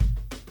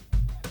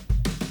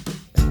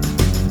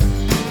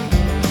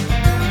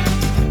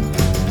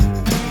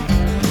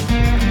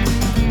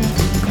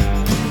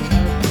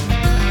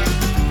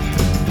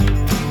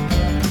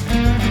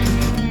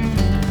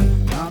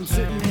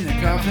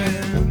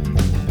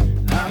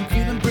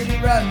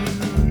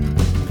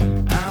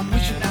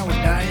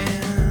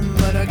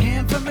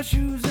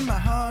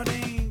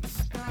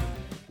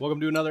Welcome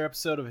to another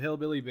episode of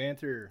Hillbilly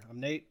Banter. I'm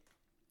Nate.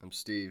 I'm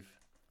Steve.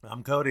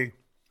 I'm Cody.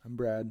 I'm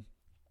Brad.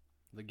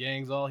 The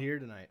gang's all here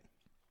tonight.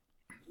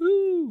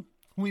 Woo!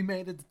 We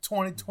made it to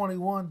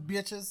 2021,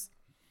 bitches.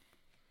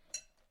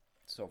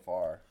 So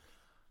far.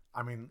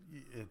 I mean,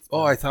 it's...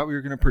 Oh, I thought we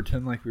were going to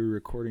pretend like we were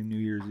recording New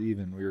Year's Eve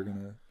and we were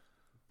going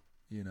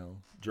to,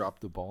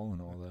 drop the ball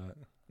and all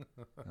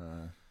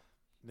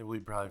that.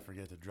 We'd probably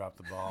forget to drop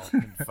the ball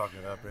and fuck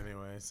it up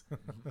anyways.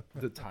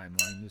 The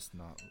timeline just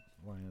not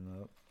lining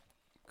up.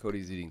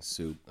 Cody's eating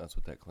soup. That's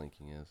what that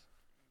clinking is.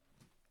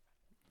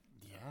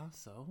 Yeah,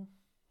 so?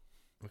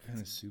 What kind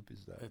of soup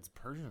is that? It's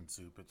Persian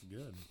soup. It's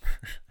good.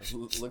 It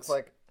looks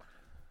like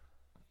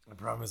I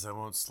promise I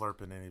won't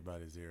slurp in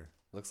anybody's ear.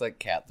 looks like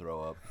cat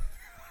throw up.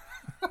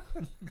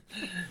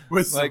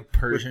 With Like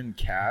Persian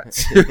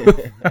cats.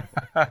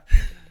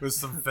 with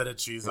some feta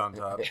cheese on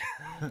top.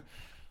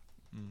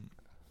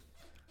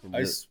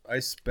 I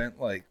spent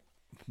like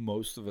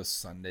most of a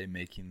Sunday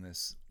making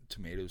this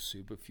tomato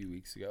soup a few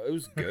weeks ago. It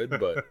was good,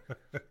 but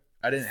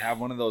I didn't have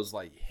one of those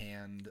like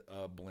hand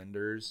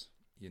blenders,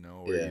 where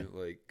you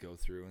like go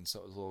through, and so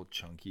it was a little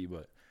chunky.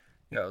 But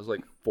yeah, it was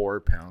like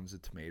 4 pounds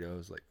of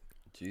tomatoes, like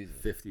Jesus.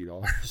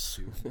 $50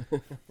 soup.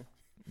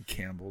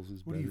 Campbell's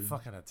is better. What are you,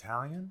 fucking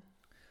Italian?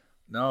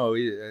 No,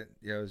 I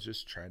was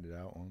just trying it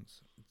out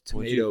once.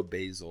 Tomato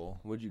basil.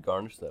 What'd you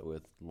garnish that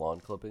with?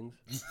 Lawn clippings?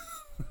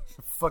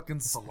 Fucking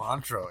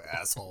cilantro,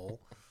 asshole.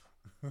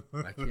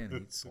 I can't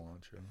eat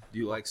cilantro. Do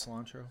you like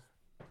cilantro?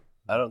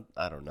 I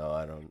don't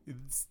know.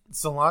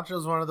 Cilantro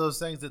is one of those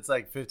things that's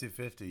like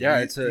 50-50. Yeah,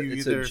 it's a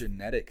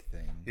genetic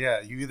thing.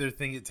 Yeah, you either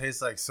think it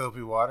tastes like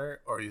soapy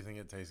water or you think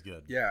it tastes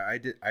good. Yeah,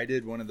 I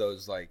did one of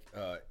those like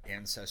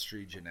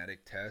ancestry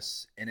genetic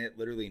tests, and it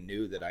literally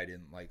knew that I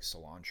didn't like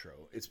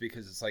cilantro. It's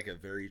because it's like a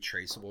very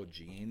traceable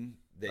gene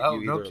that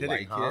you either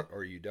like it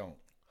or you don't.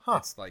 Huh.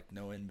 It's like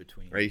no in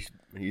between. Right?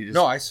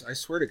 No, I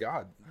swear to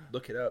God,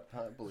 look it up.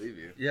 I believe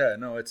you. Yeah,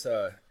 no, it's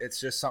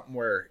just something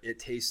where it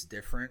tastes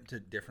different to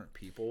different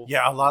people.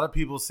 Yeah, a lot of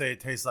people say it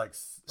tastes like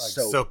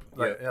soap,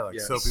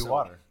 soapy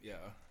water. Yeah.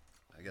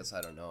 I guess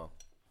I don't know.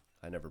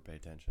 I never pay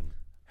attention.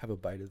 Have a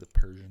bite of the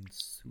Persian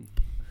soup.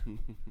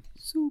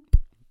 Soup.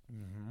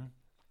 Mm-hmm.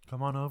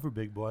 Come on over,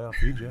 big boy. I'll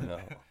feed you.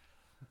 No.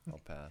 I'll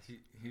pass.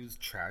 He was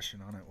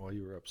trashing on it while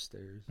you were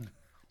upstairs.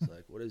 It's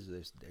like, what is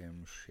this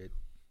damn shit?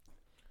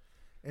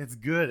 It's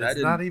good.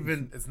 It's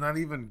not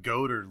even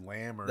goat or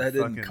lamb or that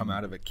fucking... didn't come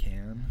out of a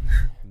can.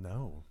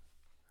 No.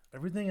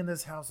 Everything in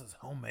this house is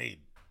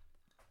homemade.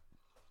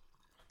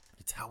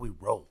 It's how we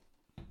roll.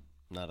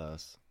 Not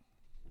us.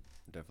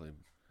 Definitely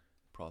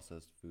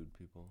processed food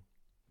people.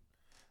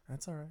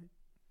 That's all right.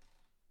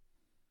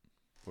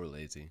 We're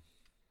lazy.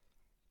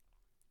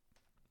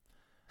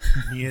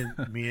 Me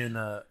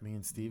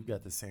and Steve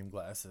got the same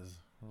glasses.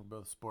 We're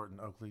both sporting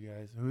Oakley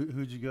guys.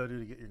 Who'd you go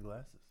to get your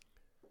glasses?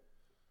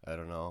 I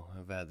don't know.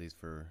 I've had these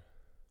for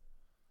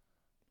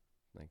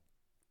like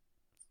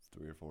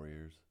 3 or 4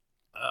 years.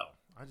 Oh,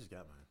 I just got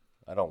mine.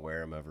 I don't wear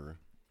them ever,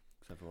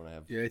 except for when I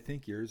have Yeah, I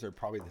think yours are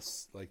probably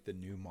the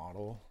new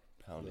model.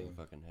 pounding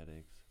fucking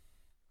headaches.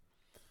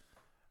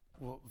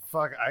 Well,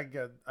 fuck, I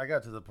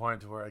got to the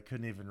point to where I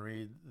couldn't even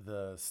read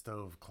the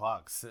stove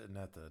clock sitting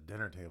at the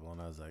dinner table,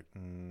 and I was like,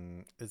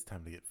 it's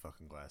time to get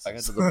fucking glasses. I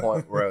got to the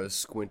point where I was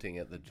squinting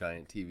at the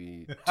giant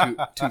TV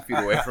 2 feet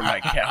away from my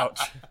couch.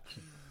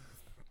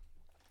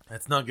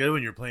 That's not good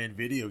when you're playing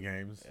video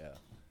games. Yeah.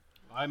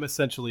 I'm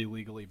essentially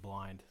legally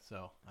blind,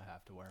 so I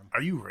have to wear them.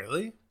 Are you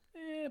really?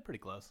 Pretty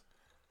close.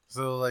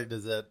 So, like,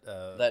 does that...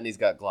 That and he's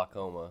got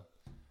glaucoma.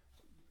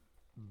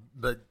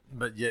 But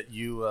yet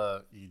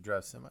you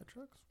drive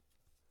semi-trucks?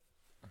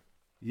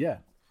 Yeah.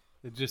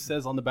 It just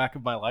says on the back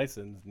of my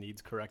license,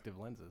 needs corrective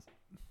lenses.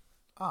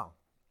 Oh.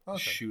 Okay.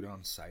 Shoot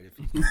on sight if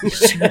you can.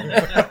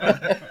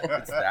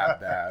 It's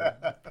that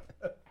bad.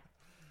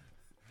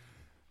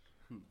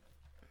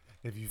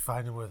 If you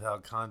find them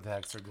without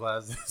contacts or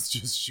glasses,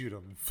 just shoot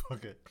them.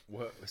 Fuck it.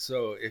 What?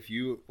 So if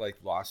you like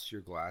lost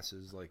your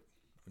glasses, like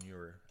when you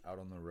were out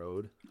on the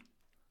road,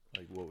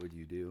 like what would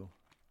you do?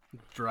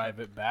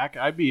 Drive it back.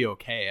 I'd be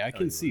okay. I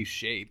can see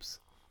shapes.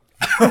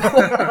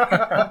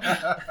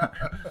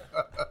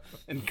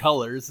 And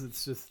colors.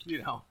 It's just,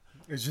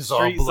 It's just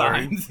street all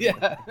blurry. signs.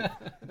 Yeah.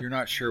 You're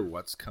not sure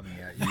what's coming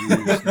at you.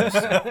 You just know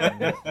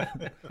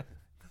something.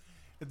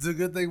 It's a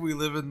good thing we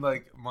live in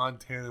like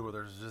Montana where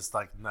there's just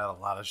like not a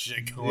lot of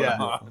shit going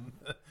on.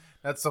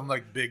 That's some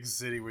like big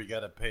city where you got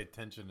to pay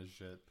attention to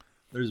shit.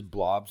 There's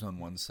blobs on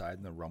one side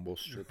and the rumble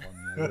strip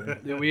on the other.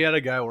 Yeah, we had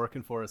a guy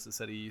working for us that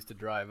said he used to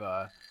drive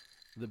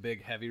the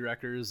big heavy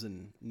wreckers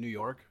in New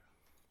York,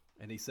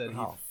 and he said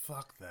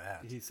fuck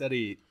that. He said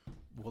he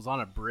was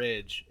on a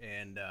bridge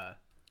and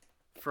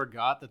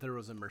forgot that there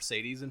was a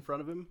Mercedes in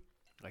front of him,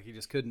 like he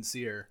just couldn't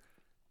see her,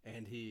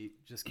 and he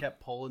just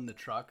kept pulling the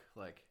truck,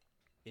 like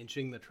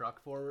inching the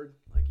truck forward,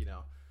 like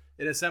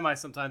in a semi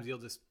sometimes you'll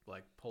just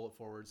like pull it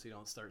forward so you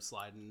don't start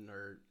sliding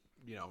or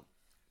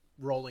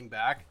rolling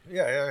back.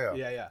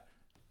 Yeah.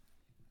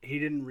 He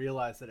didn't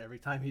realize that every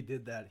time he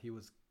did that he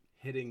was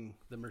hitting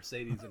the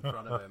Mercedes in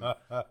front of him.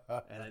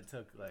 And it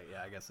took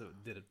I guess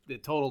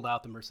it totaled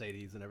out the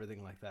Mercedes and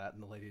everything like that.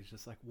 And the lady's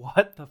just like,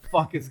 what the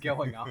fuck is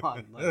going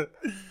on?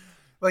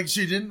 Like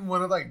she didn't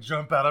want to like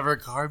jump out of her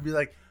car and be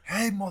like,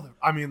 hey, mother.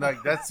 I mean,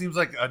 like that seems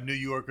like a New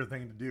Yorker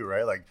thing to do,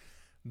 right? Like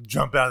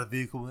jump out of the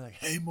vehicle and be like,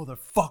 hey,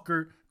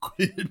 motherfucker,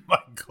 quit in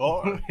my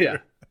car. Yeah.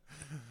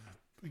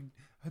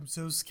 I'm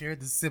so scared.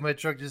 The semi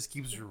truck just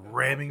keeps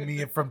ramming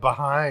me from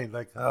behind.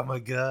 Like, oh my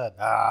God.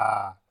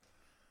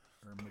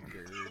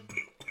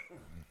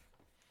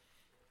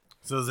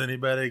 So has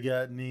anybody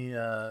got any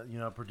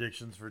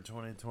predictions for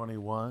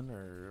 2021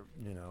 or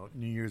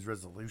New Year's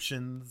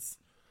resolutions?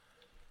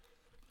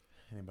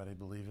 Anybody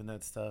believe in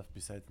that stuff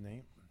besides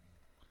Nate?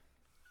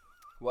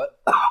 What?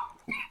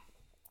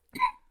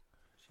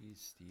 Jeez,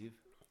 Steve.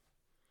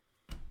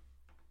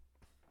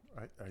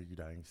 Are you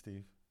dying,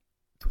 Steve?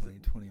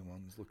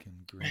 2021's looking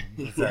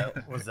green.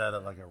 Was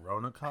that like a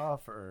Rona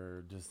cough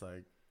or just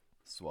like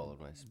Swallowed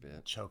my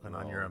spit. choking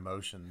on your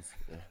emotions?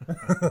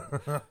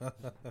 Yeah.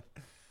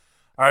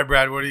 All right,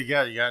 Brad, what do you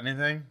got? You got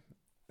anything?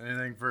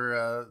 Anything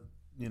for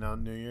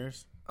New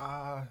Year's?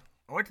 I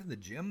went to the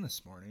gym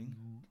this morning.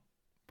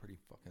 Pretty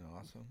fucking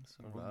awesome.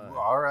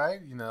 All right,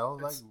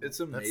 it's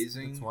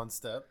amazing. It's one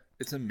step.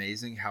 It's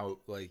amazing how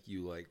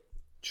you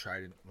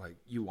try to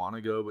you want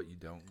to go but you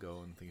don't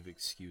go and think of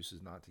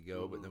excuses not to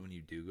go, but then when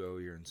you do go,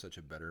 you're in such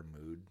a better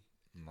mood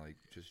and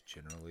just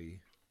generally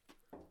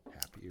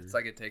happier. It's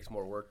like it takes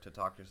more work to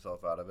talk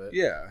yourself out of it.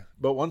 Yeah,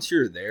 but once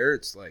you're there,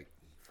 it's like,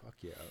 fuck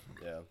yeah.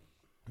 Yeah.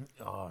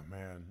 Oh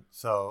man,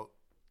 so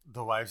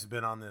the wife's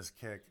been on this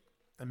kick,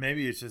 and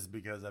maybe it's just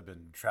because I've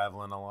been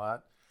traveling a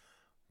lot,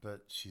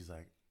 but she's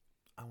like,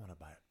 I want to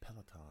buy a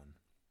Peloton.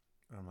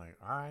 And I'm like,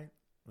 all right,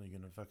 are you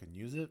gonna fucking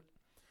use it?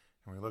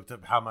 And we looked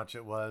up how much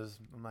it was.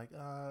 I'm like,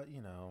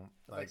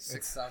 like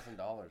 $6,000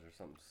 or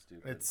something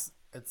stupid.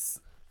 It's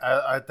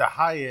at the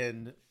high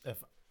end.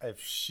 If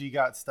she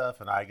got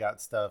stuff and I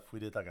got stuff, we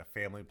did like a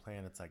family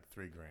plan. It's like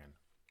 $3,000.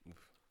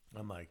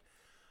 I'm like,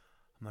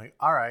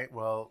 all right,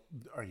 well,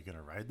 are you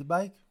gonna ride the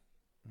bike?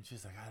 And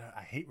she's like,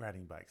 I hate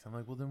riding bikes. I'm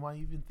like, well, then why are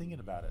you even thinking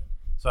about it?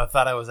 So I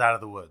thought I was out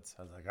of the woods.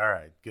 I was like, all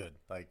right, good,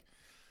 like,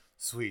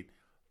 sweet.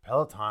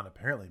 Peloton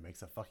apparently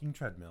makes a fucking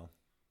treadmill.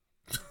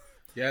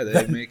 Yeah,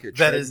 they make a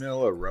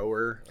treadmill, a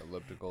rower,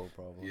 elliptical,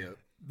 probably.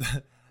 Yeah.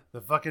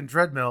 The fucking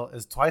treadmill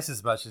is twice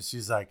as much as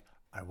she's like,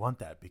 I want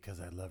that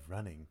because I love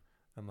running.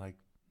 I'm like,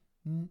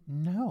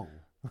 no.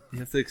 You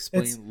have to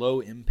explain low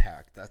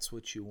impact. That's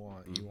what you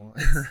want. You want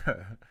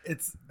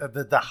it's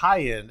the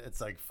high end. It's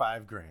like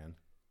 $5,000.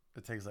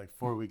 It takes like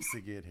 4 weeks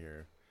to get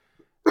here.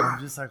 I'm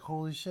just like,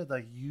 holy shit!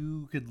 Like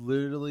you could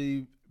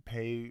literally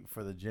pay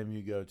for the gym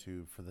you go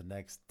to for the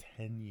next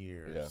 10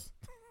 years.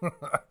 Yeah.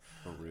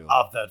 For real.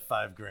 Off that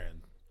 $5,000.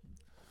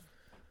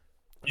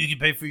 You can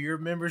pay for your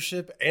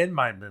membership and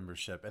my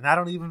membership, and I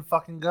don't even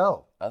fucking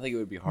go. I think it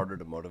would be harder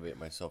to motivate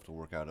myself to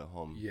work out at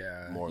home.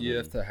 Yeah, you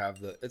have to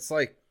have it's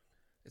like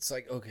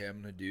okay,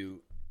 I'm gonna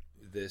do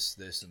this,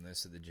 and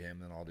this at the gym,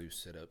 then I'll do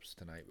sit-ups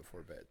tonight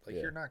before bed.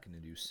 You're not gonna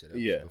do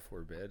sit-ups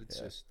before bed. It's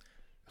just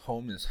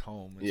home is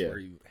home. It's where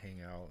you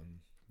hang out and.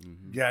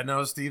 Yeah,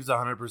 no, Steve's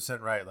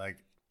 100% right. Like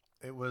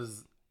it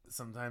was.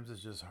 Sometimes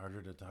it's just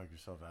harder to talk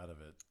yourself out of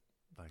it.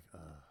 Like,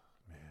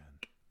 man.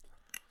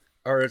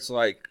 Or it's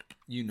like,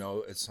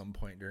 at some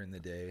point during the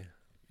day,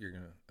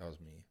 that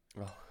was me.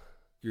 Oh.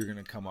 You're going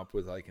to come up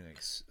with like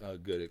a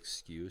good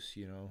excuse,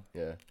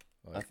 Yeah.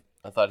 Like,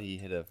 I thought he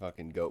hit a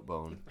fucking goat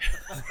bone.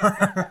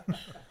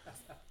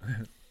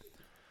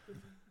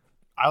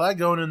 I like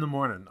going in the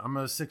morning. I'm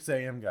a 6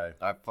 a.m. guy.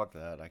 Fuck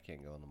that. I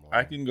can't go in the morning.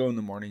 I can go in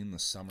the morning in the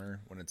summer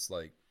when it's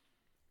like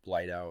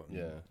light out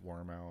and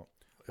warm out.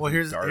 Well,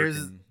 here's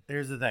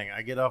the thing.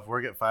 I get off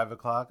work at 5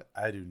 o'clock.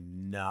 I do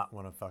not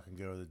want to fucking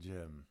go to the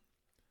gym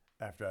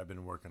after I've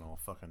been working all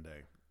fucking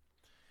day.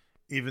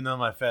 Even though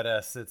my fat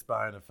ass sits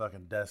behind a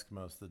fucking desk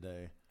most of the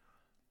day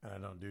and I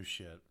don't do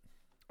shit.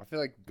 I feel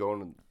like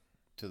going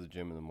to the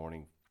gym in the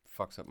morning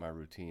fucks up my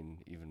routine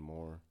even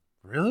more.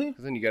 Really?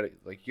 Because then you gotta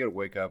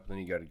wake up, and then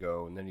you gotta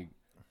go, and then you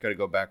gotta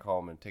go back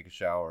home and take a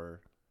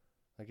shower.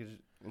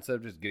 Instead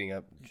of just getting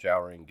up,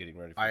 showering, getting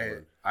ready for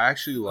work. I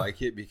actually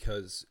like it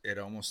because it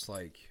almost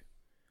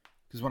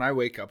because when I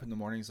wake up in the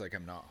mornings,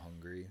 I'm not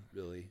hungry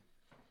really.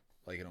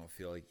 I don't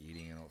feel like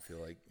eating. I don't feel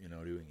like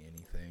doing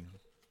anything.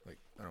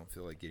 I don't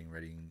feel like getting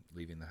ready and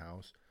leaving the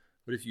house.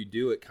 But if you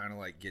do, it kind of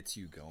gets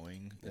you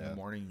going in the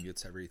morning,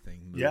 gets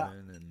everything moving. Yeah.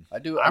 And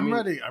I'm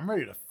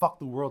ready to fuck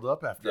the world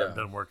up after I'm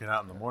done working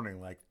out in the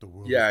morning. Like the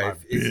world. Yeah,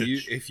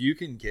 is if you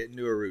can get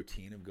into a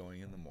routine of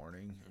going in the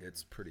morning,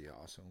 it's pretty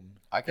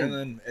awesome. And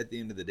then at the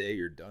end of the day,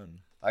 you're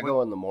done. I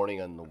go in the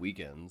morning on the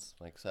weekends,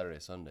 like Saturday,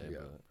 Sunday. Yeah.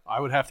 But I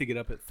would have to get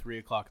up at 3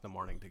 o'clock in the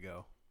morning to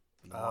go.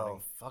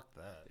 Fuck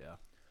that. Yeah.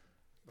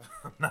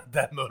 I'm not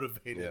that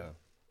motivated. Yeah.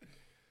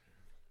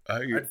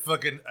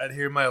 I'd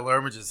hear my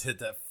alarm and just hit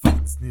that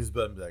fucking snooze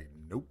button and be like,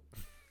 nope.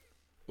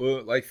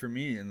 Well, for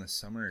me in the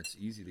summer, it's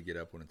easy to get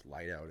up when it's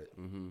light out at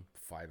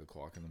 5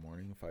 o'clock in the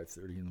morning,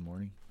 5:30 in the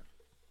morning.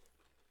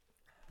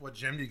 What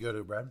gym do you go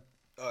to, Brad?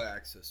 Oh,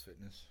 Access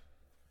Fitness.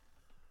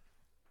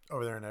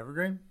 Over there in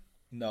Evergreen?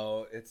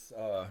 No, it's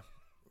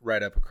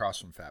right up across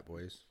from Fat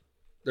Boys.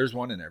 There's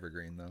one in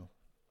Evergreen though.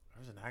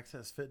 There's an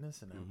Access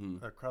Fitness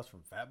and across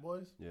from Fat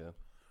Boys? Yeah.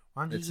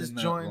 Why don't you just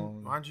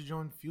join? Why don't you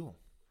join Fuel?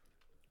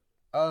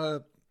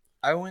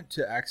 I went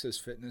to Access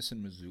Fitness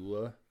in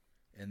Missoula,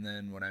 and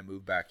then when I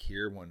moved back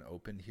here, one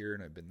opened here,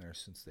 and I've been there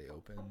since they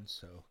opened.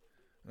 So,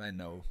 and I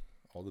know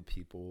all the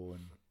people,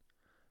 and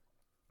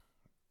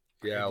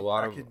yeah,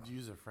 I could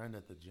use a friend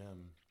at the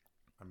gym.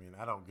 I mean,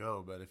 I don't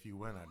go, but if you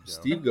win, I'd go.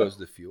 Steve goes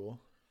to Fuel.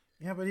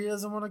 Yeah, but he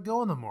doesn't want to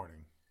go in the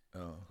morning.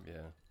 Oh,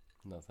 Yeah.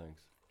 No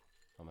thanks.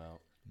 I'm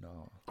out.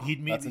 no.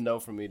 That's a no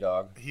from me,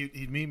 dog.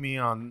 He'd meet me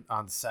on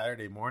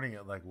Saturday morning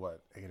at like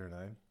what, 8 or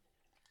 9?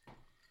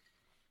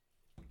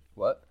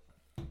 What?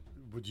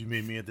 Would you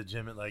meet me at the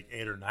gym at like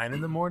 8 or 9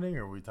 in the morning,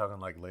 or are we talking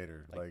like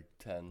later, Like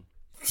 10.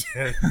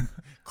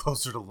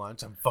 closer to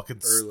lunch? I'm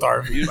fucking Early.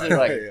 starving.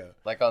 Usually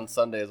like on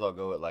Sundays I'll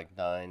go at like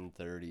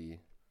 9:30.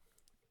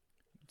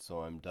 So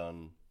I'm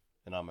done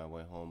and on my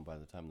way home by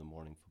the time the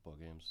morning football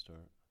games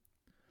start.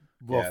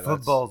 Well, Yeah,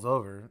 football's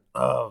over.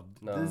 Oh,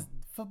 No. this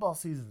football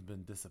season's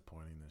been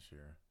disappointing this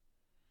year.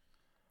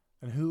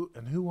 And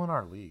who won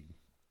our league?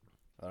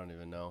 I don't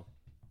even know.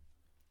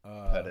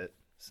 Uh, Pettit,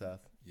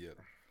 Seth. Yep.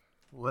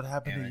 What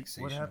happened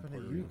Annexation to of What happened to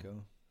Puerto you?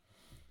 Rico.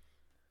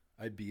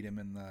 I beat him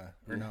in the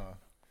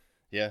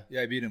Yeah.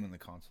 I beat him in the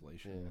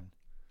consolation. Yeah. one.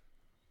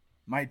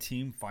 My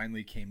team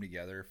finally came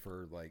together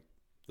for like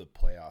the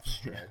playoff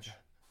stretch,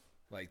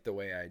 like the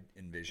way I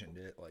envisioned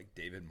it. Like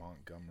David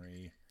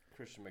Montgomery.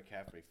 Christian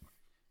McCaffrey.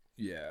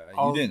 Yeah,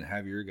 All- you didn't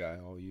have your guy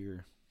all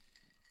year.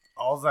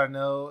 All I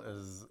know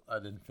is I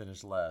didn't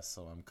finish last,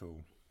 so I'm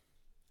cool.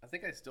 I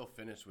think I still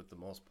finished with the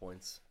most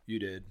points. You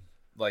did,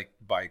 like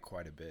by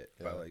quite a bit,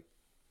 by Yeah. like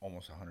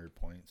almost 100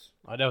 points.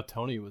 I know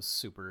Tony was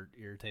super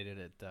irritated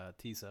at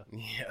Tisa.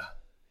 Yeah.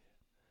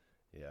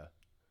 Yeah.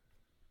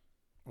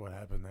 What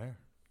happened there?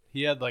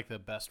 He had like the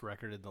best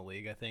record in the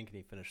league, I think, and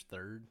he finished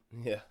third.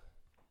 Yeah.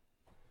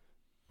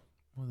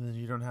 Well, then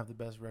you don't have the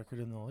best record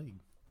in the league.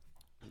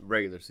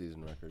 Regular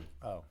season record.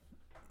 Oh,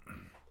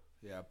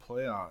 Yeah,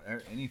 playoff.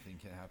 Anything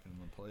can happen in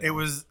the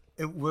playoff.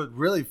 What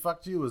really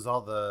fucked you was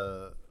all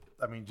the.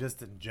 I mean,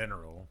 just in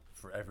general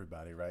for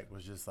everybody, right?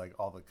 Was just like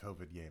all the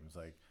COVID games.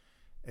 Like,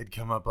 it'd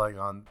come up like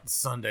on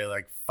Sunday,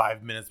 like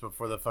 5 minutes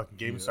before the fucking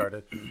game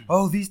started.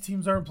 Oh, these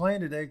teams aren't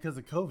playing today because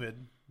of COVID.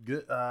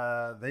 Good.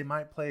 They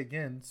might play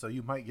again, so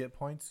you might get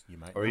points. You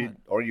might.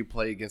 Or you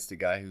play against a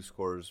guy who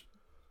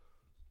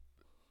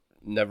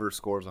never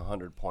scores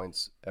 100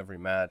 points every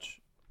match,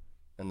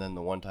 and then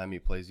the one time he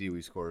plays you,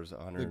 he scores good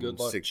luck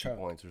 160 Chuck.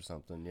 points or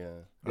something. Yeah.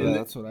 Yeah,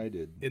 that's what I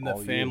did. In the all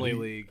year. family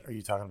league, Are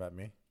you talking about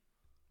me?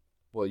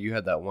 Well, you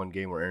had that one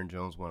game where Aaron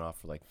Jones went off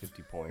for like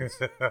 50 points.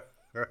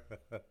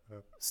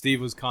 Steve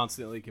was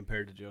constantly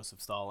compared to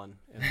Joseph Stalin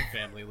in the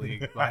family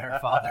league by our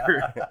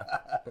father.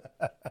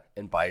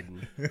 And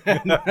Biden.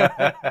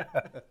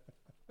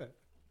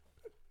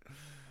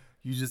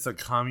 You just a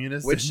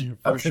communist Which in your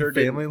I'm fucking sure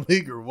family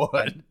league or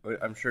what?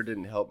 I'm sure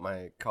didn't help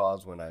my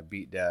cause when I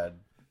beat Dad.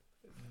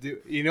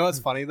 Dude, you know what's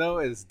funny though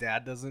is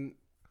Dad doesn't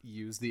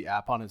use the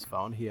app on his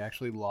phone. He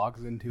actually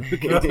logs into a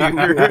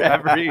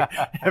computer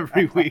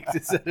every week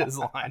to set his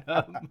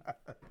lineup.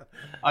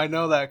 I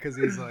know that because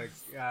he's like,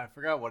 yeah, I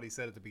forgot what he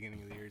said at the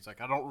beginning of the year. He's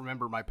like, I don't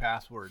remember my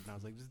password, and I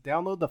was like, just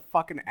download the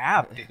fucking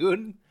app,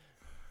 dude.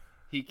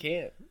 He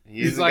can't.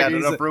 He's He's like- got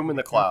he's enough like- room in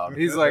the cloud.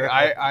 He's like,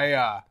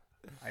 I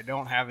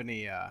don't have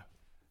any.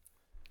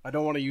 I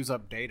don't want to use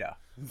up data.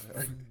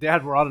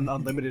 Dad, we're on an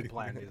unlimited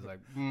plan. He's like,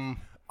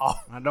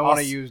 I don't want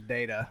to use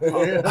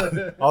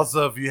data.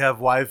 Also, if you have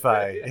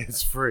Wi-Fi,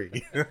 it's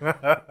free.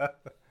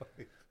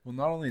 Well,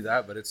 not only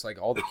that, but it's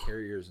like all the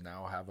carriers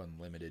now have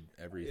unlimited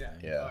everything.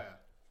 Yeah.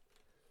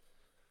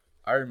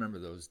 I remember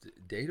those.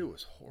 Data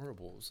was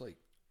horrible. It was like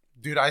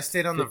Dude, I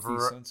stayed on 50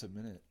 cents a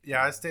minute.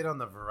 I stayed on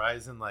the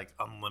Verizon like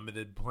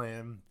unlimited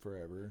plan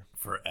Forever.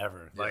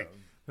 forever. Yeah. Like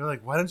they're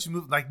like, why don't you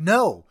move? Like,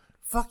 no,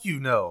 fuck you,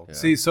 no. Yeah.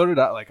 See, so did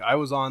I. Like, I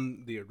was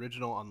on the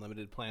original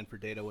unlimited plan for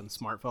data when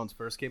smartphones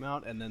first came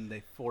out, and then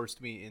they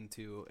forced me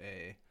into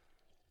a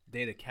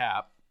data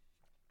cap.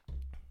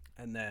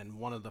 And then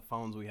one of the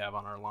phones we have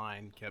on our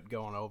line kept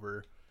going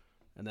over,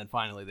 and then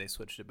finally they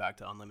switched it back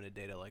to unlimited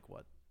data. Like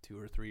what, 2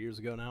 or 3 years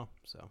ago now?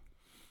 So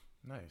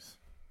Nice.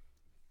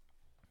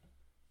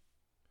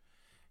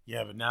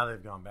 Yeah, but now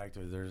they've gone back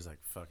to it. They're just like,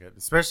 fuck it.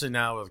 Especially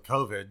now with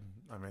COVID.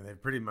 I mean,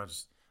 they've pretty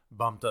much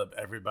bumped up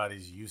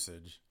everybody's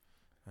usage,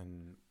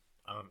 and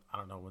I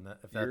don't know when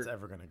if that's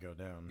ever going to go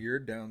down. Your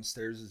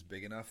downstairs is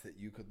big enough that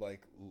you could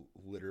like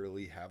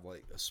literally have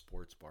like a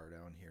sports bar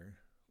down here.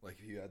 Like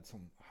if you had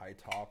some high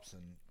tops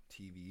and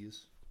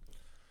TVs.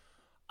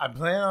 I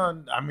plan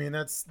on. I mean,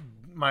 that's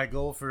my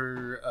goal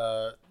for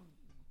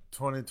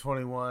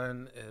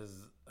 2021 is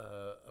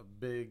a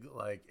big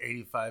like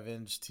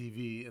 85-inch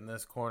TV in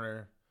this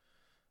corner,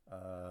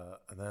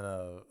 and then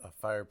a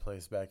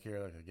fireplace back here,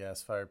 like a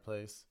gas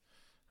fireplace,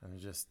 and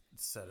just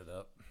set it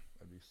up.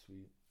 That'd be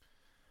sweet.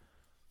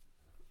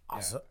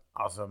 Also,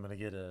 I'm gonna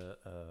get an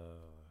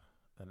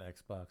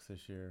Xbox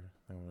this year.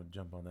 I'm gonna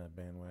jump on that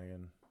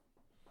bandwagon.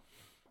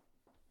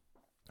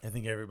 I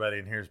think everybody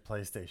in here is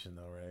PlayStation,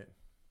 though, right?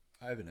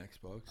 I have an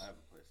Xbox. I have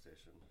a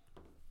PlayStation.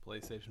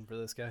 PlayStation for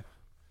this guy.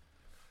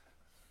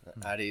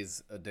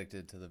 Addie's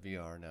addicted to the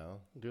VR now.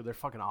 Dude, they're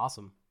fucking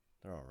awesome.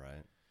 They're all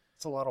right.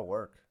 It's a lot of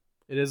work.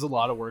 It is a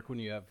lot of work when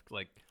you have,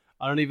 like,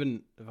 I don't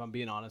even, if I'm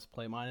being honest,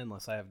 play mine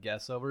unless I have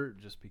guests over,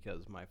 just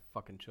because my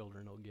fucking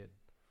children will get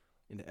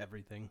into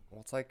everything.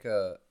 Well, it's like,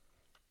 I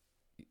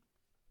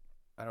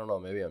don't know,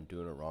 maybe I'm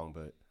doing it wrong,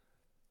 but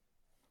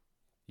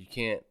you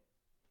can't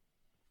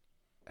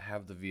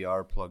have the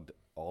VR plugged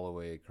all the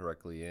way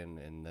correctly in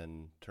and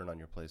then turn on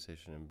your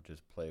PlayStation and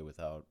just play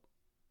without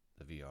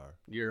the VR.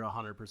 You're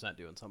 100%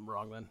 doing something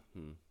wrong then.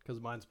 Hmm.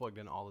 Because mine's plugged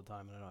in all the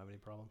time and I don't have any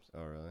problems.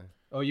 Oh, really?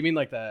 Oh, you mean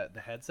like the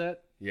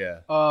headset? Yeah.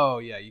 Oh,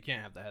 yeah, you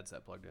can't have the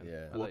headset plugged in.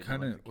 Yeah. I What thought you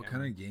meant kind the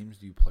camera. of games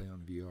do you play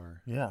on VR?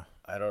 Yeah.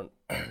 I don't.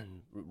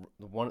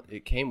 The one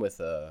it came with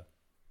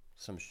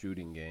some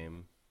shooting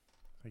game.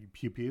 Like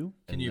Pew Pew?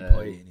 Can and you then-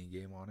 play any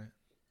game on it?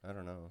 I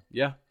don't know.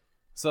 Yeah.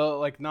 So,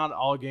 like, not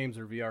all games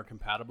are VR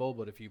compatible,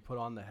 but if you put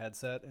on the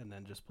headset and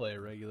then just play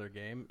a regular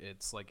game,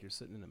 it's like you're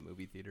sitting in a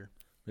movie theater.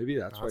 Maybe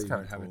that's Oh, why that's you're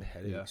kinda having cool.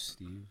 headaches, Yeah.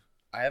 Steve.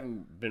 I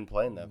haven't been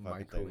playing that fucking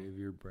Microwave thing.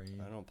 your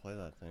brain. I don't play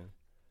that thing.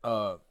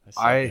 suck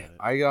I at it.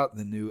 I got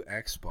the new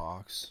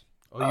Xbox.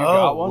 Oh, you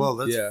got one? Well,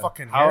 let's Yeah.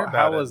 fucking hear how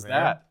about it, was man.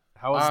 that?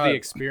 How was Uh, the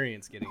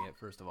experience getting it,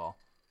 first of all?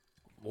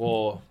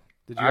 Well,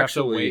 Did you have to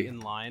actually, wait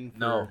in line? For...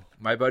 no,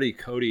 my buddy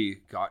Cody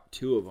got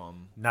 2 of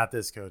them. Not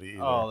this Cody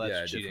either. Oh, that's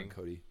yeah, cheating. different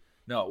Cody.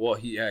 No, well,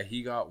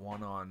 he got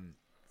one on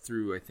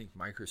through I think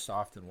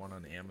Microsoft and one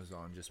on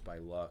Amazon just by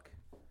luck.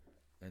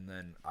 And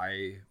then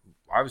I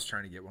was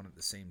trying to get one at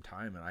the same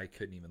time and I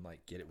couldn't even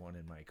like get one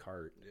in my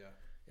cart. Yeah.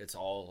 It's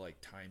all like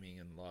timing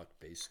and luck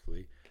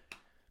basically.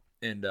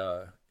 And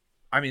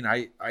I mean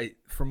I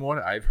from what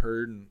I've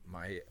heard and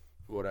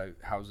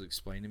how it was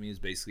explained to me is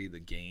basically the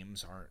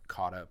games aren't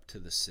caught up to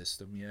the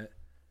system yet.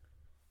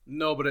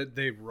 No, but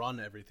they run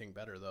everything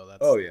better, though. That's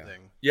Oh the yeah,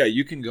 thing. yeah.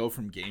 You can go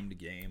from game to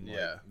game, like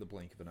Yeah. the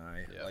blink of an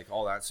eye, Yeah. like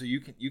all that. So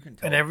you can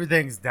tell. And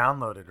everything's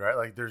downloaded, right?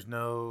 Like there's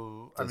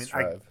no. I mean, Disk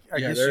I drive.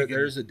 guess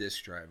there's a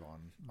disk drive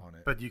on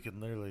it. but you can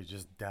literally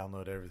just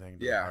download everything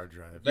to Yeah. the hard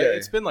drive. But Yeah.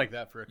 it's been like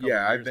that for a couple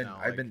Yeah, years now.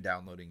 I've been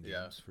downloading games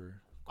Yeah.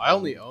 for. I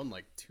only own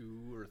like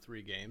 2 or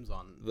 3 games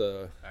on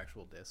The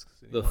actual discs.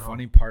 the anymore.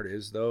 funny part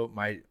is though,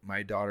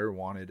 my daughter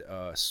wanted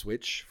a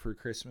Switch for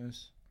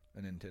Christmas,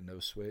 a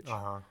Nintendo Switch,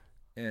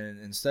 and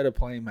instead of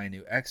playing my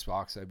new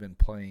Xbox, I've been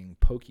playing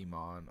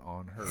Pokemon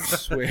on her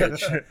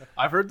Switch.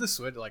 I've heard the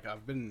Switch. Like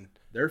I've been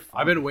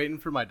waiting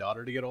for my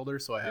daughter to get older,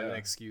 so I have an Yeah.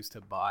 excuse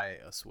to buy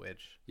a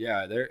Switch.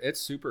 Yeah,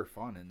 it's super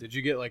fun. And Did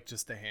you get like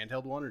just the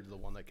handheld one, or the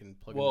one that can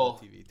plug Well,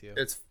 into the TV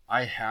too?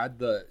 I had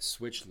the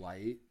Switch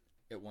Lite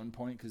at one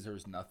point because there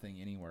was nothing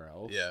anywhere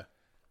else. Yeah.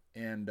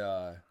 And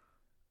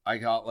I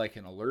got like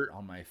an alert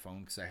on my phone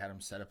because I had them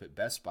set up at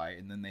Best Buy,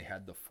 and then they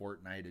had the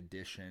Fortnite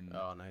edition.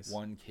 Oh, nice.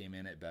 One came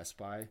in at Best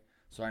Buy,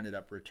 so I ended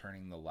up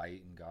returning the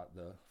Lite and got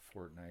the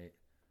Fortnite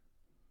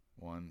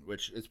one,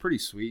 which is pretty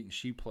sweet.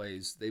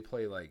 And they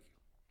play like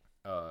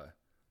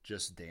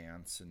Just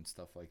Dance and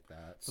stuff like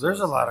that. So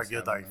there's a it's lot nice of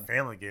good having like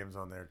family games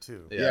on there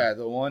too. yeah,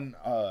 the one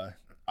Like,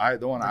 I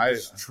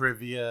there's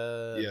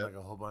trivia, and, Yeah. like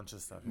a whole bunch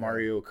of stuff.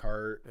 Mario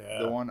Kart.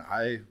 Yeah. The one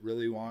I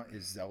really want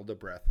is Zelda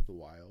Breath of the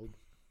Wild.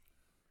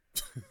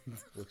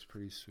 Looks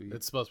pretty sweet.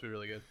 It's supposed to be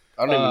really good.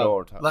 I don't even know what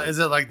we're talking Like, is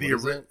it like the What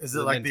is it? is it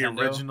The like the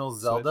Nintendo original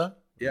Zelda?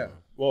 Yeah.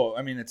 Well,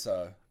 I mean, it's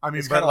I mean,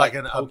 it's but kinda like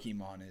like an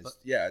Pokemon is.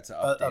 Yeah, it's an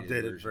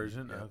updated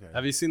version. Yeah. Okay.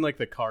 Have you seen like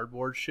the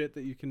cardboard shit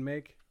that you can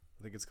make?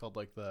 I think it's called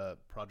like the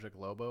Project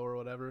Lobo or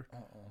whatever,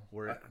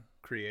 where it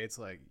creates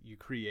you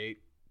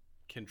create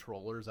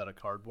controllers out of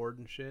cardboard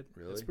and shit.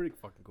 Really? It's pretty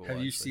fucking cool. Have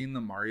you actually. seen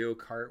the Mario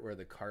Kart where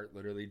the cart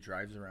literally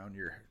drives around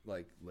your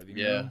like living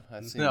Yeah. room?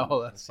 I've seen, No,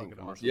 I've that's seen fucking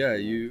commercials. Yeah,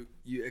 you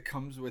it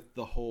comes with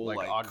the whole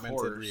like augmented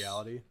course.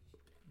 reality?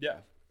 Yeah.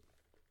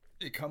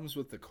 It comes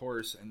with the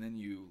course and then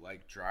you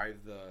like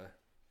drive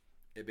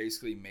it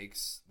basically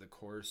makes the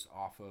course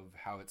off of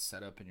how it's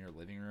set up in your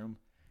living room,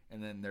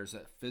 and then there's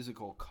a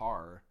physical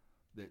car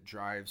that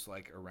drives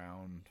like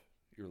around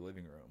your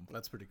living room.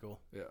 That's pretty cool.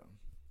 Yeah.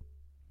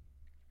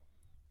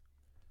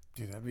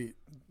 Dude, that'd be.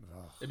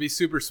 Ugh. It'd be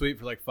super sweet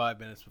for like 5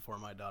 minutes before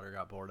my daughter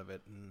got bored of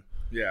it. And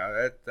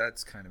Yeah,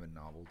 that's kind of a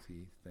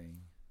novelty thing.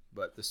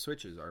 But the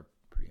Switches are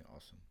pretty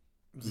awesome.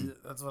 See,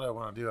 that's what I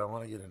want to do. I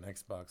want to get an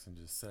Xbox and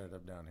just set it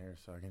up down here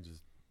so I can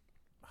just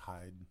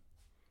hide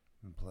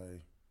and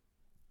play.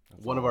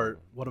 one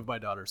of my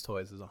daughter's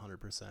toys is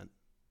 100%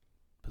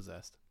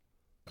 possessed.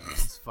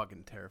 It's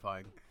fucking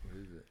terrifying. What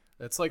is it?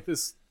 It's like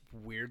this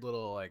weird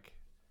little like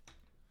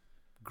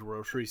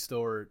grocery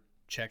store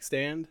check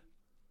stand,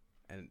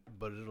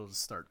 but it'll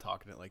just start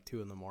talking at like 2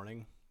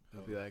 a.m.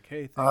 It'll be like,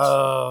 "Hey, thanks,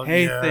 Oh,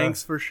 yeah.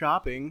 thanks for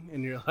shopping,"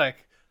 and you're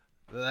like,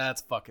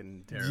 "That's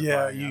fucking terrifying."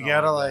 Yeah, I you don't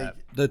gotta like like.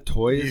 that. The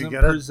toy You isn't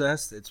gotta-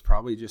 possessed. It's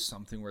probably just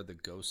something where the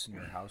ghosts in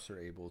your house are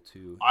able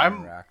to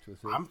interact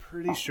with it. I'm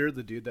pretty sure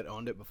the dude that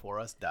owned it before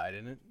us died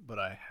in it, but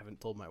I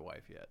haven't told my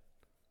wife yet.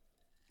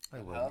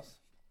 House?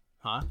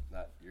 Huh?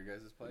 Not your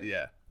guys' place?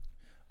 Yeah.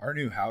 Our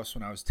new house,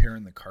 when I was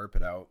tearing the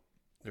carpet out,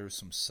 there was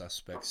some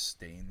suspect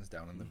stains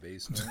down in the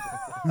basement.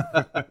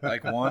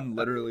 Like one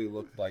literally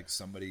looked like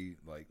somebody,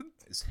 like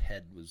his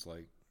head was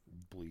like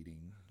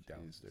bleeding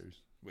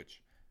downstairs,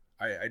 which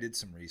I did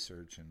some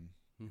research and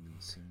it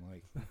didn't seem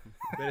like,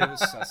 but it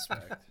was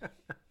suspect.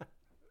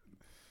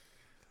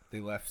 They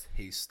left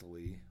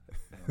hastily,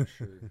 I'm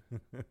sure.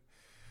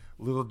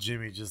 Little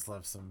Jimmy just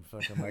left some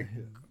fucking like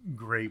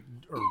grape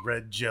or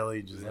red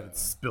jelly, just let it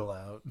spill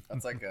out.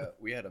 That's like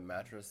we had a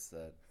mattress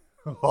that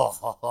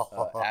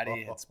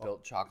Addie had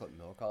spilled chocolate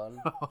milk on,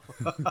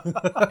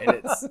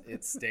 and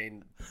it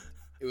stained.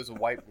 It was a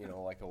white,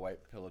 like a white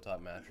pillow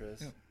top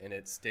mattress, and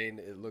it stained.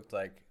 It looked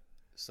like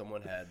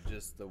someone had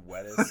just the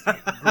wettest,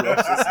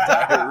 grossest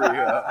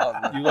diarrhea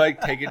on. You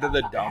like take it to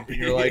the dump, and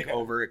you're like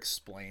over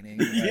explaining.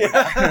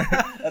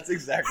 Yeah, that's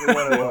exactly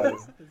what it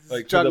was.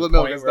 Like chocolate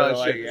milk is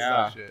not shit.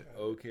 Yeah.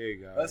 Okay,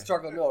 guys. That's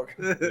chocolate milk.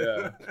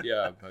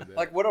 Yeah.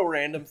 Like what a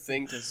random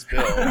thing to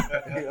spill.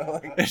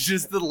 It's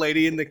just the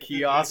lady in the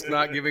kiosk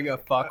not giving a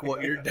fuck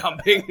what you're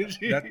dumping.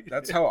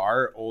 That's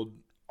how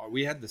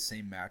we had the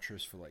same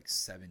mattress for like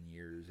 8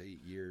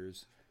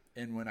 years.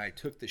 And when I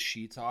took the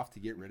sheets off to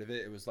get rid of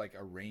it, it was like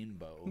a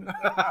rainbow,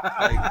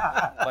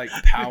 like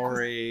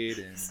Powerade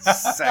and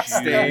sex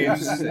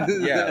stains,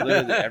 and, yeah,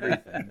 literally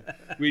everything.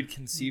 We'd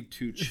conceived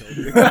 2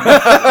 children.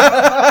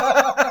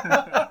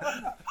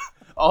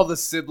 All the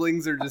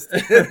siblings are just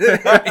imprinted.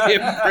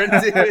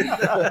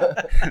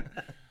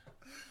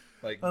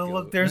 Like, oh,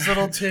 look, there's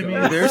little Timmy.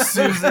 There's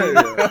Susie.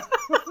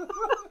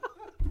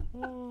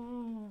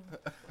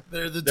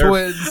 They're the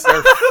twins.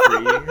 They're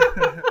free.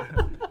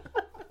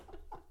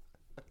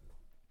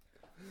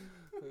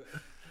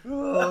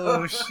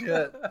 Oh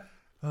shit!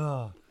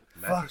 Oh,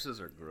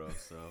 mattresses are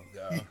gross, though.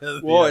 Yeah.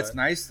 Well, it's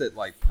nice that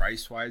like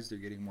price wise they're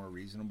getting more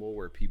reasonable,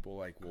 where people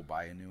like will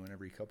buy a new one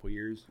every couple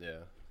years.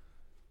 Yeah.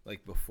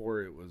 Like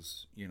before, it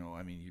was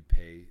you'd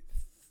pay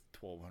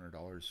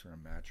 $1,200 for a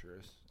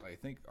mattress. I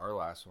think our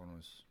last one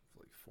was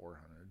like $400,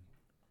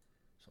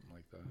 something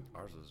like that.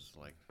 Ours was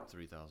like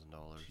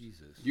 $3,000.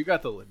 Jesus. You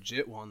got the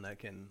legit one that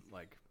can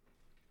like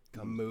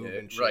move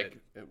and shit. Like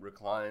it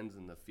reclines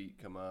and the feet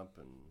come up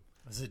and.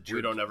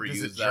 We don't ever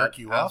use that. Jerk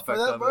you off for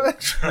that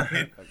much?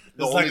 The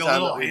only like a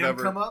time little that we've hand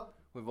ever come up.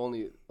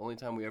 only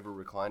time we ever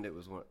reclined it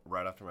was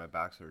right after my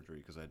back surgery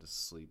because I had to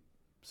sleep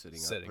sitting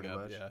up pretty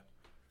much. Yeah.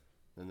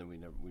 And then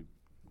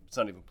it's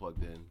not even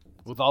plugged in.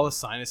 With all the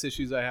sinus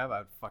issues I have,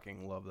 I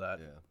fucking love that.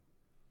 Yeah.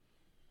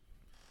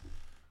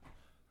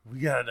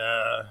 We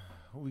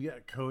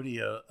got Cody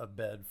a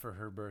bed for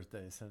her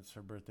birthday since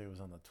her birthday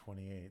was on the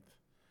 28th,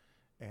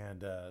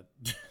 and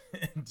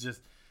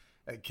just.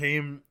 It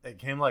came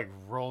like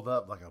rolled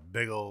up like a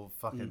big old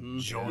fucking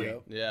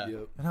joint. Yeah.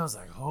 And I was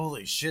like,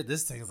 holy shit,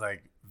 this thing's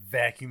like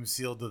vacuum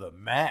sealed to the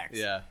max.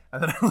 Yeah.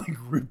 And then I like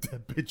ripped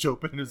that bitch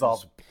open and it was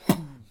all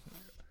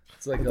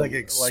it's like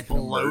exploded. Like an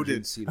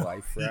emergency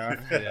life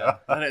raft. Yeah.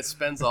 And it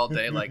spends all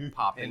day like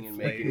popping and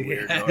making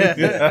weird noises.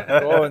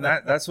 Well, and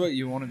that's what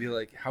you want to be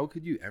like, how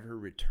could you ever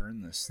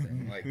return this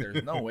thing? Like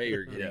there's no way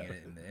you're getting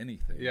it into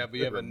anything. Yeah, but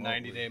you have a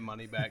 90-day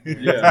money back.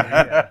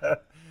 Yeah.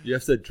 You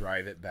have to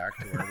drive it back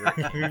to wherever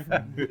it came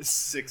from.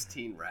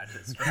 16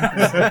 ratchet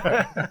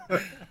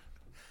straps.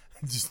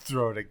 Just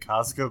throw it at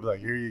Costco, be like,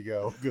 here you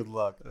go. Good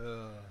luck.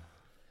 Oh,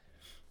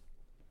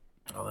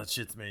 that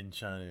shit's made in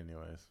China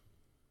anyways.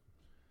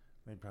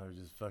 They'd probably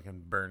just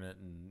fucking burn it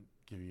and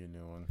give you a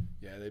new one.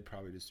 Yeah, they'd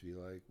probably just be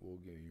like, we'll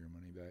give you your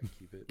money back.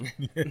 Keep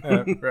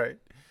Yeah, it. right.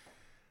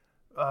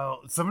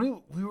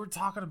 We were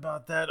talking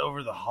about that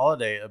over the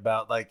holiday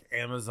about like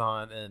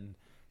Amazon and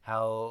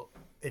how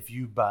if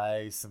you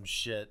buy some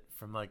shit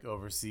from like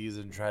overseas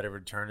and try to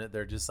return it,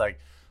 they're just like,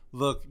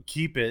 look,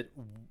 keep it.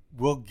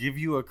 We'll give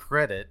you a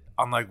credit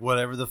on like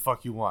whatever the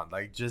fuck you want.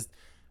 Like just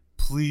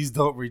please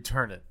don't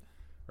return it.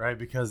 Right?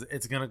 Because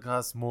it's going to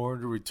cost more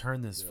to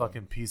return this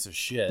fucking piece of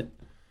shit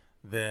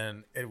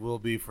than it will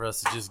be for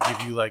us to just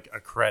give you like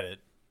a credit.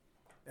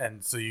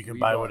 And so you can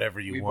buy whatever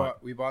you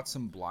want. We bought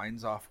some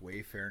blinds off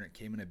Wayfair, and it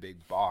came in a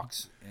big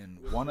box. And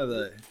one of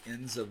the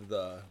ends of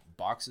the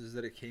boxes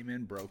that it came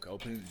in broke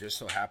open. It just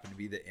so happened to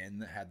be the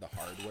end that had the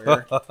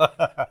hardware.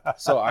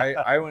 So I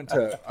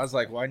was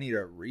like, well, I need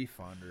a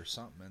refund or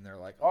something. And they're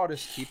like, oh,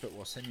 just keep it.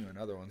 We'll send you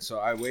another one. So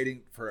I'm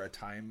waiting for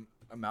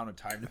amount of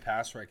time to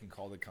pass where I can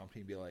call the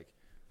company and be like,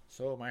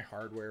 so my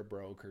hardware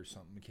broke or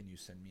something. Can you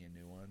send me a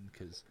new one?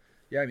 Because,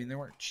 yeah, I mean, they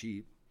weren't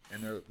cheap.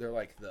 And they're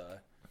like the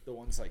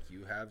ones like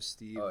you have,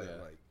 Steve. Oh, they're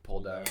yeah. like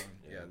Pull down.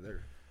 Yeah,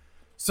 they're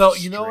So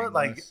you know what?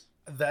 Like stringless.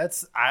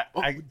 that's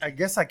I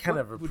guess I kind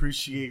of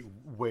appreciate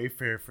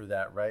Wayfair for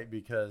that, right?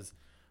 Because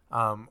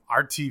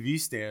our TV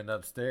stand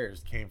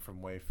upstairs came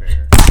from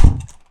Wayfair,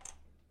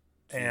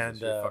 and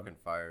you're fucking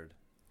fired.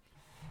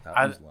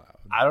 That was loud.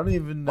 I don't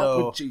even What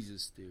know. would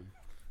Jesus do?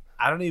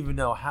 I don't even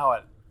know how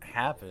it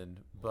happened,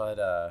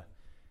 but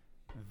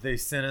they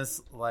sent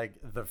us like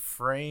the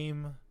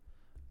frame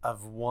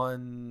of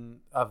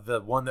the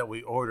one that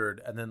we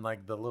ordered, and then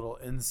like the little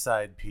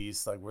inside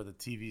piece, like where the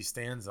TV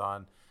stands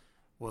on,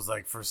 was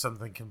like for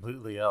something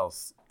completely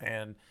else.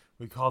 And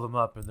we called them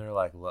up, and they're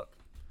like, "Look,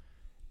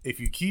 if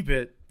you keep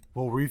it,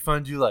 we'll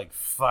refund you like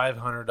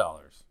 $500.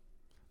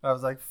 I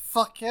was like,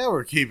 fuck yeah,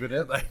 we're keeping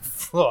it. Like,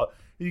 are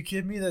you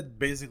kidding me?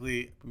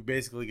 We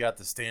basically got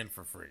the stand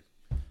for free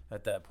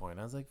at that point.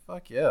 I was like,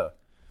 fuck yeah.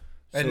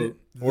 So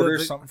order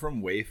something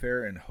from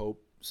Wayfair and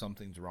hope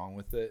something's wrong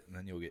with it, and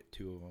then you'll get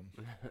 2 of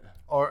them.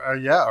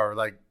 Or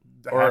like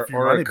half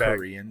your or money a back.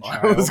 Korean I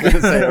child. was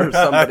gonna say, or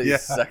somebody's Yeah.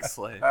 sex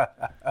slave.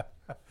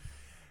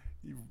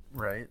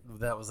 Right.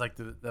 That was like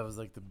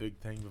the big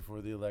thing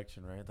before the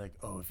election, right? Like,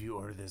 oh, if you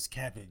order this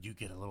cabinet, you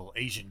get a little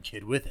Asian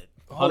kid with it.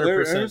 100%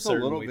 there's a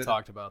certain little we bit-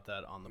 talked about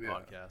that on the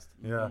podcast.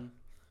 Yeah.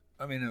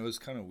 I mean, it was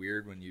kind of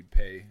weird when you'd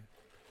pay.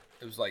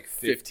 It was like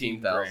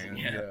 15,000,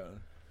 $15,000. yeah.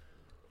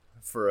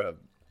 For a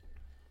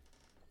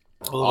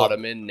Look,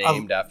 ottoman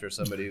named after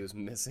somebody who's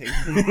missing.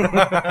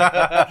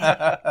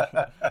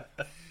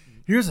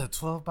 here's a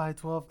 12 by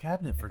 12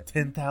 cabinet for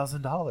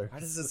 $10,000. Why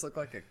does this look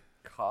like a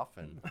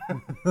coffin?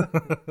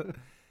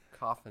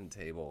 Coffin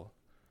table.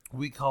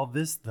 We call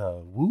this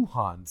the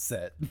Wuhan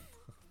set.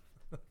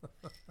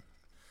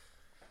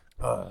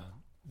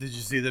 Did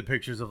you see the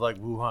pictures of like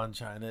Wuhan,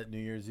 China at New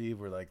Year's Eve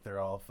where like they're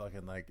all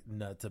fucking like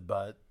nut to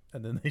butt?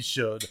 And then they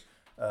showed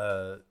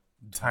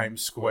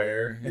Times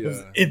Square. It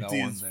was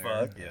empty no as one there.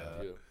 fuck.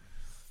 Yeah.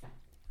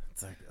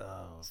 It's like,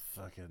 oh,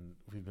 fucking,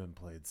 we've been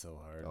played so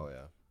hard. Oh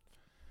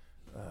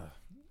yeah.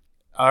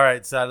 All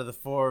right, so out of the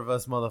 4 of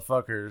us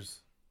motherfuckers,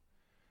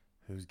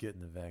 who's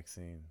getting the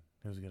vaccine?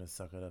 Who's going to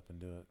suck it up and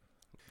do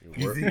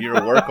it?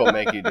 Your work will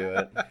make you do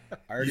it.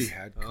 I already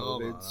had Oh,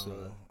 COVID, no.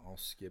 so I'll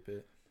skip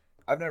it.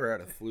 I've never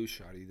had a flu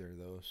shot either,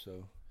 though.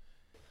 So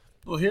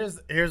Well, here's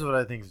what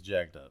I think is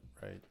jacked up,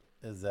 right?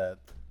 Is that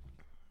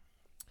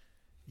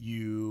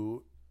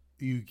you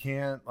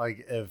can't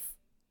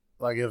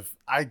if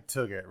I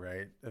took it,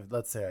 right? If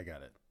let's say I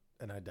got it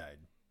and I died,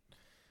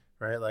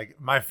 right? Like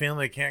my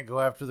family can't go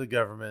after the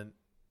government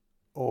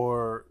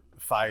or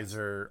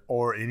Pfizer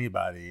or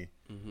anybody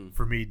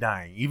for me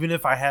dying, even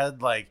if I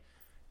had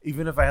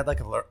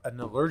an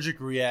allergic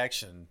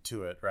reaction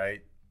to it,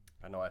 right?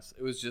 I know.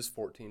 It was just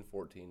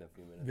 14:14 a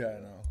few minutes. yeah, ago.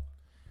 I know.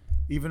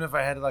 Even if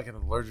I had like an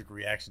allergic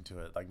reaction to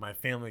it, like my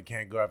family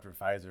can't go after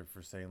Pfizer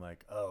for saying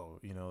like, oh,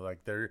 like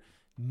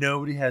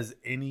nobody has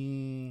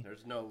any.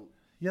 There's no.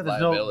 Yeah,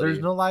 liability. there's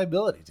no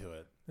liability to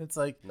it. It's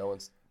like No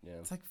one's. Yeah.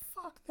 it's like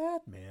fuck that,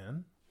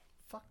 man.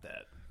 Fuck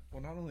that.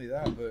 Well, not only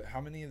that, but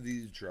how many of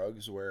these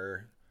drugs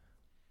where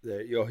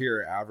that you'll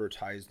hear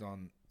advertised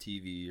on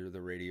TV or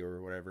the radio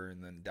or whatever,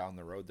 and then down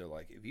the road they're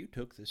like, if you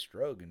took this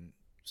drug and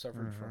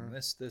suffered from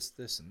this,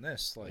 and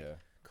this, like Yeah.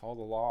 call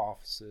the law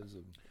offices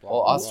of blah, Well,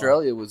 blah, blah.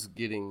 Australia was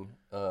getting.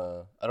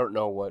 I don't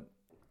know what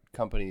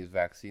company's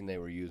vaccine they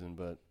were using,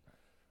 but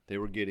they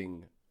were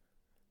getting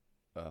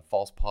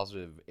false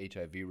positive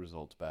HIV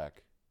results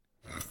back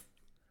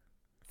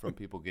from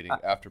people getting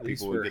after At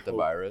least people would we're get the hope-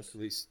 virus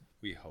At least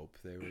we hope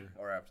they were.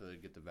 or after they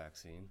get the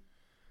vaccine.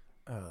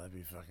 Oh, that'd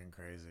be fucking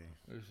crazy.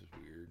 This is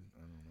weird.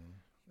 I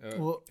don't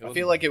know. Well, I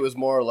feel like it was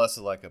more or less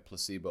like a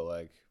placebo.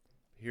 Like,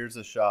 here's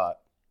a shot.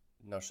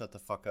 Now shut the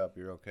fuck up.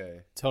 You're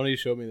okay. Tony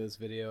showed me this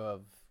video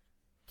of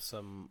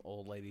some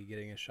old lady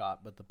getting a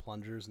shot, but the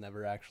plungers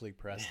never actually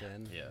pressed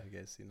in. Yeah. You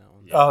guys seen that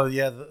one? Yeah. Oh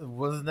yeah,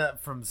 wasn't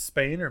that from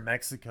Spain or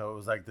Mexico? It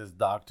was like this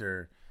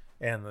doctor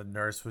and the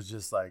nurse was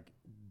just like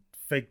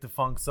fake the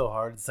funk so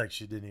hard it's like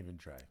she didn't even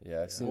try.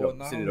 Yeah, I've seen, Well, it,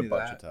 not seen it a only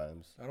bunch that- of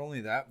times. Not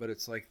only that, but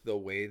it's like the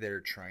way they're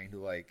trying to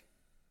like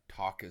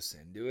talk us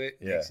into it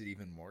Yeah. makes it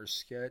even more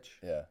sketch.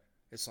 Yeah.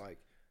 It's like,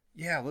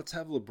 yeah, let's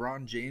have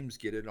LeBron James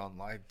get it on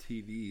live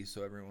TV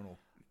so everyone will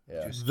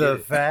Yeah. just The get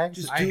it. fact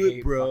Just I do hate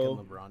it, bro.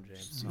 fucking LeBron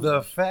James. so the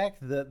much. fact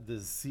that the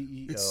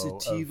CEO It's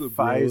sativa, of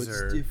bro. It's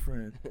Pfizer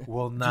different.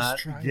 will not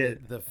try get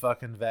it. the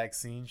fucking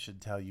vaccine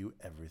should tell you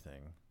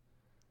everything.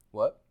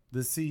 What?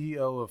 The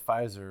CEO of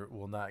Pfizer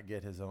will not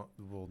get his own.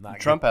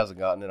 Trump hasn't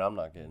gotten it. I'm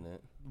not getting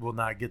it. will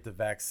not get the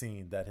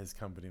vaccine that his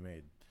company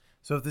made.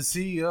 So if the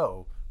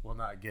CEO will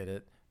not get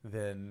it,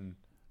 then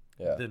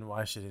Yeah. then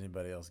why should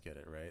anybody else get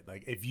it, right?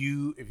 Like if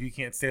you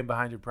can't stand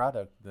behind your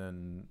product,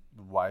 then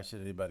why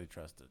should anybody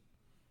trust it?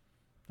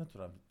 That's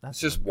what I'm. That's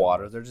It's just what I'm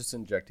water. going They're just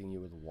injecting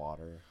you with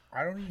water.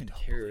 I don't even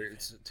care.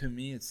 It's to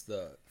me, it's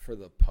for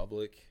the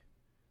public,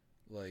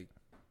 like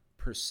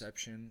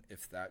perception.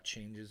 If that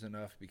changes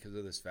enough because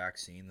of this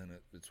vaccine, then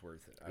it's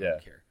worth it. I Yeah.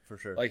 don't care. For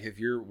sure. Like if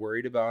you're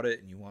worried about it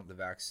and you want the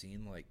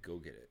vaccine, like go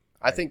get it.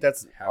 I think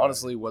that's have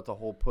honestly what the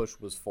whole push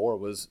was for.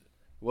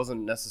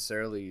 Wasn't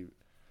necessarily.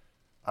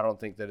 I don't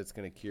think that it's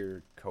going to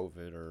cure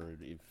COVID or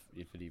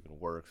if it even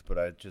works, but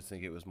I just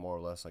think it was more or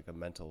less like a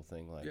mental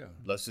thing. Like, Yeah.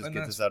 let's just And get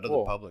that's- this out of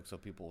well, the public so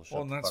people will shut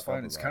Well, and the that's fuck fine.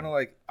 up It's about kind of it.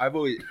 like I've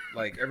always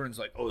like everyone's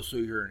like, oh, so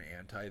you're an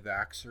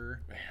anti-vaxxer?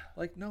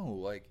 Like, no.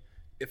 Like,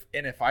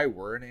 if I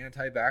were an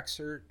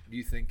anti-vaxxer, do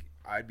you think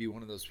I'd be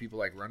one of those people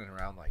like running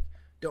around like,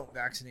 don't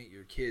vaccinate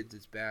your kids?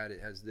 It's bad. It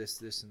has this,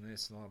 and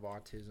this, and all of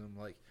autism.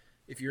 Like,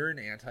 if you're an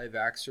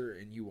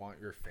anti-vaxxer and you want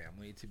your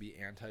family to be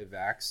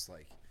anti-vax,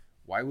 like,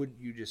 why wouldn't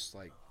you just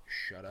like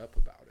shut up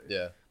about it?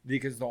 Yeah.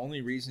 Because the only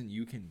reason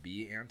you can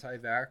be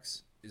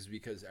anti-vax is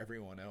because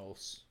everyone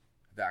else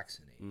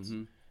vaccinates.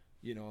 Mm-hmm.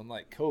 You know, and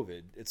like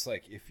COVID, it's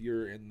like if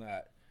you're in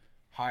that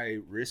high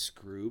risk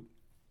group,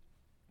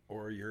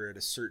 or you're at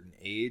a certain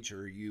age,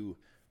 or you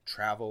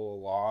travel a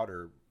lot,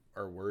 or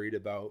are worried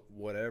about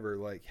whatever,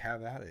 like,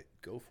 have at it.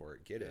 Go for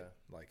it. Get it.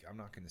 Like, I'm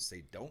not going to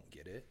say don't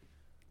get it.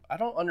 I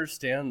don't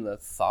understand the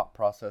thought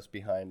process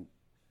behind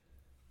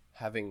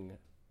having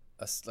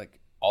like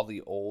all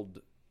the old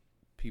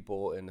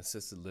people in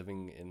assisted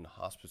living in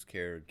hospice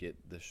care get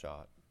this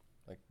shot.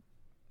 Like,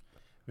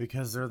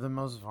 Because they're the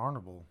most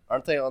vulnerable.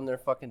 aren't they on their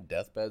fucking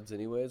deathbeds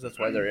anyways? That's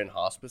why they're in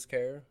hospice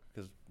care.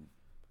 Because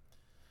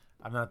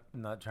I'm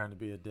not trying to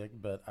be a dick,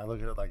 but I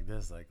look at it like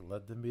this: like,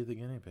 let them be the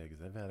guinea pigs.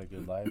 They've had a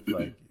good life.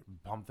 Like,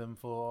 pump them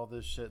full of all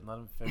this shit and let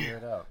them figure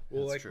it out.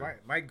 Well, That's like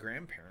true. my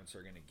grandparents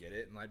are gonna get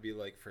it, and I'd be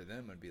like, for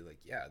them, I'd be like,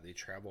 yeah, they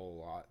travel a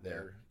lot.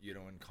 They're in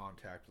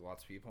contact with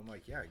lots of people. I'm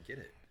like, yeah, get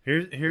it.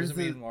 Here's Doesn't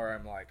the mean where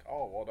I'm like,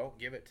 oh well, don't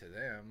give it to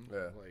them.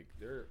 Yeah. Like,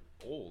 they're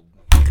old.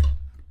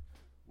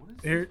 What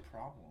is Here- the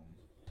problem?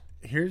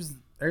 here's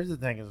the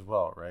thing as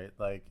well, right?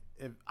 Like,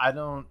 if I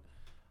don't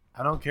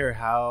care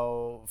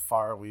how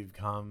far we've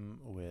come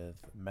with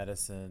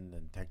medicine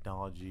and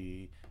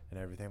technology and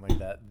everything like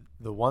that.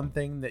 The one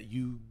thing that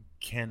you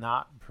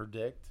cannot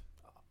predict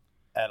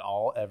at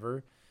all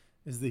ever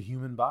is the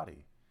human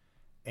body.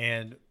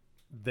 And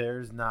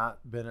there's not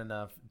been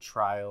enough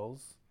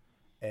trials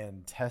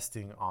and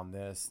testing on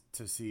this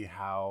to see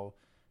how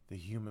the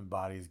human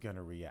body is going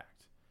to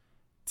react.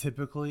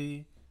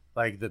 Typically,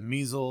 like the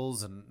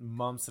measles and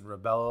mumps and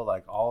rubella,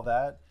 like all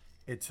that,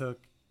 it took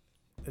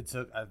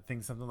I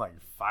think something like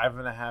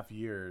 5.5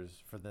 years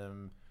for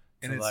them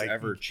And to, it's like,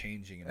 ever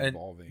changing and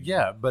evolving.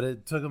 yeah, but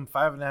it took them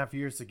 5.5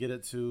 years to get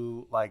it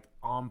to like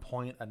on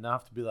point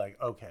enough to be like,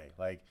 okay,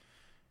 like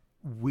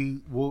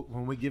when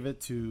we give it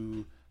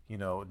to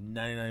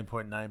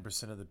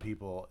 99.9% of the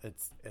people,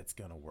 it's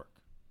gonna work,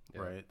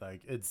 right?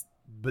 Like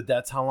but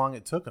that's how long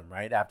it took them,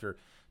 right? After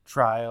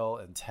trial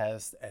and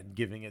test and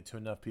giving it to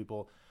enough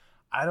people.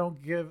 I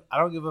don't give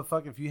a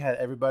fuck if you had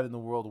everybody in the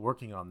world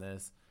working on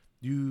this.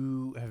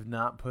 You have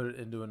not put it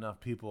into enough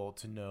people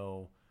to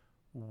know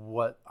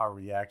what our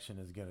reaction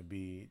is going to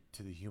be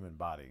to the human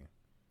body,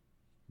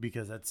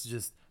 because that's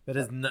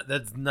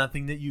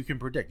nothing that you can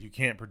predict. You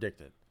can't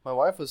predict it. my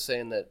wife was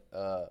saying that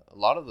a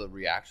lot of the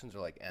reactions are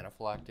like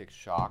anaphylactic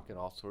shock and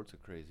all sorts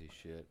of crazy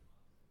shit.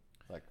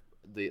 Like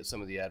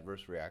some of the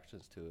adverse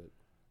reactions to it.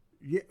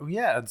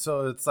 Yeah, and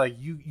so it's like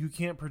you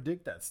can't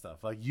predict that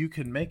stuff. Like, you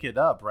can make it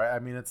up, right? I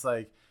mean, it's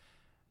like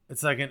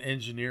an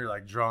engineer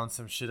like drawing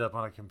some shit up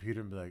on a computer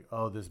and be like,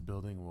 "Oh, this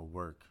building will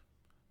work."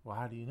 Well,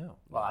 how do you know?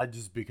 Well,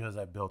 because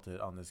I built it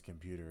on this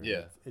computer.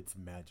 Yeah. It's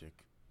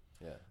magic.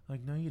 Yeah.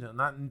 Like, no, you don't.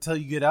 Not until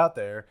you get out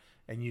there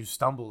and you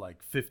stumble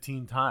like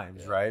 15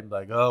 times, right?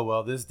 Like, oh,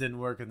 well, this didn't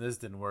work and this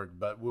didn't work,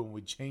 but when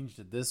we changed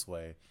it this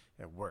way,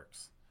 it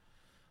works.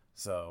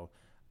 So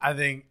I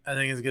think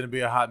it's gonna be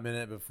a hot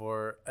minute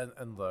before,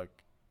 and look,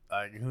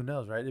 like, who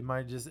knows, right? It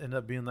might just end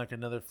up being like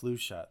another flu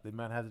shot. They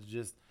might have to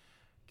just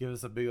give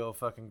us a big old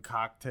fucking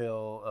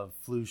cocktail of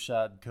flu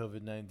shot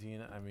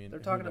COVID-19. I mean, They're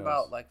who talking knows?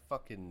 about like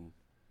fucking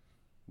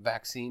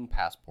vaccine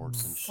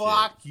passports and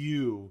Fuck shit.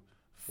 you.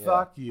 Yeah.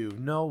 Fuck you.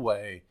 No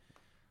way.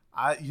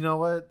 You know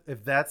what?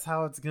 If that's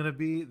how it's gonna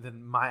be,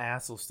 then my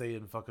ass will stay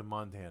in fucking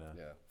Montana.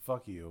 Yeah.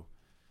 Fuck you.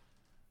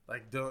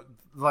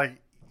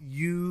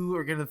 You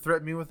are gonna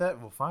threaten me with that?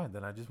 Well, fine.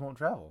 Then I just won't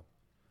travel.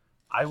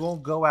 I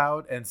won't go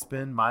out and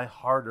spend my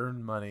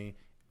hard-earned money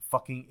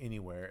fucking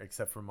anywhere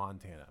except for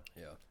Montana.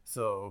 Yeah.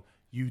 So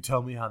you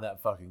tell me how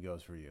that fucking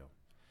goes for you.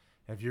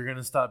 If you're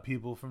gonna stop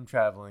people from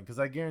traveling, because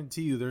I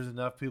guarantee you, there's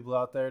enough people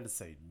out there to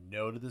say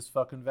no to this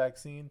fucking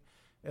vaccine.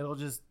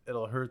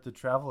 It'll hurt the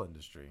travel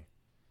industry.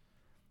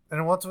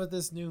 And what's with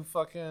this new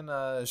fucking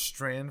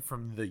strand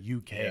from the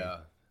UK? Yeah.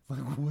 Like,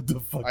 what the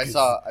fuck? I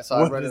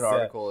what read is an that?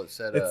 article that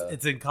said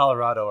It's in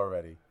Colorado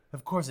already.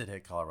 Of course, it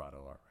hit Colorado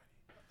already.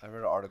 I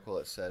read an article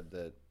that said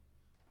that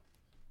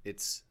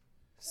it's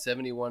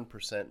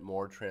 71%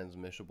 more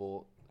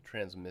transmissible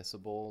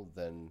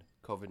than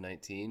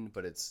COVID-19,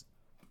 but it's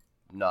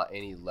not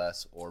any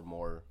less or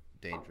more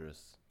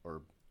dangerous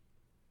or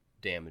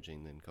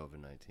damaging than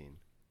COVID-19.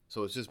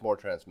 So it's just more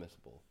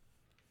transmissible.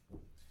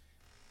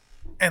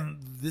 And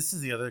this is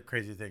the other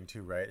crazy thing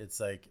too, right? It's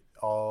like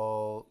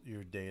all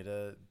your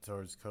data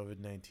towards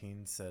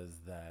COVID-19 says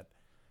that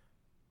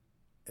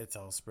it's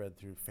all spread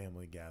through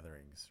family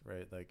gatherings,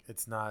 right? Like,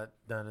 it's not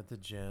done at the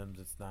gyms,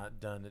 it's not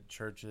done at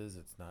churches,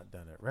 it's not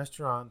done at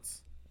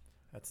restaurants,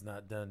 it's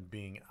not done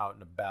being out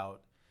and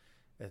about.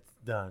 It's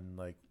done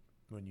like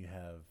when you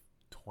have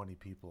 20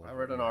 people. I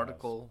read in an your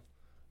article.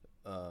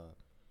 I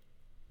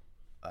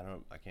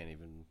can't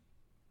even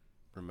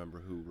remember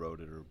who wrote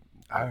it or.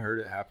 I heard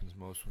it happens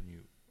most when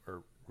you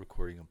are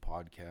recording a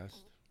podcast.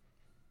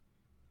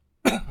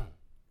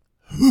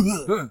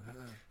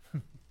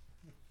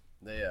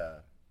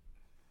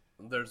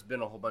 There's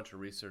been a whole bunch of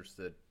research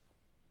that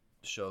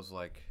shows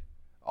like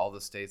all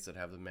the states that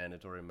have the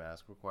mandatory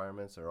mask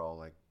requirements are all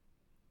like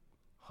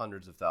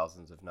hundreds of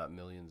thousands, if not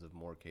millions, of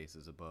more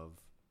cases above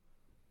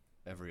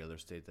every other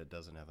state that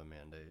doesn't have a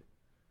mandate.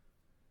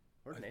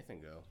 Where'd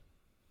Nathan go?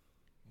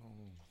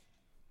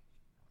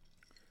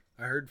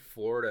 I heard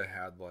Florida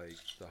had like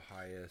the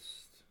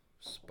highest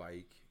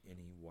spike,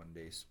 any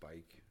one-day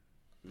spike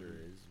there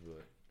is,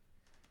 but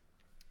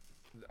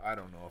I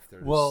don't know if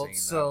they're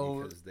just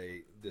saying that because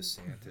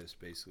DeSantis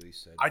basically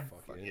said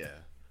fuck it. Yeah.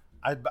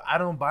 I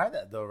don't buy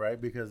that though, right?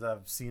 Because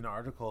I've seen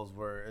articles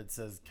where it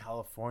says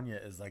California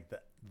is like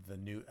the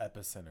new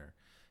epicenter,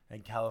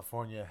 and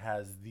California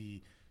has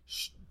the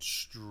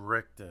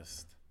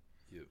strictest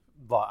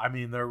law. I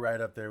mean, they're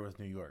right up there with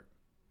New York.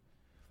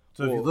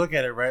 So if you look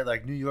at it, right,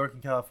 like New York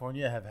and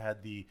California have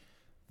had the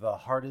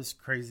hardest,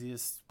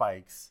 craziest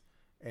spikes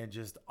and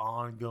just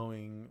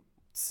ongoing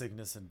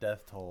sickness and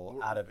death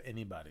toll out of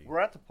anybody. We're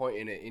at the point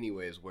in it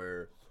anyways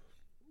where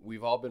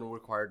we've all been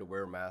required to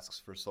wear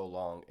masks for so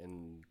long,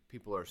 and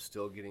people are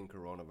still getting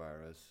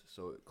coronavirus.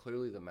 So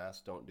clearly the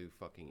masks don't do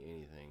fucking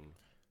anything.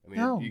 I mean,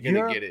 No, you're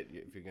going to get it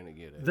if you're going to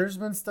get it. There's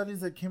been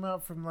studies that came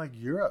out from like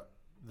Europe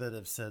that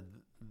have said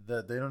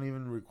that they don't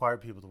even require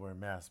people to wear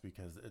masks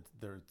because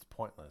it's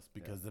pointless,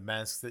 because the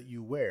masks that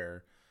you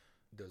wear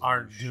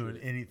aren't doing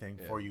anything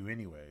for you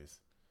anyways.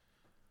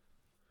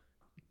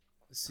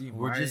 See,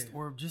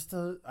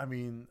 I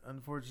mean,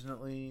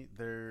 unfortunately,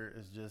 there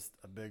is just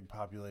a big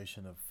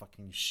population of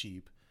fucking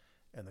sheep,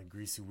 and the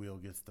greasy wheel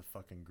gets the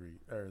fucking grease,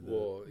 or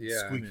the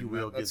squeaky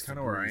wheel gets the grease. That's kind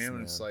of where I am.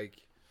 Man. It's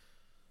like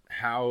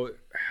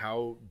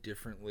how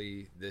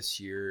differently this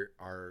year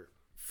our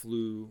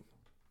flu.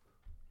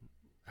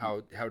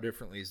 How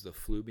differently is the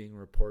flu being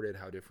reported?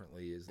 How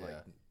differently is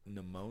like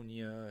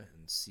pneumonia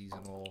and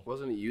seasonal?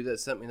 Wasn't it you that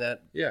sent me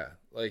that? Yeah,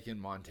 like in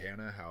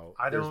Montana, how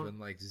there's been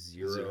like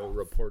zero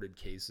reported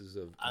cases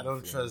of. I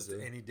don't trust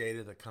any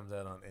data that comes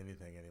out on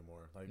anything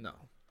anymore. Like no,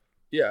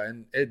 yeah,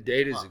 and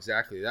data is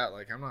exactly that.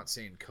 Like I'm not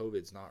saying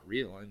COVID's not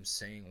real. I'm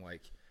saying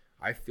like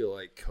I feel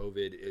like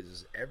COVID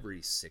is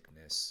every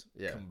sickness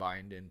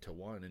combined into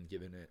one and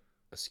given it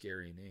a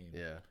scary name.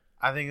 Yeah.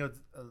 I think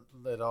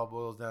it all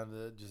boils down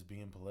to just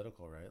being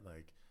political, right?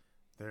 Like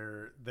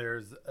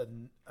there's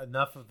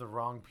enough of the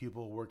wrong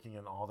people working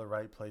in all the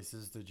right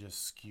places to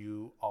just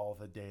skew all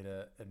the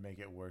data and make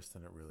it worse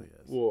than it really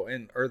is. Well,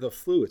 or the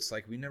flu, it's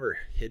like we never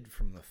hid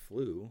from the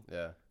flu.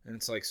 Yeah. And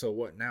it's like, so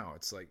what now?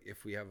 It's like,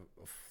 if we have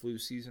a flu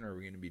season, are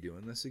we going to be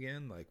doing this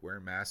again? Like wear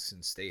masks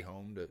and stay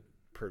home to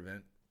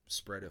prevent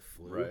spread of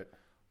flu? Right.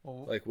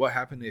 Well, like what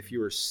happened if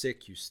you were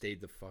sick, you stayed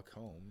the fuck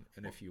home,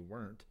 and if you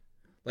weren't?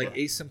 Like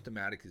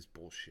asymptomatic is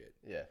bullshit.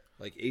 Yeah.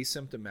 Like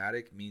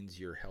asymptomatic means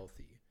you're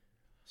healthy.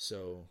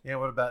 So yeah,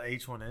 what about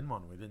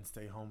H1N1? We didn't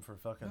stay home for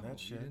fucking that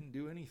shit. We didn't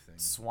do anything.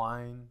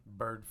 Swine,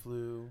 bird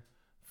flu,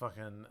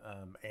 fucking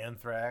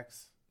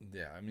anthrax.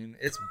 Yeah, I mean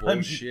it's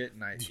bullshit.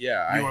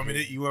 You want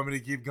me to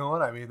keep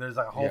going? I mean, there's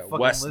like a whole fucking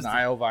West list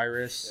Nile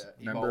virus.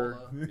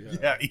 Remember?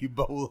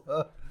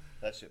 Ebola.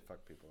 That shit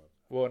fucked people up.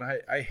 Well, and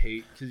I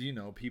hate because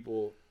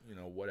people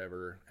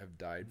whatever have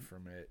died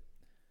from it.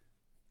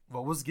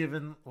 What was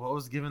given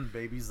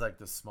babies like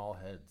the small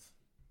heads?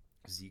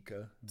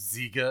 Zika.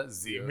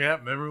 Yeah,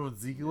 remember when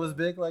Zika was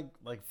big like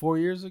 4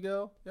 years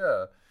ago?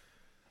 Yeah.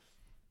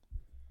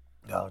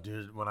 Oh,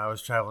 dude, when I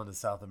was traveling to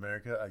South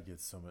America, I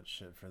get so much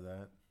shit for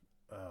that.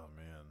 Oh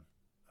man.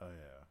 Oh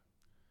yeah.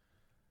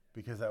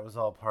 Because that was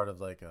all part of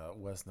like a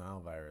West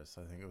Nile virus.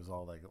 I think it was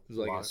all like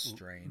a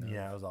strain.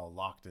 Yeah, it was all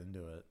locked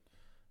into it.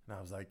 And I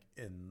was like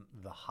in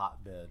the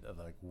hotbed of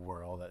like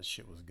where all that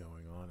shit was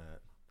going on at.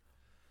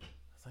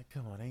 It's like,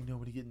 come on, ain't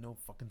nobody getting no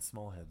fucking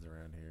small heads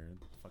around here.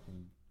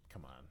 Fucking,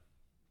 come on.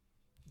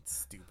 It's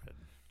stupid.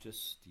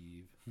 Just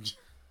Steve.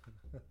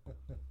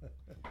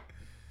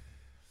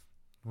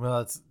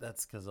 Well,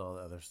 that's because all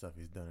the other stuff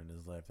he's done in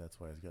his life. That's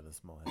why he's got a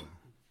small head.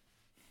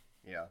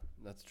 Yeah,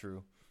 that's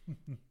true.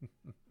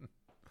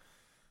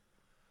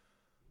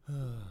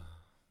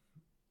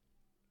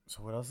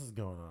 So what else is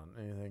going on?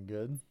 Anything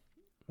good?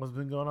 What's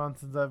been going on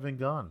since I've been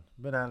gone?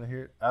 Been out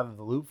of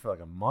the loop for like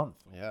a month.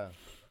 Yeah.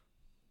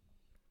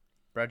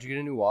 Brad, you get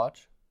a new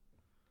watch?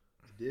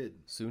 I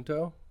did.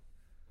 Suunto?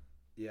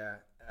 Yeah.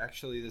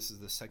 Actually, this is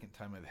the second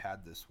time I've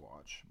had this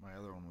watch. My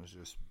other one was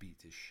just beat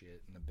to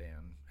shit, and the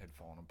band had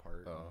fallen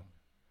apart. Oh.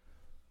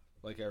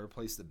 Like, I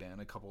replaced the band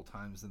a couple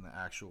times, and the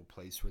actual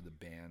place where the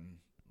band,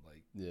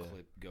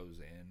 clip goes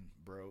in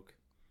broke.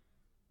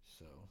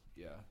 So,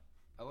 yeah.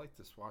 I like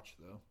this watch,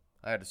 though.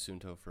 I had a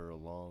Suunto for a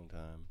long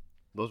time.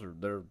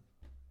 The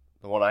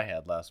one I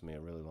had lasted me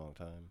a really long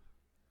time.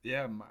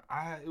 Yeah,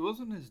 it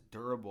wasn't as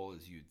durable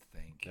as you'd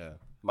think.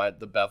 Yeah,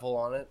 the bevel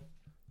on it,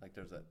 like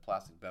there's that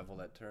plastic bevel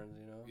that turns,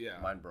 Yeah,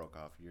 mine broke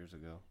off years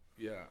ago.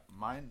 Yeah,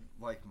 mine,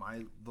 like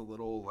the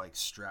little like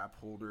strap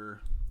holder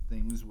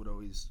things would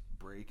always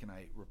break, and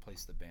I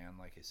replaced the band,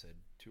 like I said,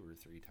 2 or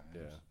 3 times.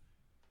 Yeah,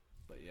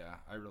 but yeah,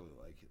 I really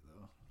like it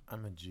though.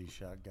 I'm a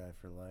G-Shock guy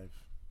for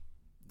life.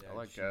 Yeah, I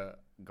like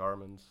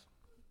Garmin's.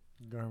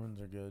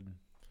 Garmin's are good.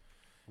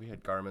 We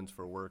had Garmin's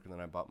for work, and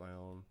then I bought my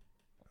own.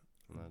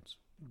 And that's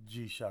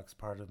G-Shock's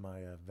part of my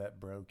vet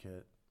bro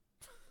kit.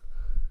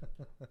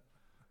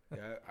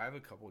 Yeah, I have a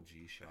couple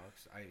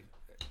G-Shocks.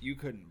 You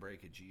couldn't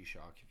break a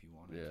G-Shock if you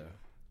wanted to.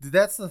 Dude,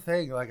 that's the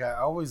thing. Like, I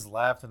always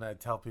laughed and I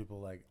tell people,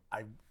 like,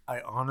 I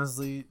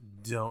honestly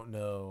don't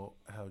know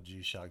how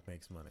G-Shock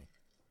makes money.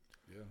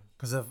 Yeah.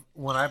 Because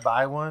when I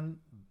buy one,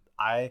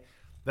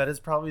 that is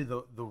probably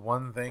the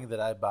one thing that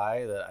I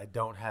buy that I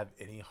don't have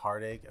any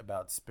heartache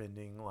about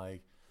spending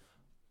like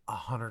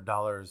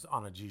 $100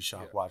 on a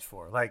G-Shock watch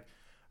for. Like,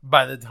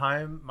 by the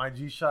time my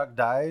G-Shock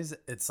dies,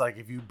 it's like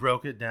if you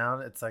broke it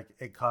down, it's like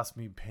it cost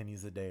me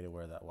pennies a day to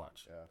wear that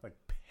watch. Yeah. Like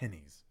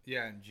pennies.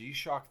 Yeah, and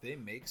G-Shock, they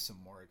make some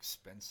more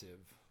expensive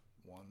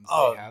ones.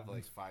 Oh. They have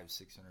like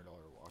 $500-$600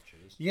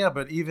 watches. Yeah,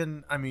 but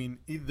even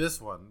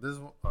this one,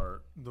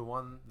 or the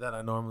one that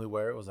I normally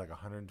wear, it was like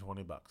 $120,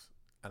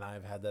 and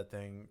I've had that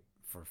thing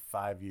for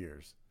 5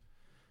 years.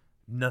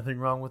 Nothing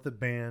wrong with the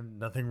band,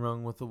 nothing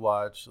wrong with the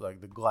watch. Like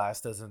the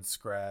glass doesn't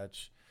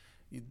scratch,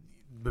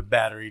 the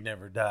battery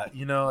never died.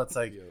 You know, it's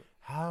like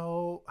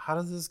how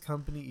does this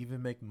company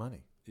even make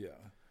money? Yeah.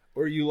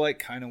 Or you like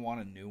kind of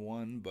want a new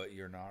one, but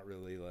you're not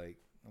really like.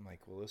 I'm like,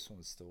 well, this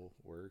one still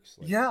works.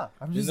 Like, Yeah,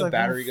 I'm just the like,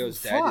 battery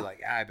goes dead. You're fuck.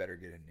 like, I better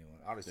get a new one.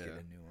 I'll just get a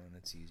new one.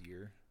 It's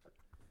easier.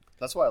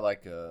 That's why I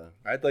like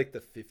I'd like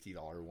the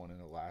 $50 one,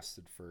 and it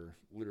lasted for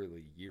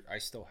literally a year. I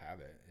still have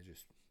it. It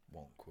just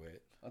won't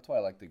quit. That's why I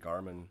like the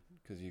Garmin,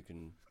 because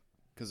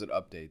it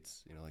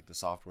updates. You know, like the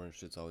software and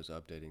shit's always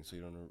updating, so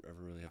you don't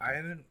ever really have to. I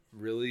haven't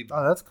really.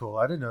 Oh, that's cool.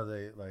 I didn't know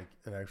they like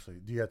it actually.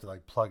 Do you have to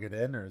like plug it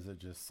in, or is it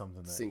just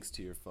something that syncs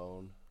to your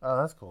phone. Oh,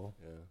 that's cool.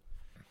 Yeah.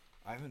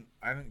 I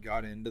haven't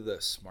got into the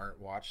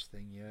smartwatch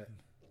thing yet.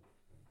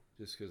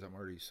 Just because I'm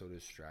already so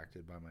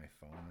distracted by my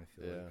phone, I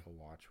feel like a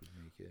watch would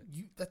make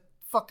it. That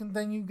fucking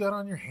thing you got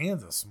on your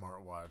hands, a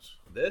smartwatch.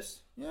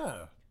 This?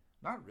 Yeah.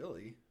 Not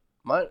really.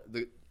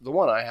 The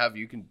one I have,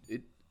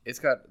 it's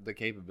got the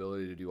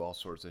capability to do all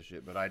sorts of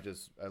shit, but I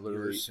literally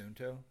Your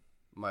Sunto?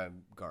 my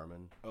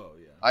Garmin. Oh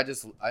yeah. I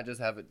just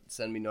have it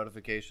send me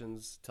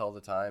notifications, tell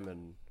the time,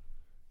 and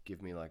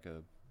give me like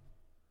a,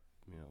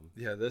 you know.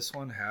 Yeah, this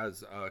one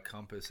has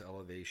compass,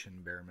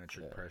 elevation,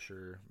 barometric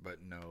pressure, but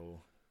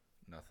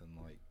nothing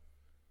like.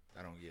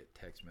 I don't get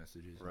text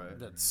messages. Right.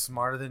 That's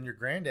smarter than your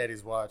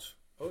granddaddy's watch.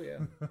 Oh yeah.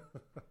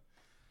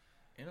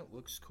 And it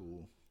looks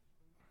cool.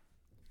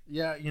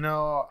 Yeah, you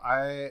know,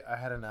 I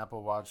had an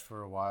Apple Watch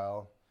for a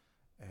while,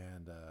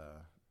 and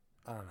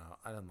I don't know,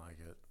 I didn't like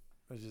it.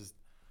 It's just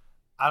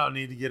I don't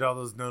need to get all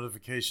those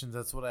notifications.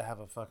 That's what I have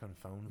a fucking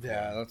phone for.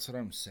 Yeah, that's what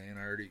I'm saying.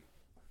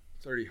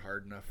 It's already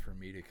hard enough for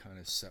me to kind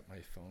of set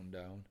my phone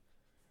down.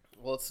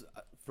 Well, it's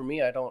for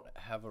me. I don't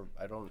have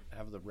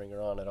the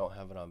ringer on. I don't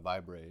have it on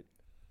vibrate.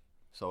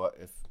 So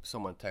if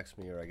someone texts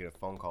me or I get a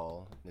phone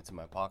call and it's in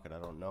my pocket, I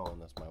don't know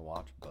unless my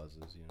watch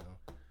buzzes. You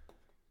know.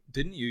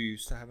 Didn't you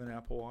used to have an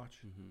Apple Watch?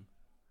 Mm-hmm.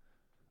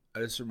 I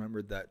just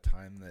remembered that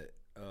time that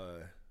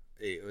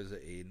it was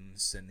Aiden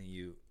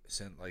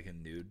sent like a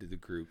nude to the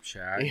group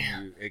chat. Yeah.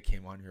 And it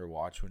came on your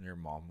watch when your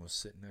mom was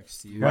sitting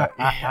next to you.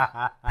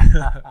 Yeah.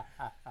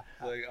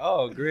 Like,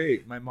 oh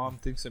great, my mom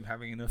thinks I'm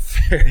having an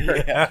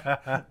affair.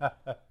 Yeah.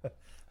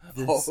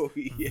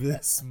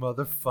 This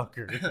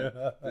motherfucker.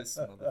 This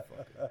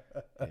motherfucker.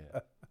 Yeah.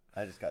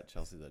 I just got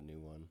Chelsea the new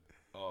one.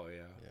 Oh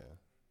yeah. Yeah.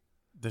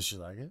 Does she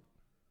like it?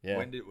 Yeah.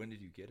 When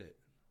did you get it?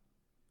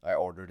 I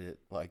ordered it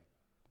like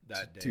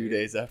That day. 2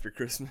 days after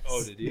Christmas.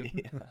 Oh, did you?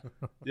 Yeah.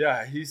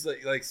 Yeah, he's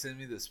like send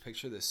me this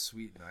picture of this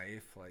sweet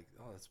knife. Like,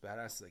 oh, that's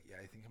badass. Like, yeah,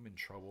 I think I'm in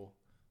trouble.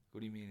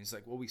 What do you mean? He's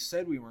like, well, we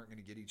said we weren't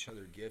going to get each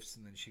other gifts,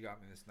 and then she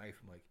got me this knife.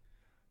 I'm like,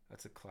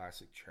 that's a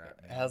classic trap,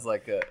 It man. has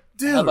like a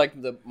Dude. it had like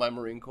my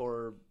Marine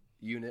Corps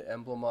unit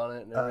emblem on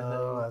it and everything.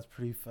 Oh, that's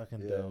pretty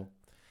fucking Yeah. dope.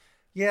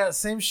 Yeah,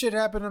 same shit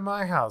happened in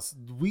my house.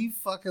 We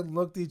fucking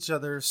looked each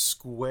other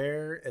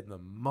square in the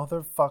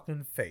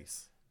motherfucking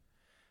face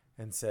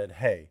and said,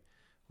 "Hey,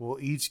 we'll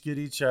each get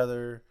each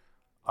other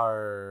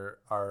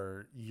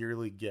our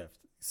yearly gift."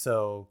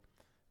 So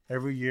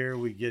every year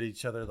we get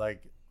each other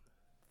like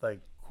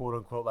quote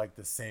unquote like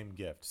the same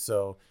gift.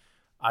 So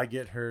I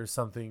get her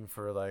something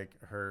for like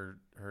her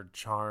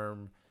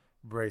charm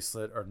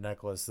bracelet or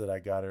necklace that I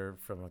got her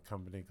from a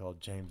company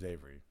called James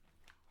Avery.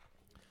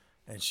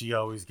 And she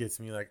always gets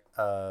me like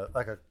a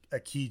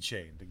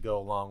keychain to go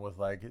along with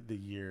like the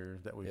year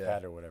that we've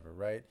had or whatever,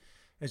 right?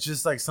 It's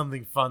just like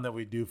something fun that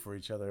we do for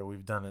each other.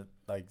 We've done it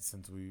like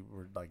since we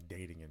were like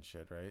dating and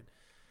shit, right?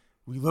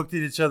 We looked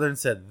at each other and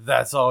said,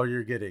 "That's all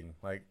you're getting."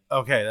 Like,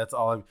 okay, that's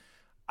all.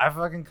 I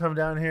fucking come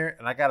down here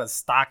and I got a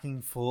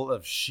stocking full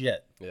of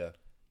shit. Yeah.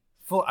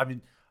 I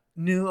mean,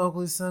 new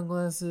Oakley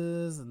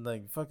sunglasses and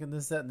like fucking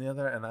this, that, and the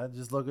other. And I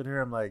just look at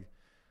her. I'm like,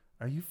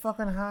 "Are you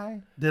fucking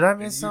high? Did I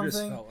miss And you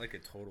something?" just felt like a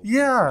total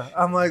Yeah, piece of shit,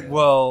 I'm like, man.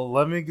 well,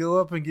 let me go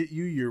up and get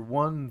you your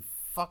one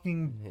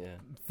fucking Yeah.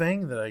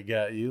 thing that I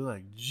got you.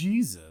 Like,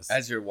 Jesus.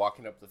 As you're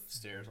walking up the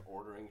stairs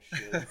ordering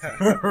shit.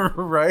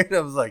 Right? I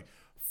was like,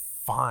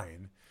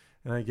 fine.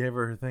 And I gave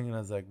her thing, and I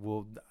was like,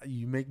 well,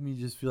 you make me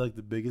just feel like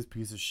the biggest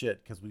piece of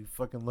shit because we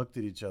fucking looked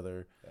at each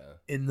other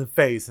in the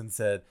face and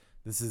said,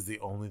 this is the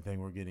only thing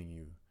we're getting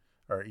you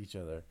or each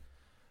other.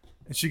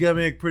 And she got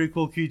me a pretty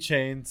cool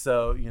keychain.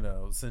 So, you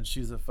know, since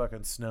she's a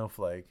fucking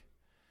snowflake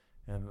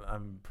and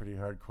I'm pretty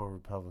hardcore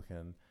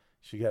Republican,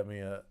 she got me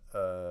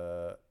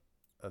a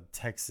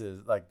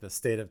Texas, like the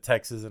state of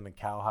Texas and a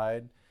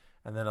cowhide.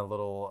 and then a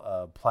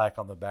little plaque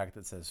on the back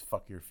that says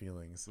 "fuck your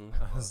feelings."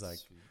 I was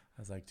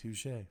like,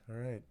 touche. All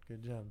right,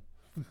 good job.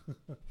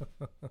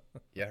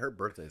 Yeah, her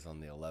birthday's on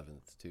the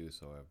 11th too,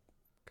 so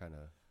I kind of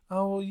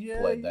Oh well,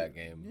 yeah, played that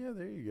game. Yeah,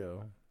 there you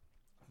go.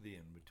 The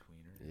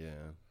in-betweener.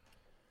 Yeah.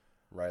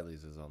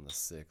 Riley's is on the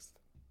 6th.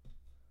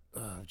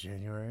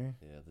 January.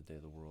 Yeah, the day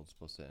the world's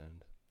supposed to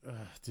end.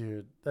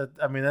 Dude,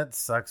 that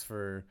sucks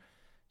for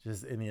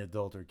just any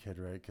adult or kid,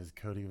 right? Because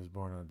Cody was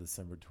born on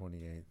December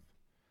 28th,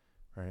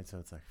 right? So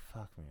it's like,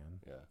 fuck, man.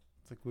 Yeah.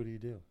 It's like, what do you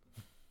do?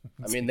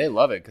 I mean, they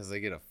love it because they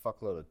get a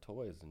fuckload of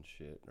toys and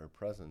shit or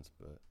presents,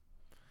 but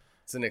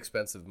it's an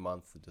expensive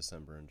month,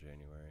 December and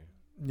January.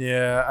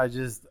 Yeah,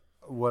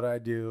 what I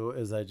do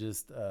is I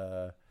just.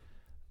 Oh,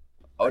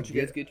 did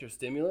you guys get your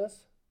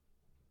stimulus?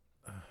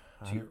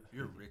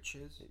 Your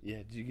riches? Yeah,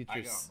 did you get your?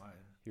 I got mine.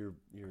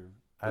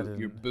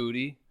 Your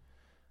booty,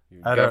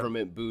 your I don't-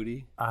 government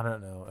booty. I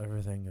don't know.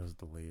 Everything goes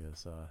to Leah,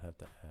 so I have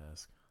to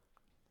ask.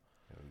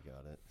 Yeah, we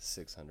got it.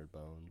 600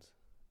 bones.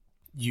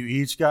 You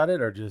each got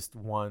it, or just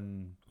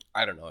one?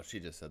 I don't know. She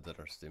just said that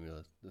the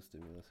stimulus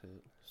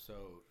hit.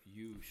 So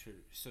you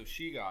should. So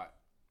she got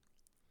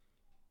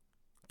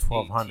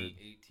 1,200.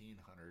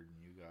 1,800,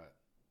 and you got.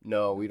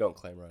 No, we don't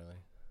claim Riley.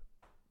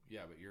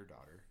 Yeah, but your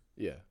daughter.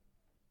 Yeah.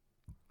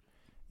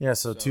 Yeah,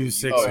 so two you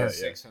 600. got yeah.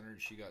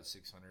 600. She got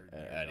 600.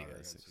 and your Addie daughter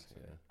got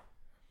 600. Yeah.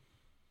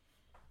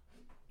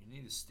 You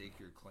need to stake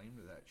your claim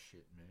to that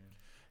shit, man.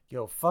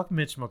 Yo, fuck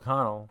Mitch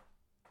McConnell.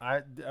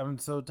 I'm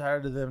so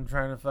tired of them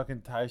trying to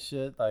fucking tie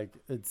shit. Like,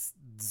 it's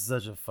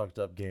such a fucked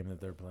up game that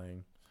they're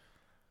playing.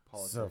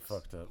 So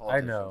fucked up. I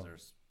know.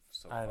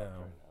 So I fucked know. Right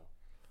now.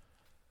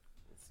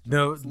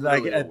 No, It's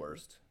like literally the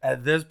worst.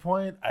 at this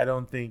point, I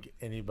don't think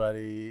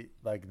anybody,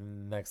 like, the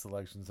next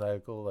election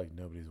cycle, like,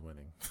 nobody's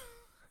winning.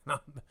 Yeah.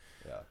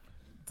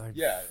 Like,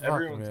 Yeah, fuck,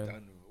 everyone's man.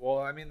 done. Well,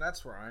 I mean,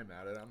 that's where I'm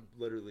at. I'm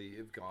literally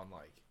have gone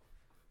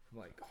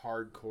like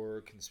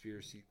hardcore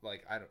conspiracy.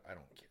 Like I don't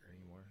care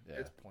anymore. Yeah.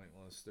 It's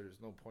pointless. There's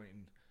no point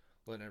in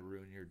letting it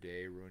ruin your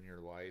day, ruin your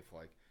life.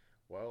 Like,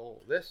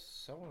 well, this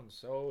so and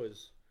so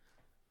is,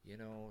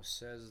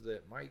 says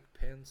that Mike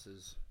Pence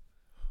is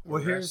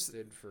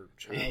arrested for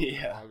child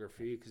Yeah.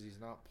 pornography because he's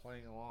not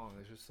playing along.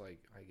 It's just like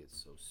I get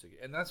so sick,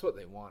 and that's what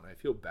they want. I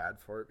feel bad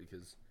for it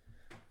because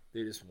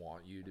they just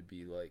want you to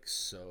be like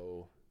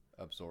so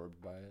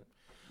Absorbed by it.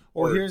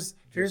 Well, or here's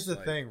just the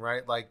like- thing,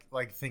 right? Like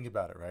think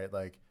about it, right?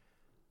 Like,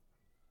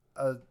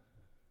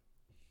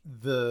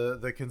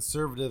 the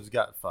conservatives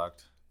got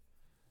fucked.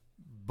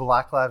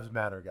 Black Lives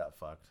Matter got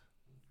fucked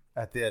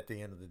at the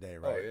end of the day,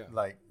 right? Oh, yeah.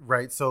 Like,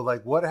 right. So,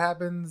 like, what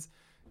happens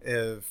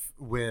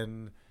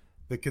when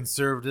the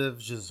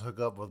conservatives just hook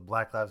up with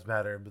Black Lives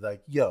Matter and be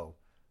like, "Yo,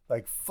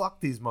 like, fuck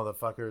these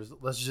motherfuckers.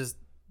 Let's just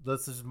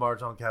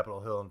march on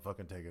Capitol Hill and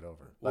fucking take it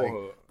over."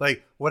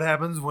 Like what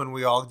happens when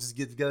we all just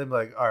get together and be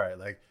like, all right,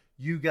 like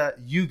you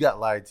got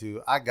lied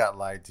to, I got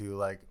lied to,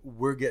 like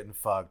we're getting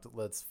fucked.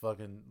 Let's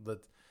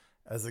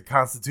as the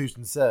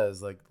Constitution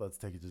says, like let's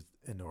take it just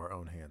into our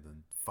own hands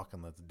and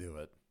fucking let's do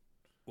it.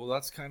 Well,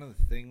 that's kind of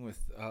the thing with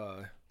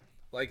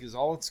is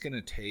all it's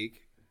gonna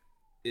take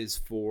is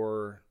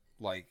for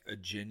like a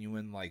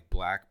genuine like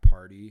black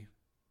party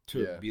to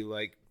Yeah. be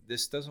like,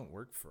 this doesn't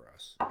work for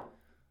us.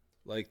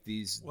 Like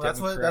these Well,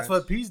 Democrats, that's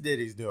what P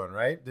Diddy's doing,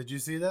 right? Did you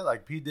see that?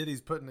 Like P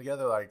Diddy's putting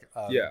together like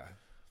yeah.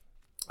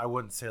 I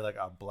wouldn't say like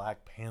a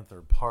Black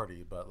Panther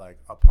party, but like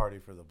a party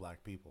for the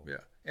black people. Yeah.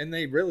 And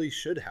they really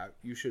should have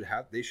they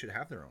should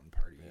have their own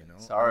party,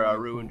 Sorry, I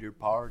ruined your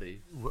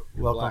party.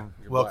 Welcome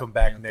Black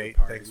back, Panther Nate.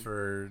 party. Thanks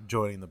for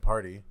joining the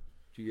party.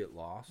 Did you get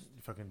lost?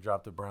 You fucking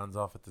dropped the Browns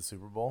off at the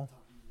Super Bowl.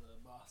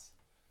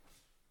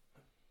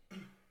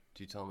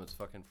 Do you tell them it's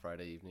fucking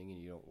Friday evening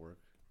and you don't work?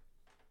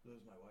 That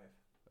was my wife.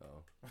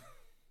 Oh.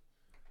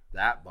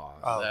 That boss.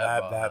 Oh,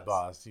 That that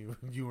boss.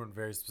 You weren't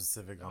very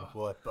specific on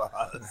what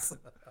boss.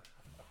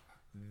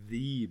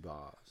 The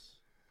boss.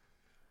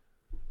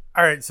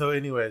 All right. So,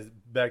 anyways,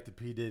 back to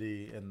P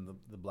Diddy and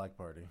the Black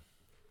Party.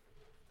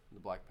 The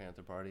Black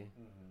Panther Party?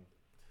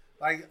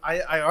 Like,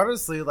 I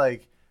honestly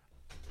like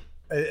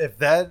if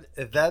that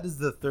is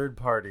the third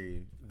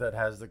party that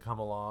has to come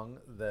along,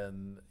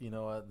 then you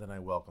know what? Then I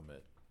welcome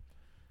it.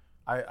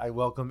 I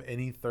welcome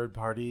any third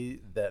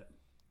party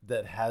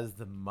that has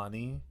the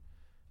money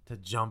to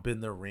jump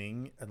in the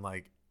ring and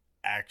like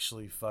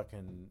actually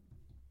fucking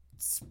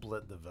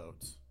split the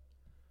votes.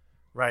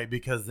 Right,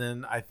 because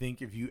then I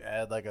think if you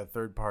add like a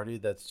third party,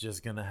 that's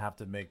just gonna have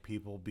to make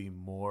people be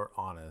more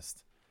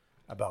honest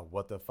about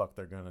what the fuck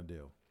they're gonna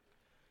do.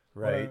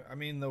 Right? Well, I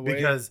mean, the way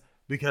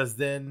because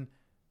then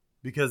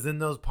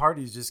those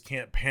parties just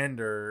can't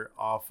pander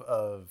off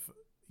of,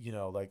 you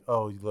know, like,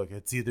 oh, look,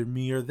 it's either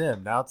me or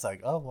them. Now it's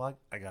like, oh, well,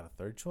 I got a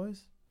third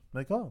choice. I'm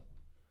like, oh,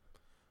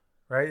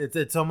 right.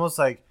 It's almost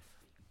like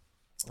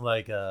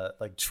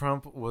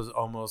Trump was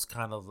almost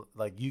kind of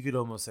like, you could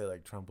almost say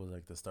like Trump was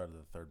like the start of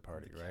the third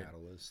party, right?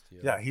 catalyst.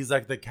 Yeah, he's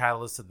like the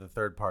catalyst of the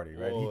third party,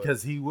 right? Well,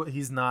 Because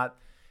he's not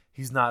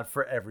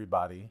for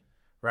everybody,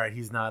 right?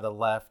 He's not a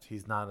left.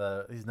 He's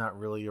not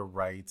really a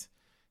right.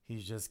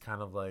 He's just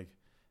kind of like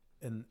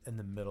in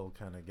the middle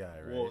kind of guy,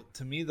 right? Well,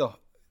 to me,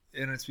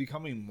 and it's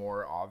becoming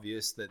more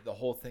obvious that the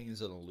whole thing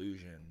is an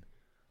illusion.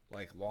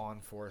 Like law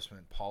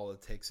enforcement,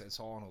 politics, it's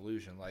all an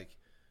illusion. Like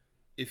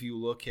if you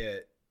look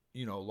at,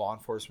 law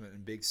enforcement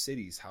in big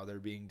cities, how they're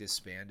being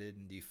disbanded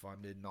and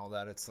defunded and all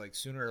that, it's like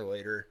sooner or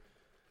later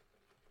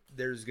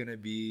there's going to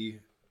be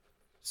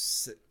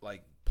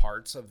like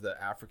parts of the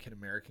African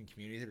American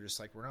community that are just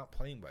like, we're not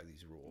playing by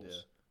these rules.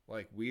 Yeah.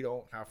 Like we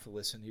don't have to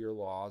listen to your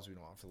laws. We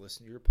don't have to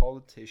listen to your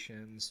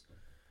politicians,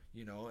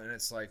 and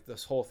it's like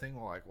this whole thing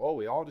like, well,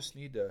 we all just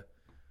need to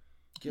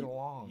get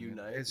along.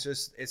 Unite.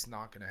 It's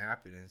not going to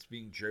happen. And it's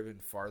being driven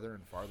farther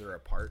and farther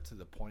apart to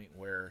the point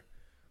where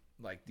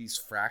like these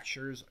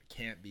fractures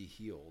can't be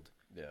healed.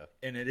 Yeah.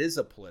 And it is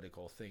a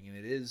political thing. And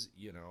it is,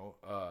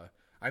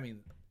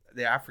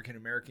 the African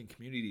American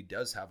community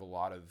does have a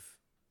lot of,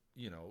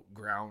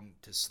 ground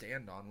to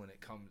stand on when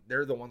it comes.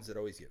 They're the ones that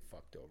always get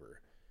fucked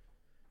over.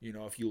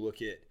 If you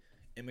look at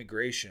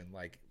immigration,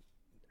 like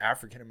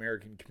African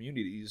American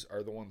communities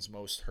are the ones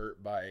most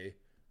hurt by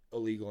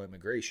illegal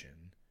immigration.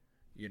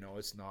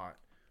 It's not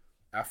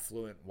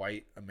affluent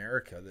white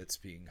America that's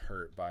being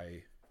hurt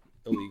by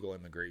illegal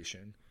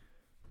immigration.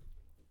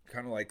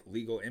 Kind of like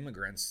legal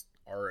immigrants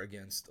are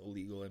against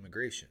illegal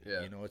immigration.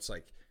 Yeah. It's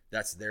like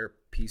that's their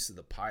piece of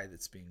the pie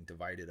that's being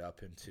divided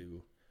up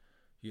into,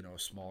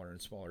 smaller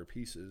and smaller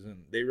pieces.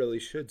 And they really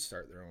should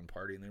start their own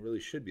party, and they really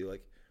should be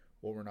like,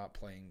 well, we're not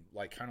playing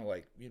like kind of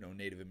like,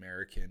 Native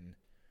American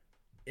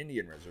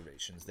Indian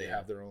reservations. They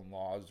have their own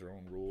laws, their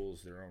own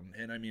rules,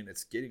 and I mean,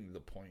 it's getting to the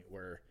point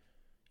where,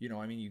 you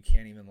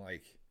can't even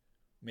like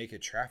make a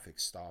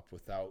traffic stop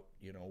without,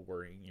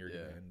 worrying you're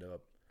going to end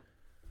up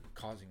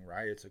causing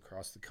riots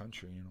across the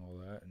country and all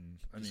that. And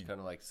I just mean, kind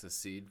of like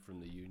secede from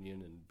the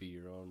union and be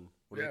your own.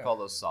 What do they call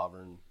those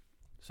sovereign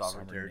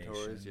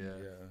territories? Nation,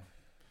 yeah.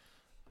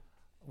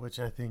 Which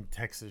I think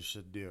Texas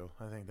should do.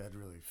 I think that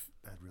really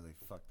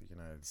fucked the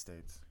United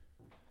States.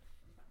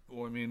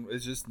 Well, I mean, it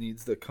just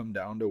needs to come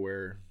down to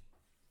where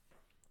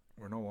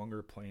we're no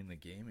longer playing the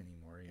game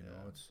anymore.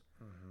 It's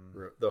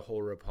the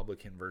whole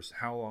Republican versus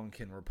how long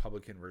can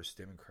Republican versus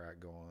Democrat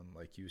go on?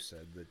 Like you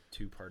said, the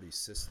two-party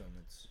system.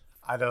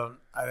 I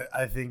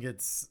think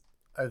it's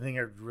going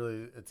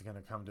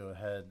to come to a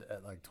head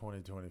at like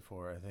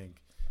 2024. I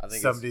think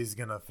somebody's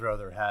going to throw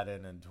their hat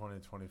in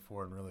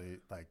 2024 and really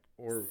like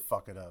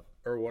fuck it up.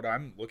 Or what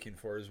I'm looking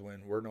for is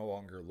when we're no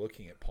longer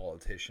looking at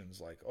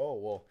politicians like, oh,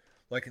 well,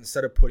 like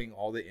instead of putting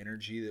all the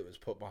energy that was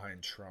put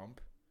behind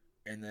Trump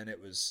and then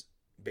it was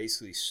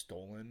basically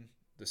stolen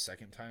the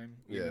second time,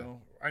 you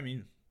know? I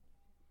mean,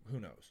 who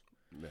knows?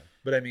 Yeah.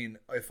 But I mean,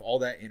 if all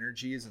that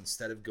energy is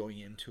instead of going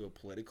into a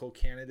political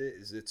candidate,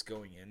 is it's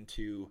going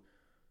into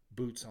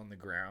boots on the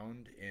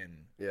ground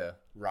and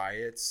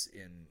riots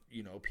and,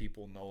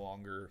 people no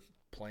longer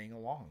playing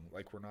along.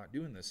 Like, we're not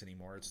doing this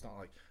anymore. It's not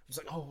like, it's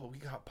like, oh, well, we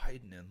got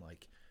Biden in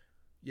like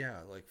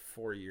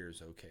 4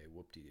 years. Okay.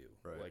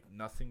 Whoop-de-doo. Right. Like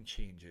nothing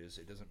changes.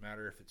 It doesn't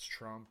matter if it's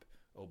Trump,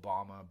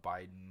 Obama,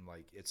 Biden,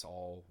 like it's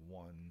all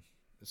one.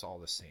 It's all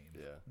the same.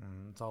 Yeah.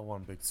 It's all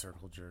one big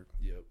circle jerk.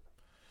 Yep.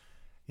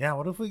 Yeah,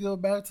 what if we go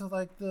back to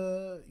like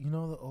the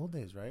old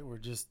days, right? Where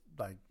just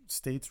like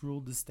states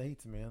ruled the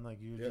states, man. Like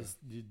your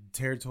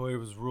territory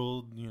was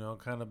ruled,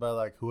 kind of by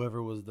like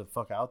whoever was the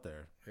fuck out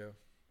there. Yeah.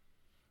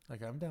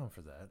 Like I'm down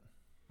for that.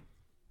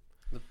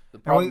 The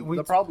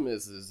problem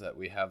is that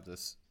we have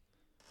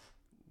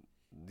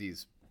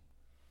these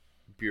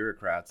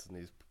bureaucrats and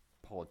these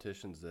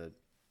politicians that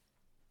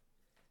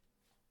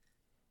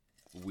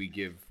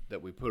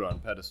we put on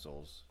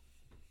pedestals,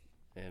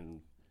 and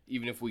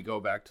even if we go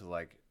back to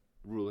like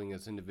ruling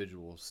as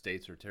individual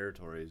states or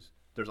territories,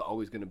 there's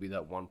always going to be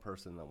that one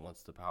person that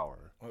wants the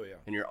power. Oh yeah.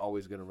 And you're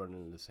always going to run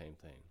into the same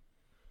thing.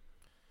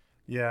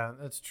 Yeah,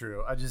 that's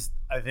true. I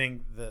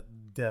think that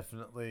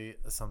definitely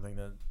something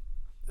that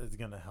is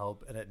going to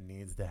help and it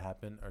needs to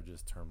happen are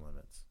just term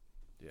limits.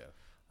 Yeah.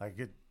 Like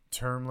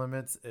term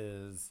limits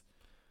is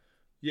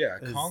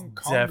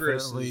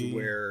Congress is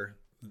where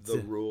the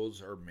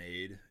rules are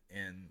made,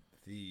 and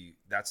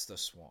that's the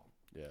swamp.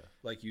 Yeah.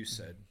 Like you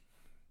said.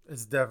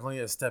 It's definitely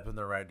a step in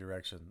the right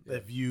direction. Yeah.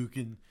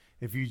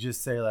 If you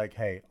just say like,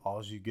 hey,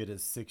 all you get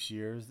is 6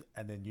 years,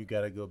 and then you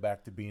got to go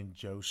back to being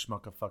Joe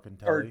Schmucka fucking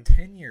Telly. Or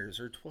 10 years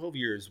or 12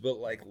 years, but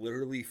like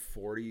literally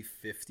 40,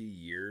 50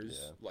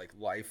 years, like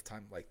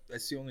lifetime. Like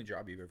that's the only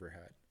job you've ever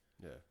had.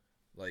 Yeah.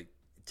 Like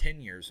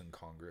 10 years in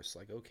Congress,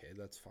 like, okay,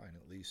 that's fine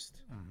at least.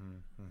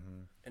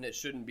 And it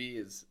shouldn't be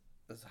as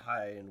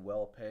high and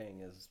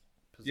well-paying as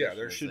positions. Yeah,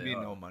 there should be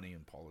no money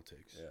in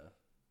politics. Yeah.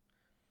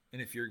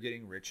 And if you're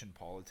getting rich in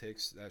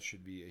politics, that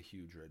should be a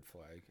huge red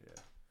flag.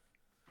 Yeah.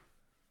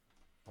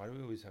 Why do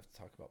we always have to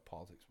talk about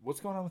politics?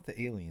 What's going on with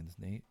the aliens,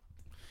 Nate?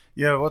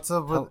 Yeah, what's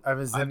up with... I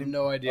have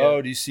no idea.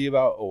 Oh, do you see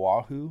about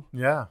Oahu?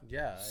 Yeah.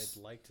 Yeah,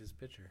 I liked his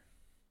picture.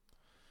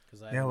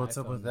 Yeah, what's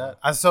up with that?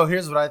 So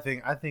here's what I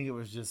think. I think it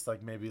was just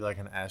like maybe like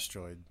an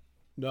asteroid.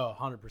 No,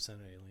 100%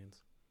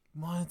 aliens.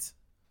 What?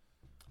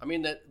 I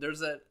mean, there's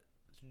that...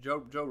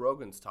 Joe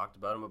Rogan's talked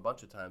about him a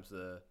bunch of times.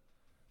 The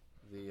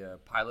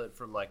pilot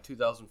from like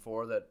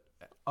 2004 that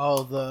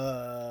Oh,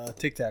 the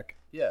Tic Tac.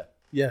 Yeah.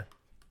 Yeah.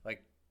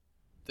 Like,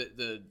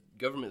 the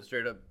government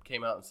straight up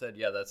came out and said,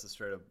 yeah, that's a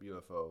straight up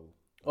UFO.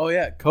 Oh,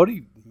 yeah.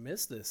 Cody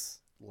missed this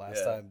last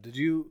Yeah. time. Did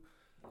you?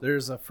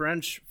 There's a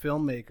French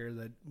filmmaker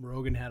that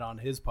Rogan had on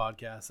his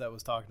podcast that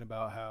was talking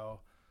about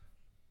how,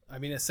 I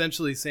mean,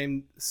 essentially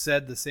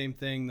said the same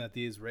thing that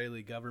the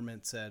Israeli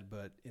government said,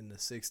 but in the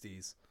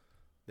 60s.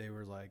 They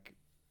were like,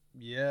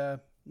 yeah,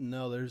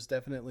 no, there's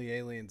definitely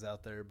aliens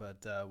out there,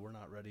 but we're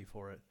not ready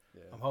for it.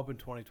 Yeah. I'm hoping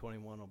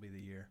 2021 will be the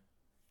year.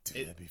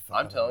 Dude, that'd be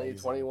I'm fucking telling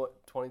amazing. you,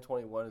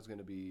 2021 is going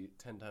to be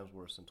 10 times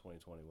worse than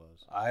 2020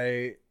 was.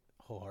 I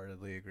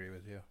wholeheartedly agree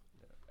with you.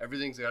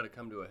 Everything's got to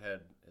come to a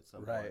head at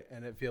some Right, point.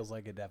 and it feels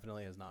like it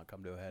definitely has not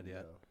come to a head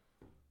yet.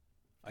 No.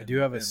 I do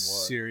have a and what?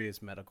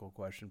 serious medical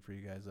question for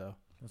you guys, though.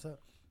 What's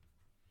up?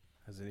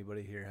 Has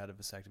anybody here had a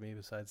vasectomy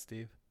besides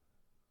Steve?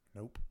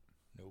 Nope.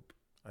 Nope.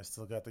 I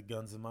still got the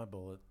guns in my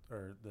bullet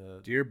or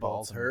the. Do your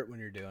balls bolts in- hurt when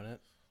you're doing it?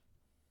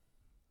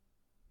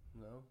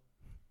 No.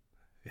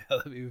 Yeah,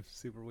 that'd be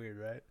super weird,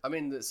 right? I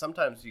mean,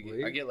 sometimes you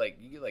Weird. get like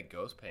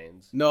ghost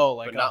pains. No,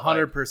 like But not like-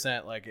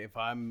 100%. Like if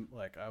I'm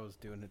like I was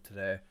doing it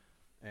today,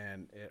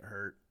 and it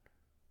hurt.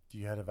 Do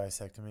you had a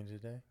vasectomy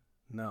today?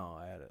 No,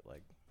 I had it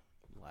like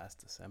last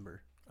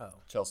December. Oh.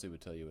 Chelsea would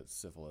tell you it's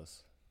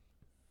syphilis.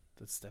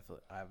 That's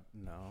definitely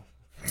no.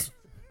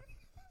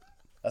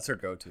 That's her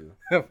go-to.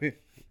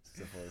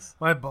 Syphilis.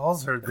 My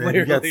balls hurt, man.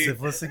 You got Clearly.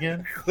 syphilis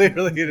again?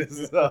 Clearly, it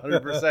is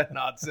 100%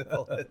 not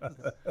syphilis.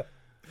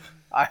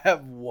 I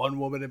have one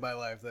woman in my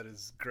life that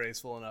is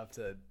graceful enough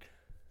to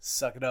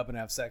suck it up and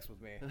have sex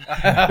with me.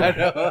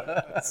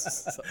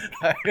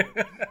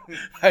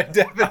 I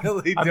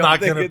definitely I'm don't not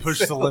think gonna it's push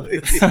the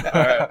syphilis. limits. All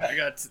right, I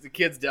got the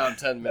kids down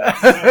 10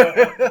 minutes.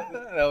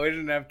 No, we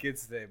didn't have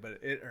kids today, but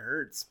it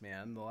hurts,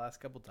 man. The last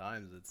couple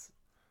times, it's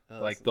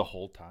Like the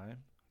whole time?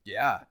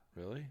 yeah,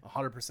 Really?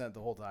 100%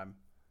 the whole time.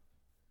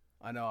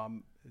 I know.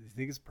 You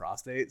think it's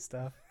prostate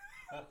stuff?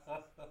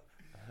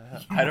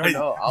 I don't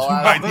know. I'll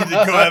I ask. need to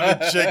go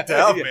have it checked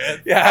out,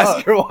 man. Yeah,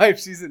 ask your wife.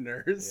 She's a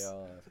nurse. Yeah,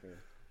 I'll ask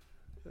her.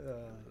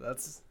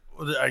 That's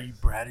Are you,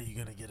 Brad? Are you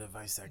gonna get a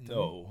vasectomy?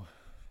 No.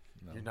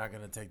 You're not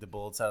gonna take the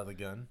bullets out of the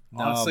gun.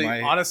 honestly,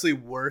 my- honestly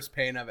worst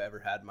pain I've ever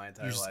had in my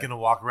entire You're just life. gonna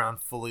walk around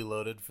fully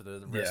loaded for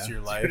the rest of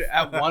your life. Dude,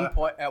 at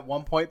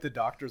one point, the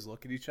doctors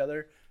look at each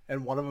other,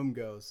 and one of them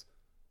goes,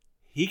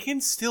 "He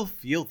can still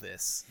feel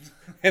this,"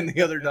 and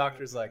the other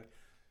doctor's like,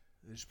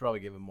 "They should probably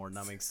give him more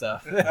numbing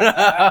stuff."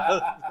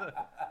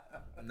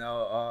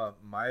 No,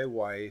 my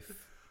wife,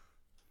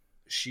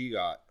 she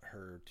got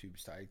her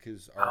tubes tied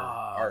because Oh,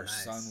 our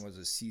nice. son was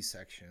a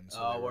C-section. So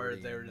Oh, they were where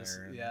already they were in just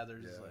there and- they're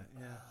just like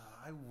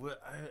I would,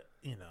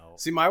 you know.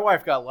 See, my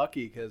wife got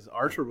lucky because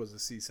Archer was a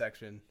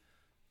C-section,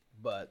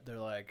 but they're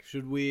like,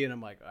 "Should we?" And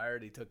I'm like, "I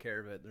already took care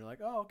of it." They're like,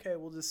 "Oh, okay,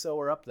 we'll just sew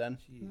her up then."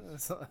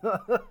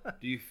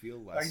 Do you feel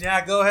less?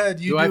 Yeah, go ahead.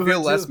 You do I it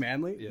feel too. less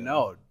manly? Yeah.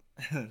 No,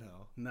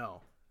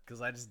 No.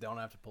 because I just don't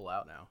have to pull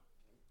out now.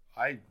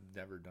 I've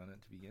never done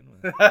it to begin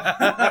with.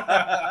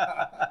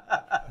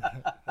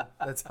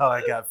 That's how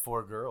I got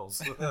 4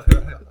 girls.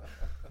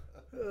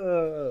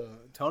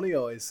 Tony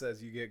always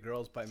says you get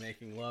girls by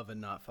making love and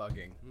not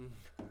fucking.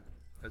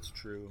 That's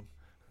true.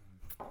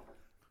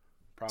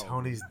 Probably.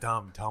 Tony's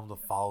dumb. Tell him to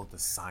follow the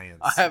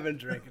science. I haven't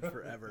drank in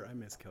forever. I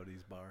miss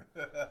Cody's bar.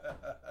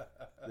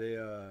 They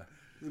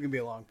This is gonna be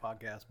a long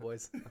podcast,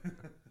 boys.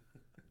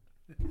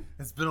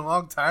 It's been a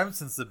long time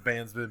since the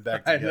band's been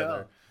back I together.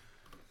 know.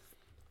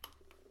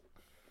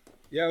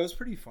 Yeah, it was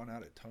pretty fun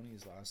out at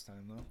Tony's last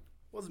time though.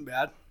 Wasn't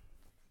bad.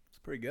 It's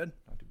pretty good.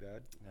 Not too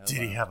bad. Did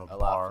he have a I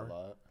bar? laughed a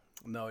lot.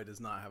 No, he does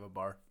not have a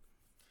bar.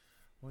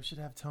 We should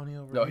have Tony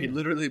over. No, here. he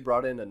literally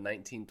brought in a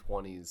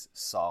 1920s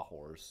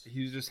sawhorse.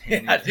 He was just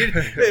handing Yeah, dude.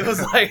 It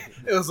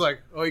was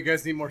like, oh, you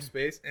guys need more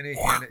space? and he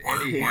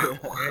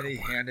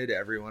handed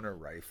everyone a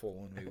rifle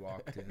when we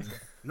walked in.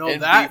 No,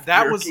 And that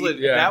beef was jerky. lit.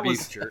 Yeah, that beef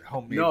was jerky,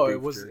 homemade no, beef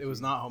it was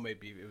jerky. not homemade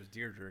beef. It was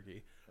deer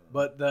jerky.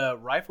 But the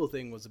rifle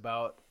thing was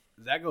about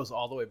that goes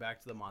all the way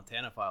back to the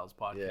Montana Files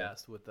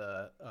podcast with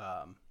the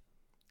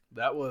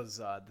that was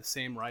the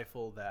same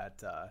rifle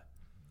that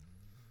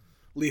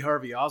Lee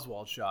Harvey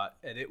Oswald shot,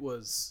 and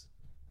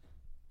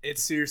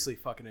it's seriously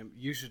fucking him.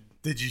 You should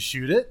Did you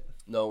shoot it?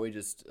 No, we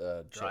just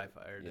dry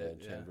fired yeah, it.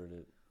 Yeah. chambered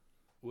it.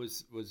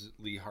 Was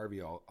Lee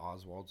Harvey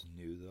Oswald's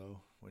new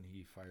though when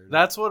he fired?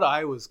 That's what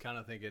I was kind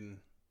of thinking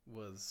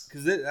was.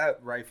 because that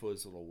rifle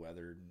is a little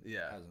weathered.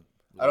 Yeah. Hasn't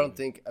I don't really-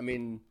 think. I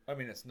mean,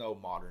 it's no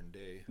modern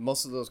day.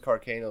 most of those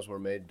Carcanos were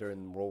made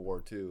during World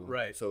War II,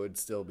 Right. So it'd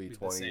still be Be the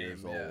 20 same,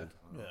 years yeah. old.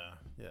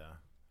 Yeah.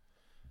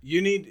 You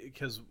need,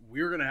 because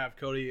we were gonna have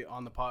Cody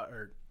on the pod,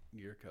 or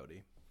you're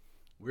Cody.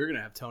 We were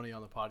gonna have Tony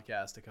on the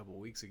podcast a couple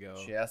weeks ago.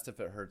 She asked if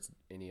it hurts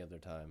any other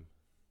time.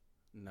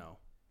 No,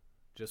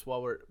 just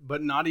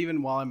but not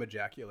even while I'm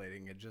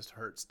ejaculating. It just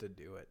hurts to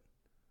do it.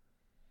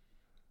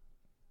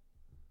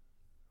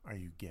 Are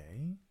you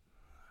gay?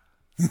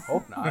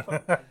 Hope not.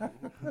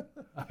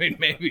 I mean,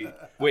 maybe.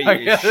 Wait,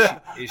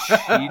 is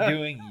she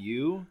doing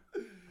you?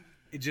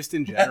 Just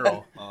in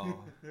general,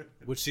 Oh,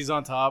 when she's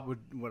on top,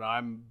 when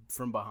I'm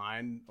from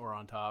behind or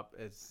on top,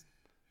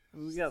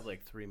 We got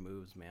like 3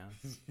 moves, man.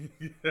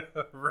 Yeah,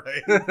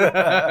 right.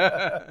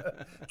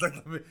 It's like,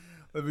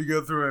 let me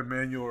go through a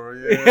manual.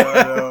 Yeah,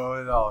 I know.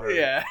 It all hurts.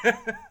 Yeah.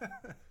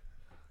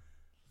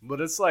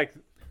 But it's like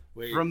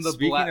Wait, from the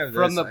speaking of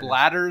from this, the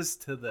bladders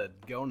to the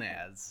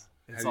gonads.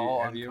 It's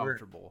all have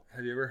uncomfortable.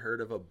 Have you ever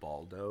heard of a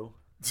baldo?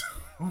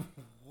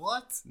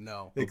 What?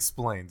 No.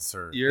 Explain,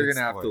 sir. You're going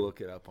to have to Explain.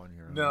 look it up on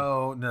your own.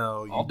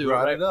 No. I'll You do it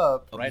brought right- it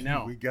up. right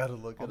now. We got to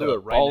look I'll it do up.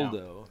 it right now.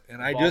 Baldo.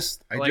 And A I bal-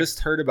 just like-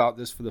 heard about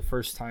this for the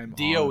first time.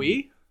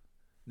 DOE?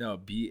 No,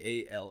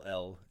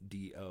 BALLDO.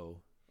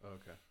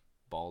 Okay.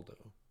 Baldo.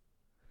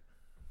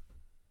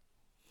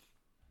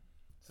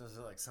 So is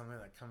it like something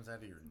that comes out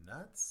of your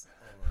nuts?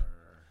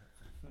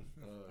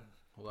 Or...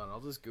 Hold on, I'll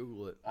just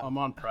Google it. I'm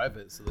on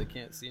private, so they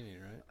can't see me,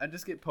 right? I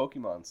just get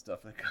Pokemon stuff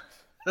that comes.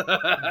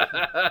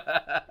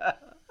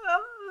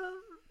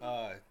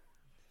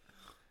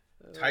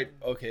 Type,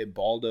 okay,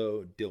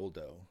 baldo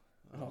dildo.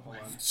 Oh, hold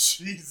on.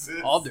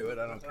 Jesus. I'll do it.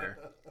 I don't care.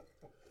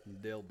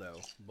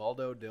 Dildo.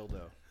 Baldo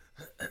dildo.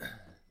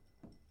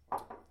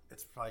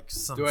 It's like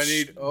some. Do I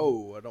need?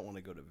 Oh, I don't want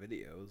to go to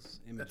videos.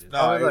 Images. No,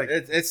 Probably like-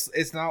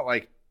 it's not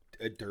like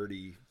a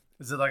dirty.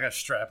 Is it like a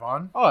strap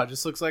on? Oh, it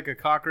just looks like a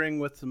cock ring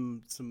with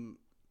some.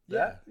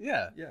 Yeah.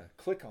 Yeah. Yeah,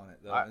 click on it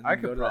though. I And then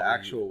could go to the probably-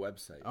 actual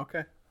website.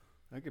 Okay.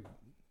 I could.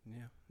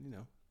 Yeah. You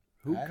know.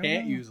 Who I don't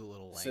can't know. use a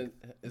little length?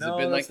 Has No,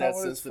 it been like that's not that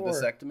what since it's the for.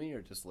 vasectomy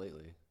or just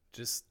lately?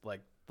 Just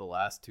like the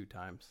last 2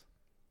 times.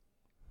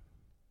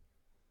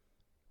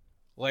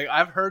 Like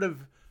I've heard of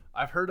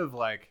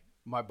like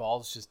my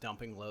balls just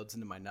dumping loads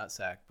into my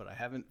nutsack, but I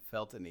haven't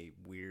felt any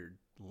weird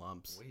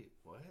lumps. Wait,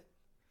 what?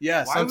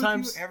 Yeah, Why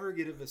sometimes would you ever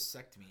get a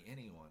vasectomy?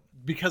 Anyone?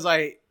 because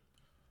I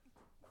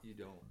You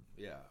don't.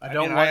 Yeah. I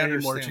don't mean, want I any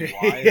more understand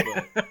change.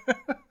 why,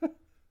 but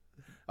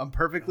I'm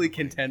perfectly Oh my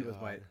content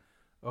with my. God.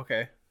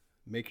 Okay,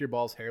 make your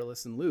balls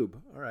hairless and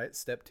lube. All right,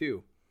 step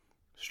 2,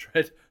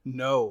 shred.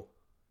 No,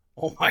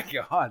 oh my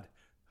god.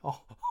 Oh.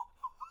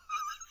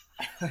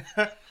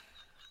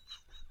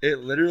 it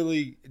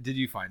literally. Did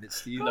you find it,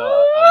 Steve?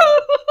 No,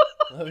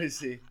 let me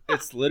see.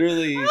 It's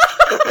literally.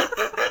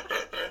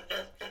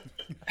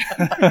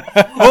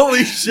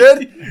 Holy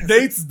shit!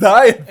 Nate's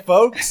dying,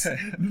 folks.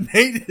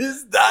 Nate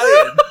is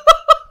dying.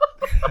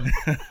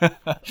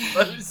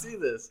 Let me see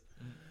this.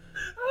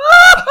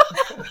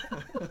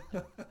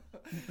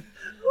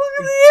 Look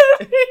at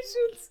the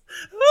animations.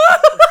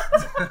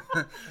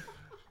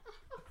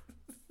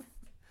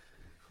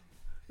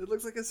 It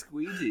looks like a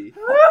squeegee.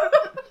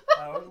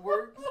 How it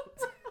works?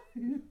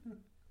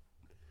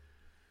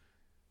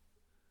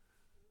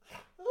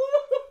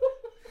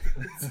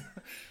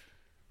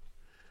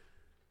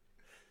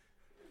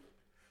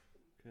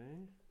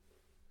 Okay.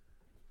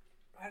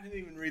 I didn't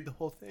even read the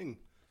whole thing.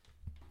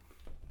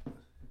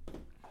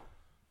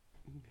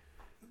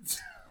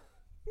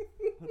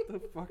 What the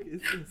fuck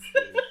is this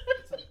thing?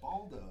 It's a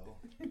baldo.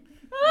 You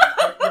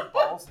put your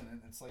balls in it,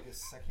 and it's like a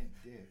second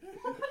dick.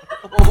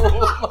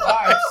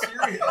 I'm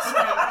serious.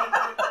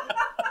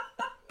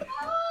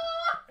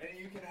 And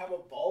you can have a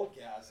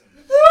ballgasm.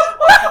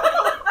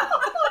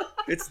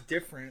 It's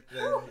different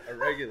than a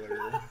regular.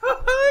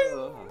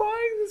 I'm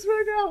buying this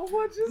right now. How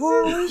much is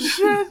Holy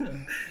shit.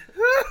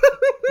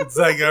 It's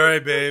like, all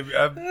right, babe.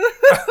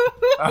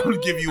 I'm gonna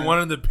give you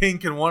one in the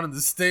pink and one in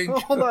the stink.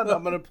 Hold on,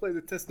 I'm gonna play the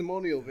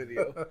testimonial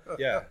video.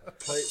 Yeah,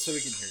 play it so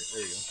we can hear it.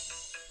 There you go.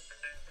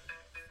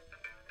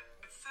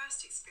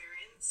 First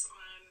experience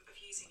of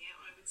using it,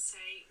 I would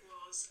say,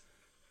 was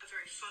a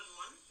very fun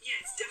one. Yeah,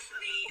 it's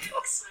definitely an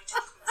exciting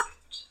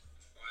concept.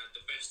 I had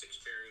the best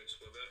experience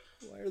with it.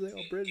 Why are they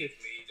all It British?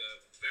 gave me the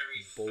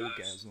very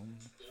Ballgasm.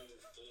 first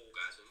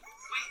orgasm.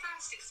 My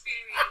first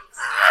experience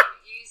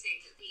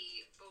using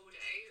the Baldo,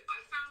 I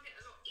found it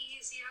a lot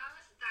easier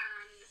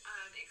than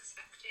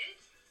expected.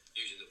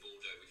 Using the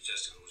Baldo with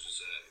testicles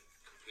is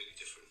completely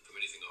different from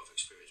anything I've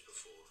experienced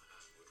before.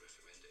 Would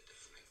recommend it,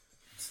 definitely.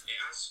 It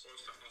has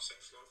one-step my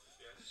sex life,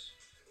 yes.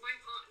 My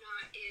partner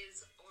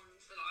is on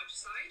the large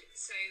side,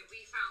 so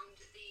we found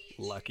the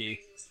Lucky.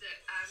 things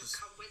that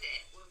come with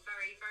it were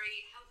very,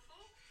 very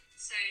helpful.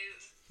 So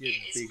You it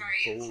had is big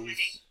very balls.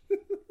 accommodating.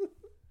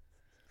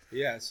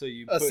 Yeah, so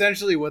you put,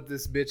 Essentially, what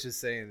this bitch is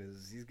saying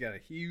is he's got a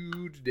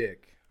huge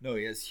dick. no,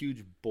 he has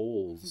huge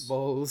bowls.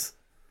 Balls.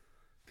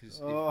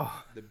 Because Oh.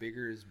 the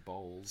bigger his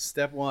bowls.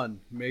 Step 1,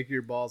 make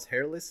your balls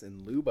hairless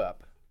and lube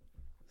up.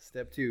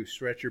 Step 2,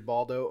 stretch your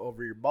baldo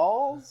over your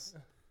balls.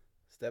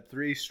 Step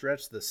 3,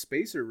 stretch the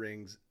spacer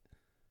rings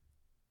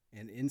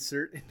and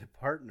insert into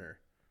partner.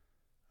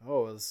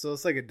 Oh, so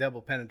it's like a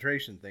double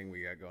penetration thing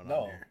we got going on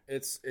No, here.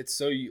 it's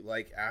so you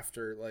like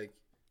after like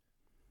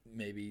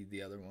maybe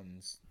the other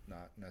one's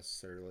not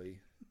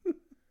necessarily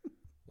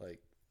like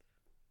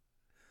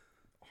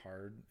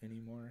hard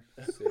anymore.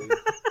 So you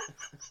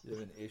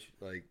have an issue,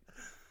 like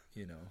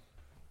you know.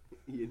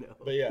 You know.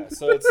 But yeah,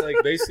 so it's like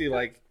basically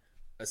like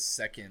a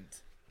second.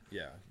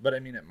 Yeah, but I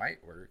mean it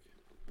might work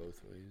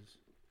both ways.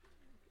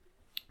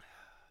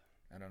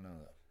 I don't know.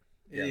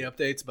 Any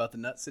updates about the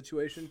nut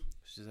situation?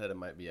 She said it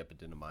might be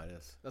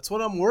epididymitis. That's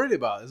what I'm worried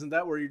about. Isn't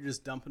that where you're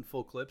just dumping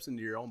full clips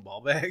into your own ball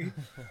bag?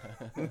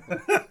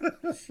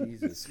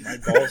 Jesus, my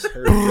balls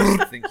hurt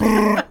just thinking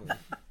about it.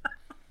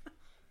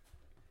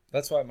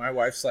 That's why my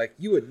wife's like,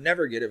 you would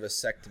never get a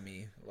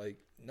vasectomy. Like,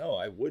 no,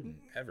 I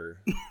wouldn't ever.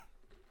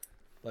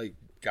 Like,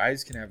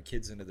 guys can have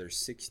kids into their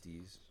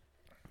 60s.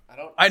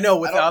 I know,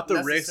 without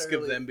the risk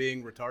of them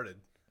being retarded.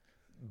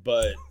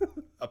 But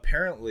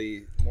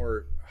apparently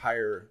more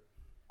higher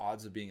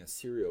odds of being a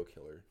serial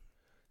killer.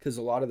 Because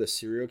a lot of the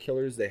serial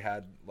killers, they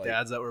had like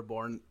dads that were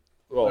born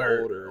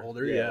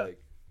older, yeah.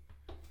 Like,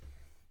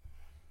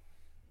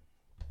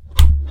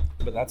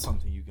 but that's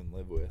something you can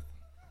live with.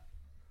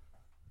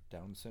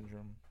 Down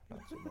syndrome,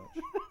 not so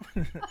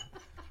much.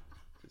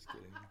 Just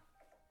kidding.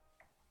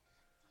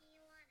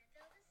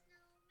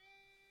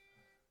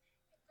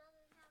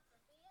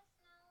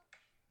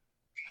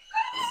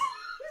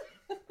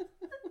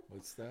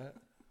 What's that?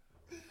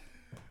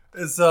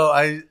 And so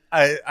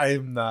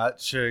I'm not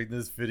sharing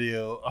this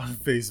video on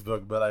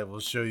Facebook, but I will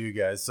show you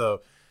guys.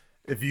 So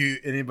if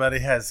anybody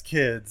has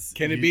kids,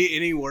 can it be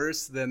any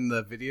worse than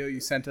the video you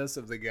sent us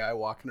of the guy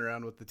walking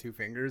around with the two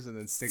fingers and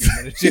then sticking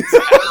them in a jizz?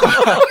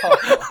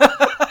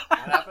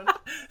 What happened?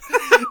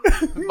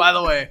 By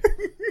the way,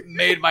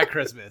 made my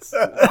Christmas.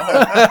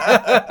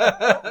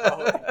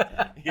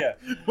 Yeah.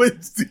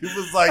 When Steve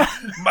was like,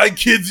 "My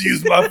kids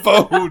use my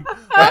phone,"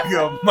 I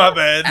go, "My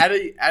bad."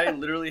 Addie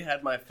literally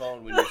had my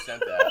phone when you sent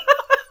that.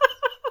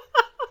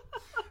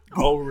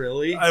 Oh,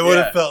 really? I would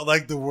have felt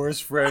like the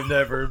worst friend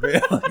ever,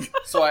 man. Like,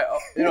 So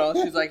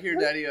she's like, "Here,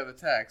 Daddy, you have a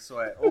text." So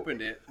I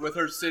opened it with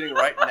her sitting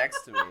right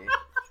next to me,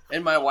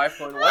 and my wife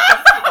going, "What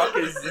the fuck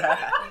is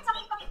that?"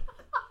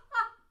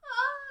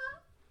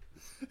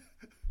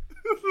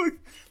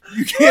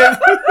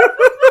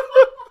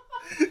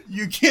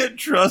 you can't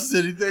trust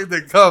anything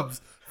that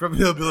comes from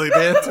hillbilly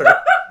banter.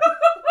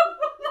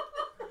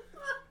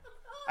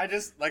 I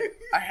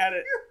had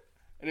it,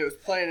 and it was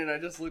playing, and I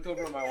just looked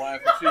over at my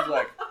wife, and she's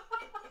like,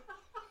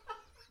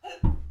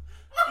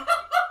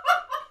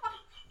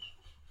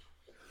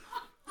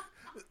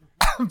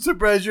 I'm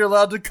surprised you're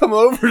allowed to come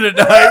over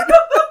tonight.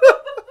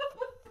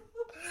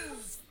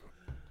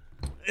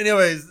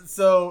 Anyways,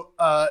 so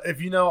if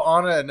you know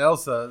Anna and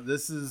Elsa,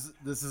 this is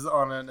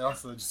Anna and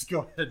Elsa. Just go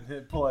ahead and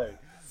hit play.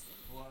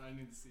 Hold on, I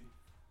need to see.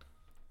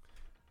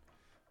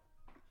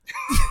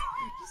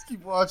 Just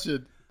keep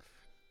watching.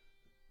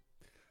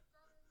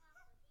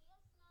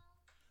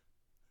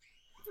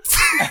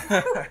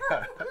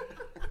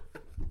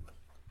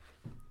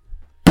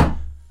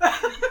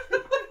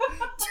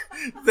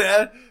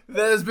 That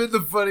has been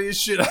the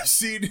funniest shit I've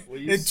seen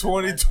in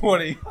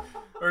 2020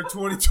 or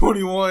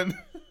 2021.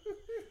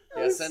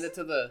 "Yeah, send it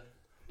to the."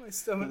 My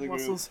stomach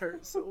muscles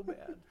hurt so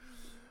bad.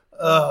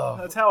 Oh,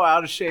 That's how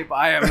out of shape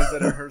I am, is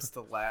that it hurts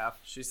to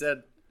laugh. She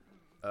said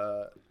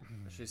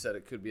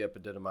it could be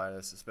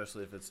epididymitis,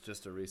 especially if it's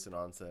just a recent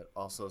onset.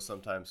 Also,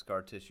 sometimes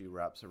scar tissue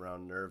wraps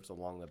around nerves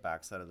along the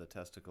backside of the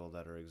testicle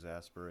that are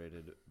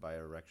exacerbated by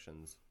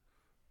erections,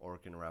 or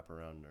can wrap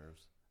around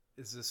nerves.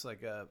 Is this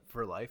like a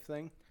for life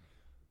thing?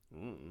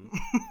 Mm-mm.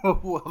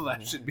 Well,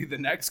 that should be the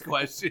next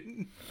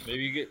question.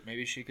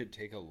 Maybe she could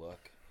take a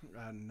look.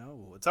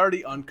 No, it's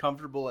already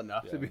uncomfortable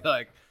enough to be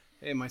like,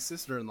 hey, my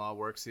sister-in-law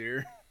works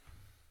here.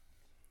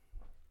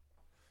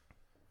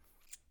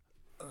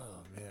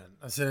 oh man,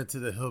 I sent it to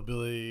the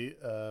hillbilly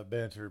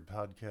banter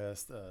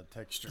podcast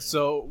text string.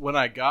 So when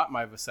I got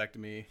my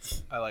vasectomy,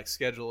 I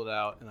schedule it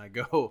out, and I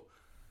go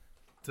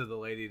to the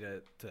lady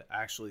to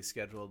actually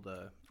schedule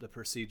the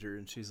procedure,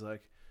 and she's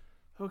like,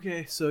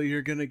 okay, so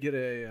you're gonna get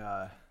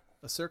a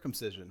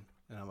circumcision.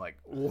 And I'm like,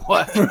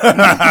 what?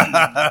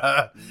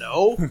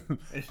 No.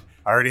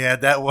 I already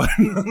had that one.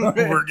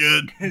 We're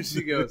good. And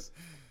she goes,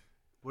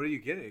 what are you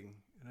getting?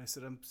 And I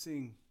said, I'm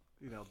seeing,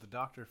 the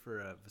doctor for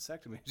a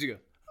vasectomy. She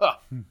goes, oh,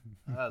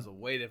 that was a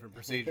way different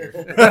procedure.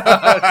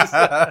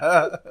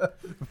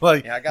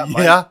 Like, Yeah, I got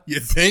yeah,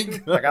 you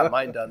think? I got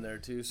mine done there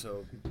too,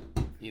 so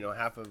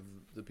half of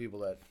the people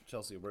that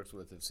Chelsea works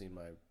with have seen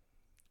my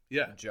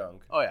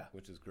junk. Oh, yeah.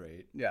 Which is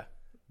great. Yeah.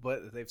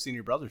 But they've seen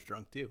your brother's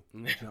drunk, too.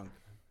 Junk.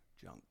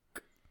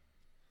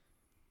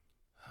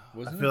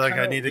 I feel like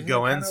I need to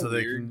go in so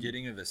they can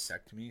getting a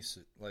vasectomy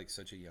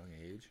such a young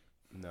age.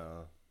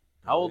 No.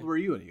 How old were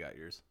you when you got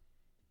yours?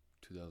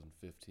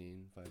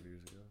 2015, 5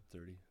 years ago,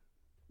 30.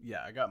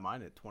 Yeah, I got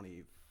mine at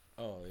 20.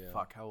 Oh, yeah.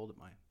 Fuck, how old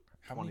am I?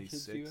 How many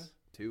kids do you have?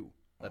 2.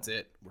 That's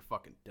it. We're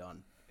fucking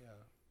done.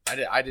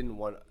 Yeah. I didn't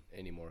want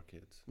any more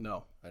kids.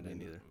 No, I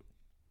didn't either.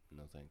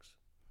 No thanks.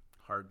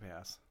 Hard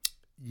pass.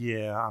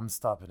 Yeah, I'm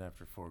stopping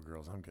after 4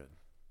 girls. I'm good.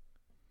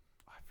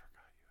 I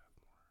forgot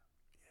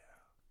you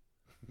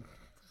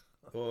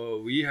have more.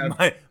 Oh, we have.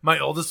 My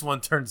oldest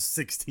one turned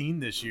 16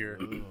 this year.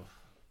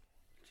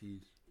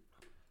 Jeez.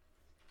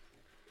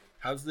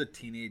 How's the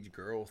teenage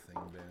girl thing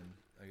been?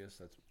 I guess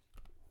that's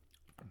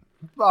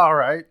All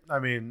right. I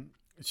mean,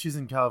 she's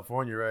in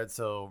California, right?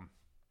 So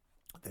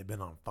they've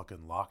been on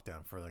fucking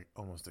lockdown for like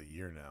almost a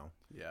year now.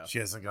 Yeah. She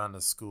hasn't gone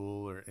to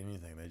school or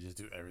anything. They just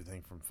do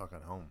everything from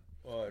fucking home.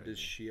 Does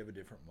she have a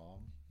different mom?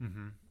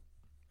 Mm-hmm.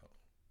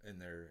 And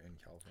they're in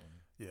California.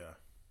 Yeah.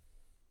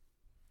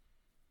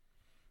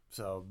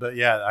 So, but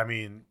yeah, I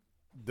mean,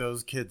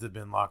 those kids have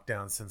been locked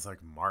down since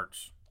like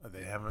March.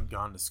 They haven't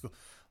gone to school.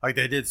 Like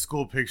they did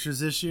school pictures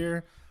this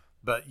year,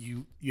 but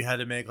you had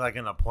to make like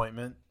an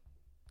appointment,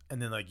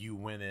 and then like you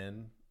went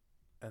in,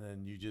 and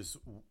then you just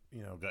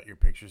got your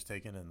pictures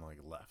taken and like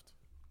left.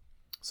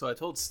 So I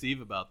told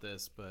Steve about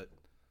this, but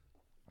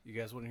you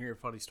guys want to hear a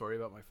funny story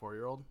about my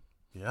 4-year-old?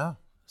 Yeah.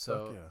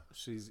 So Fuck yeah.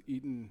 she's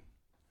eating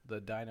the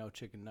Dino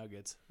chicken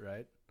nuggets,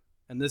 right?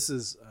 And this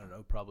is, I don't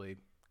know, probably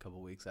a couple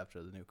weeks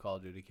after the new Call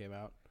of Duty came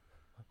out.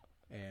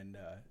 And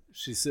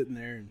she's sitting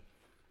there and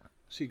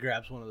she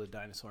grabs one of the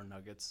dinosaur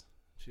nuggets.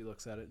 She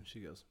looks at it and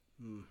she goes,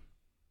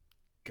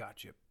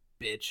 gotcha,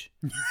 bitch.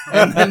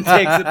 And then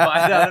takes a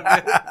bite out of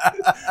it.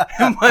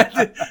 And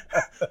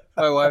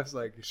my wife's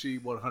like, she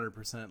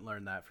 100%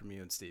 learned that from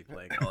you and Steve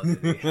playing Call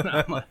of Duty. And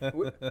I'm like,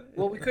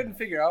 Well, we couldn't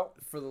figure out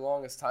for the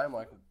longest time,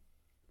 like,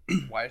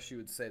 why she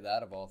would say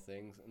that of all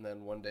things. And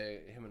then one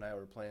day, him and I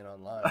were playing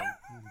online,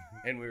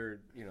 and we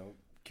were,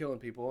 killing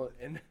people,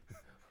 and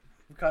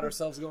we caught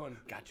ourselves going,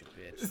 gotcha,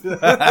 bitch.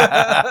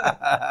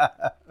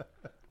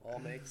 All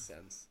makes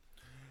sense.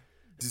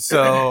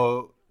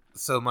 So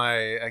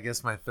I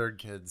guess my third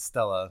kid,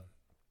 Stella,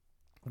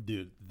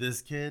 dude,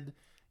 this kid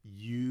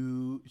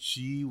will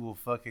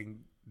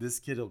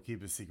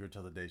keep a secret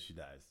till the day she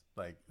dies.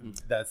 Like,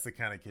 that's the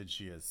kind of kid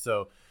she is.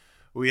 So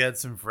we had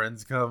some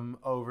friends come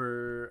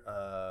over,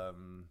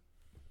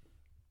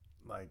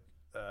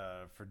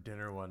 for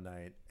dinner one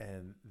night,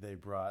 and they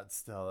brought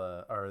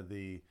Stella, or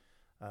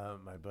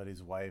my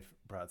buddy's wife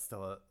brought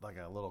Stella like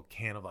a little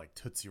can of like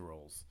Tootsie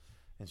Rolls,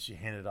 and she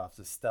handed it off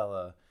to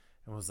Stella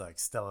and was like,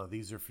 Stella,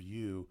 these are for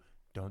you.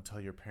 Don't tell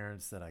your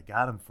parents that I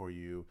got them for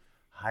you.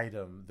 Hide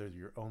them. They're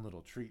your own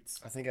little treats.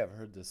 I think I've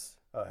heard this.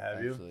 Oh,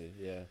 have you? Actually,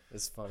 yeah,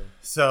 it's funny.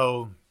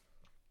 So,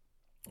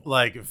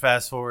 like,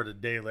 fast forward a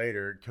day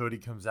later, Cody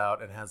comes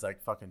out and has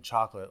like fucking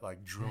chocolate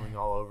like drooling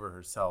all over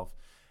herself,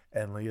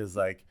 and Leah's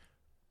like,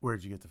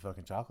 "Where'd you get the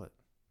fucking chocolate?"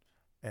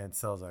 And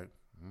Stella's like,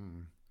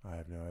 "I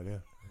have no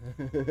idea."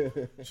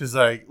 She's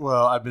like,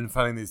 "Well, I've been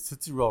finding these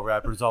Tootsie Roll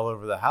wrappers all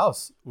over the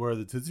house. Where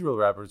the Tootsie Roll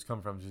wrappers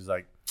come from?" She's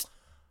like,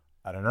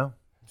 "I don't know."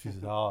 She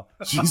said, "Oh,"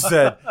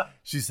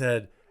 she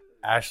said,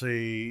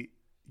 "Ashley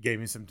gave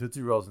me some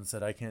Tootsie Rolls and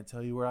said I can't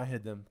tell you where I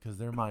hid them because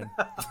they're mine."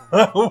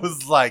 I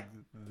was like,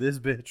 this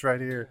bitch right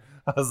here.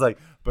 I was like,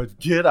 "But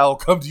kid, I'll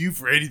come to you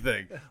for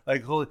anything.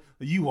 Like,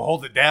 you will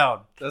hold it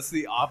down." That's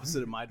the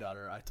opposite of my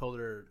daughter. I told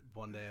her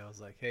one day, I was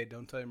like, "Hey,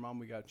 don't tell your mom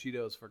we got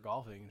Cheetos for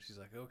golfing." And she's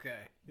like,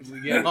 "Okay." And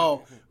we get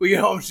home,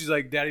 she's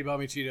like, "Daddy bought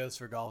me Cheetos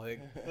for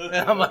golfing." And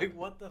I'm like,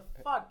 "What the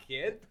fuck,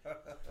 kid?"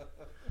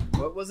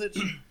 What was it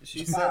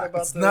she said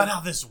about it's not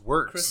how this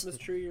works. Christmas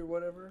tree or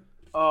whatever?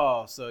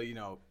 Oh, so,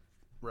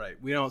 right.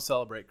 We don't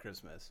celebrate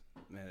Christmas.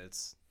 And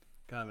it's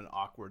kind of an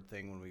awkward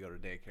thing when we go to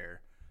daycare.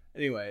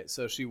 Anyway,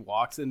 so she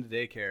walks into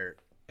daycare,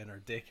 and our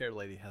daycare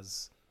lady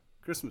has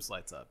Christmas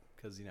lights up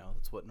because,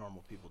 that's what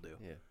normal people do.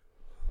 Yeah.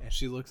 And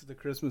she looks at the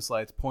Christmas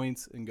lights,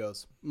 points, and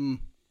goes,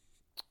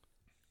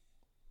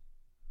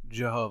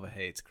 Jehovah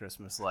hates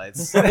Christmas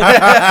lights. And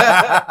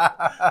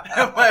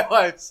my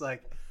wife's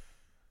like,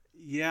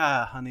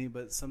 "Yeah, honey,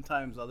 but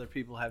sometimes other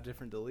people have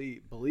different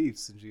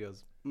beliefs." And she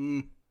goes,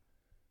 he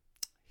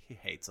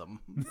hates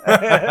them.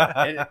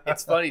 And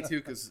it's funny, too,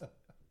 because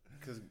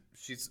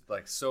she's,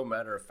 like, so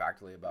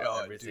matter-of-factly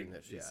about everything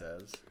that she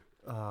says.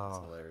 Oh, It's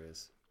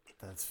hilarious.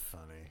 that's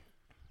funny.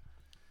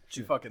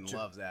 She fucking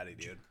loves Addie,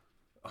 dude.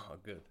 Oh,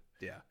 good.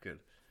 Yeah. Good.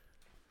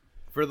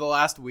 For the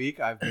last week,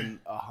 I've been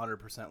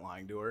 100%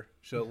 lying to her.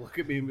 She'll look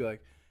at me and be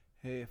like,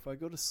 "Hey, if I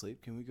go to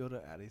sleep, can we go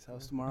to Addie's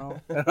house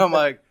tomorrow?" And I'm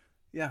like,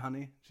 "Yeah,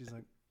 honey." She's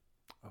like,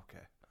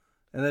 "Okay."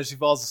 And then she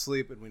falls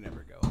asleep and we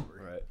never go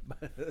over.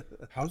 Right.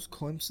 How's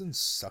Clemson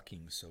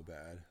sucking so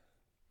bad?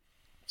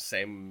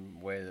 Same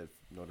way that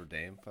Notre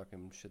Dame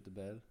fucking shit the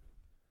bed.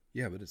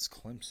 Yeah, but it's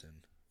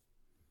Clemson.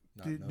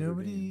 Not Dude,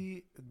 Notre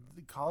Dame.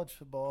 the college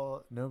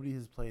football, nobody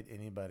has played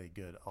anybody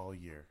good all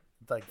year.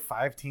 Like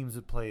 5 teams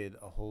have played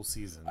a whole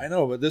season. I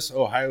know, but this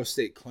Ohio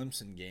State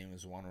Clemson game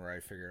is one where I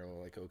figure,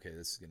 like, okay,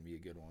 this is going to be a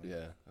good one.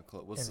 Yeah.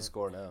 What's the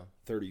score now?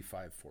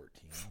 35-14.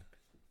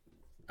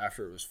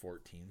 After it was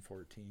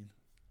 14-14.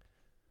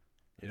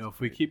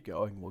 If we keep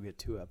going, we'll get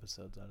 2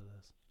 episodes out of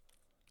this.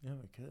 Yeah,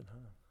 we could,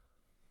 huh?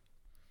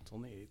 It's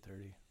only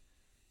 8:30.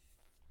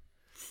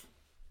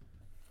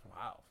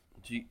 Wow.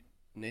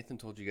 Nathan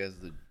told you guys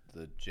the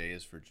J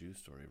is for Jew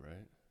story,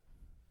 right?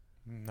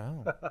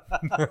 No.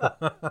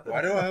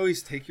 Why do I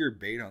always take your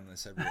bait on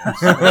this every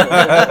episode?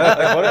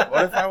 Like,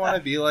 what if I want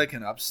to be like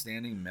an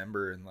upstanding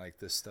member and like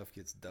this stuff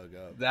gets dug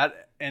up?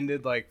 That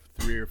ended like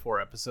 3 or 4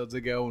 episodes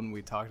ago when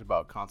we talked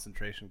about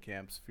concentration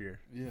camps.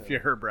 If you're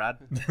her, Brad.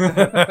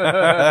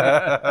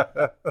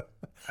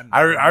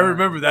 I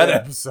remember that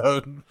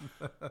episode.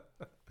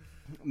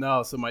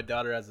 No, so my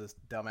daughter has this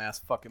dumbass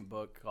fucking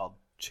book called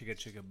Chicka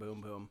Chicka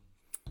Boom Boom.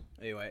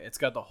 Anyway, it's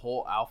got the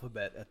whole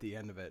alphabet at the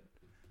end of it.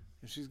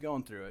 And she's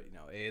going through it.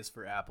 A is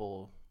for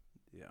apple,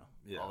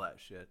 all that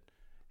shit.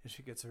 And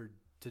she gets her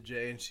to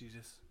J, and she's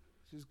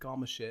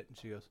calm as shit. And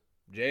she goes,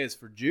 J is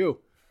for Jew.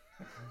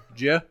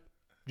 Jew.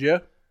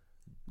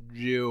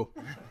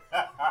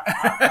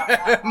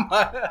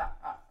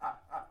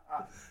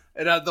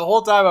 And the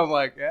whole time I'm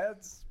like,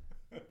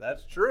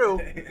 that's true.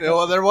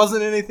 Well, there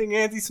wasn't anything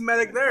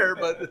anti-Semitic there,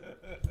 but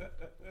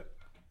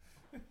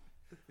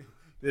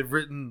they've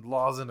written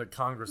laws into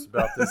Congress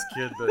about this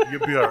kid, but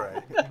you'll be all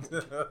right.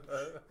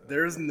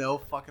 there's no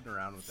fucking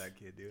around with that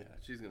kid, dude. Yeah,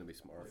 she's gonna be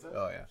smart.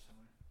 Oh yeah.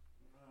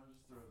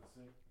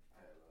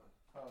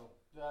 Oh,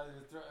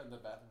 just throw it in the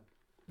bathroom.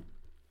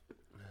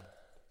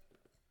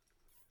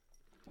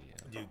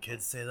 Dude,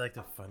 kids say like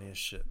the funniest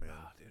shit, man.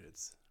 Oh, dude,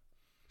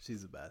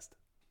 she's the best.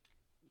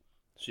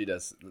 She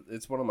does.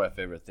 It's one of my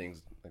favorite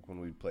things, like when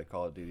we play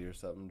Call of Duty or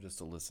something, just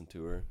to listen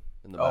to her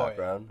in the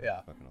background.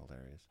 Yeah. Fucking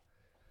hilarious.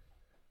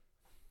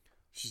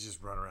 She's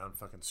just running around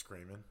fucking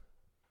screaming.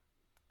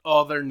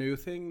 Oh, their new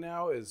thing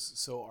now is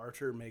so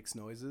Archer makes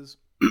noises.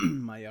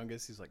 My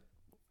youngest,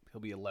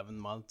 he'll be 11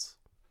 months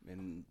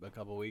in a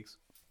couple weeks.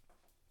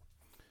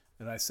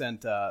 And I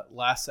sent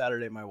last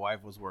Saturday, my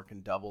wife was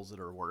working doubles at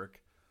her work.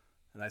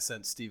 And I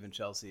sent Steve and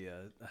Chelsea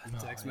a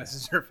text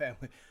message to her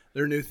family.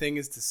 Their new thing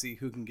is to see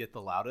who can get the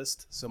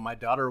loudest. So my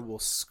daughter will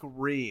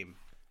scream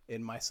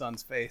in my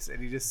son's face,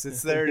 and he just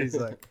sits there, and he's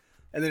like,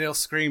 and then he'll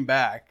scream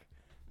back,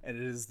 and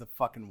it is the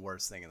fucking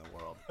worst thing in the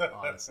world.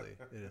 Honestly,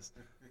 it is.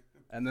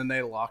 And then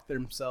they lock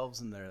themselves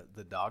in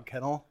the dog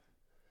kennel.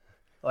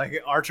 Like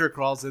Archer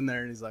crawls in there,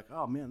 and he's like,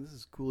 "Oh man, this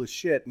is cool as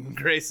shit." And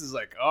Grace is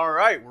like, "All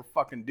right, we're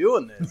fucking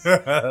doing this."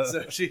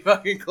 So she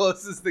fucking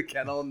closes the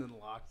kennel and then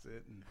locks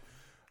it. And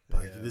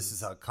This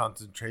is how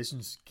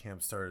concentration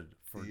camp started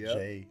for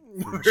Yep.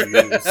 for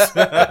Jews.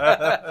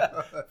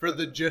 For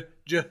the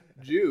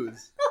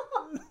Jews.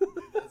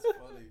 That's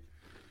funny.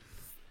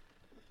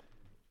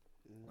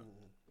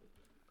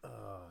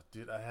 Oh,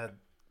 dude, I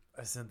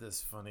sent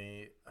this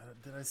funny.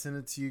 Did I send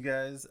it to you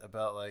guys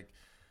about like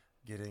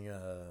getting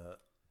a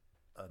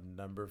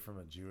number from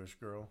a Jewish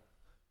girl?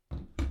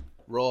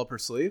 Roll up her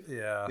sleeve?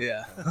 Yeah.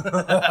 Yeah.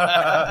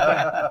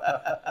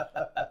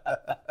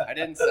 I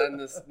didn't send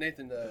this,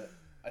 Nathan.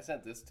 I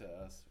sent this to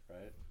us,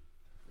 right?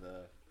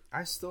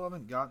 I still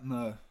haven't gotten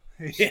the.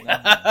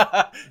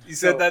 Yeah. You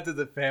said that to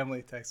the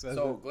family text message.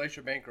 So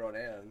Glacier Bank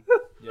Ronan,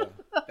 Yeah.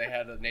 they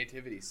had a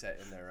nativity set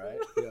in there, right?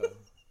 Yeah.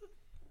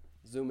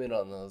 Zoom in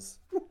on those.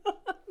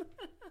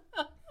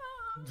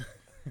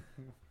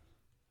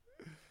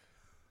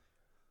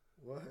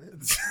 What?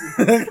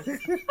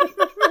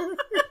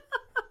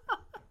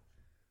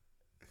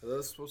 Are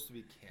those supposed to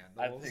be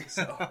I candles? think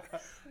so.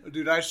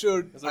 Dude, I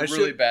showed. It's a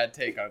really bad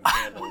take on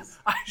candles.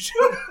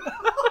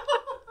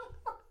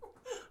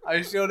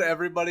 I showed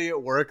everybody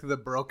at work the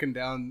broken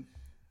down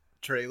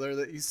trailer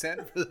that you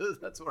sent for this.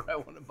 That's where I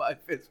want to buy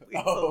fifth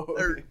wheel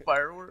or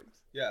fireworks.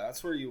 Yeah,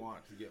 that's where you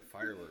want to get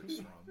fireworks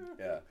from.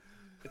 Yeah,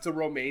 it's a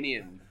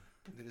Romanian.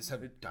 They just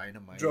have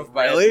dynamite. Drove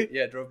by Really?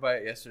 it, drove by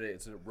it yesterday.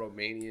 It's a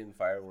Romanian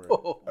firework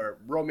Oh. or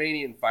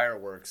Romanian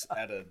fireworks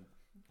at a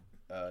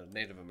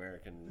Native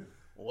American.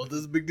 Well, this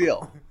is a big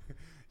deal.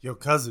 Yo,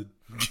 cousin,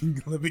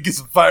 let me get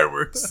some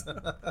fireworks.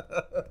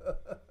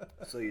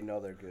 So you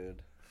know they're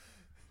good.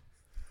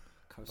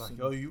 Like,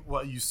 oh,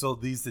 you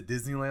sold these to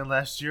Disneyland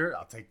last year?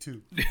 I'll take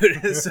 2.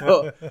 Dude,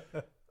 so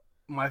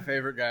my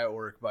favorite guy at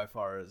work by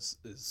far is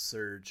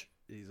Serge.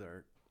 He's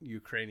our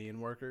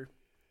Ukrainian worker.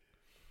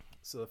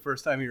 So the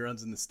first time he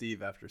runs into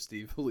Steve after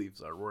Steve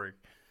leaves our work,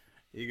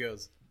 he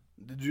goes,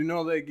 "Did you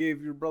know they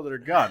gave your brother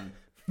a gun?"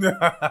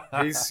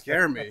 He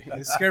scared me.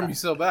 He scared me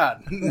so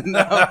bad.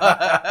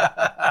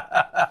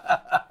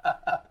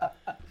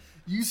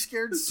 You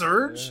scared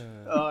Serge?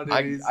 Oh,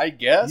 dude, I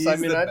guess. I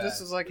he's mean, the I best.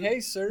 just was like, "Hey,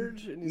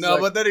 Serge." And he's no,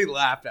 like, but then he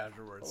laughed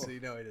afterwards, so you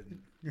know he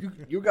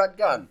didn't. you got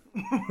gun.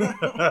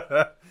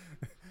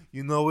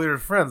 You know we're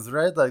friends,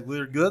 right? Like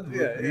we're good.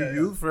 Yeah,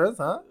 You friends,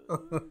 huh? Oh,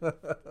 dude,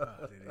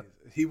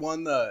 he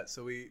won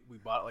so we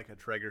bought like a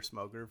Traeger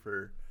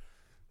smoker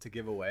to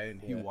give away,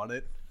 and he won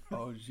it.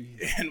 Oh,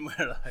 jeez. And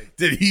we're like,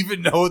 Did he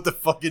even know what to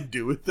fucking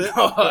do with it?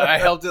 I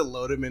helped it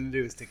load him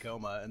into his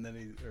Tacoma, and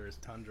then or his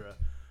Tundra,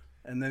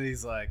 and then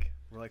he's like,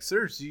 we're like,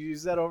 "Serge, did you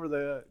use that over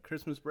the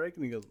Christmas break?"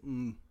 And he goes,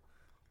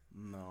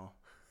 "No,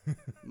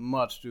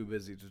 much too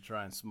busy to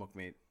try and smoke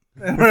meat."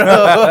 And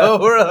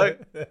we're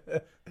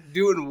like,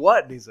 "Doing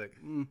what?" And he's like,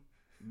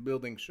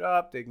 "Building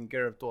shop, taking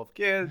care of 12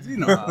 kids. You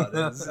know how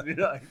it is." And you're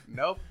like,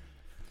 "Nope."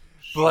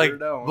 But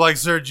don't. like,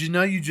 Serge,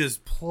 you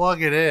just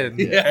plug it in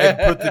Yeah.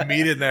 and put the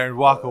meat in there and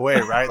walk away,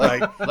 right?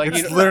 Like like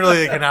it's you-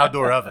 literally like an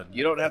outdoor oven.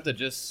 You don't have to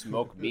just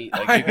smoke meat.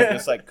 Like you can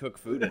just like cook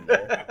food in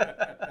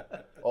there.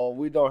 Oh,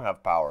 we don't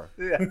have power.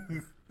 Yeah.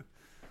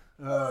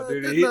 Oh,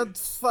 dude, Did not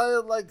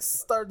fire like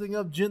starting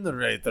up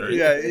generator.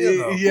 yeah, You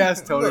know. he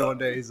asked Tony one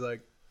day, he's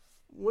like,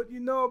 "What do you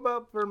know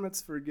about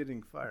permits for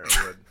getting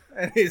firewood?"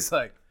 And he's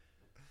like,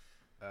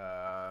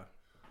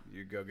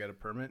 "You go get a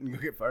permit and go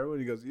get firewood?"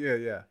 He goes,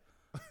 Yeah.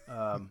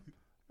 I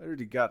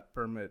already got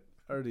permit.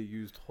 I already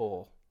used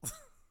whole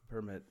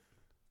permit.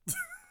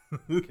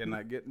 Can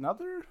I get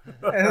another?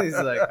 And he's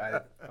like,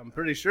 I'm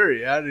pretty sure,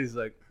 yeah. And he's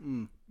like,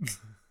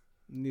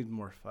 need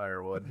more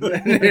firewood.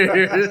 Dude,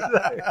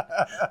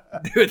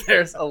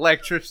 there's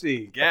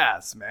electricity,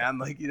 gas, man.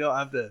 Like, you don't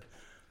have to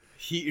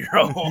heat your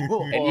own.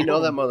 And you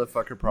know that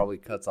motherfucker probably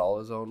cuts all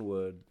his own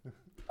wood.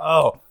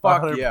 Oh,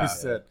 Fuck 100%.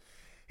 yeah.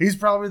 He's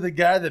probably the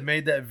guy that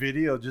made that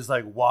video just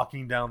like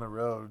walking down the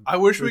road. I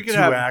wish we with could two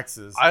have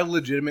axes. I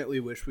legitimately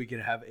wish we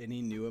could have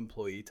any new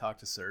employee talk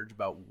to Serge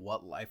about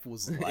what life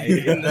was like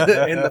in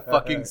the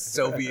fucking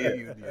Soviet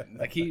Union.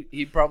 Like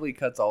he probably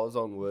cuts all his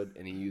own wood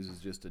and he uses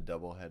just a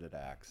double-headed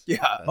axe.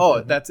 Yeah.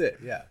 That's it.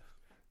 Yeah.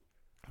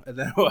 And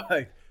then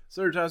like,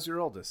 Serge, how's your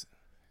oldest?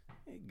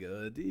 He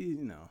good. He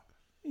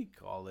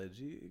college.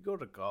 He go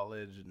to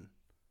college and.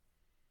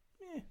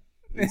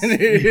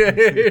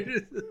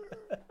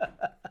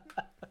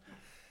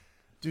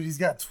 Dude, he's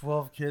got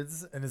 12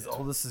 kids, and his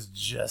oldest is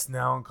just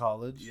now in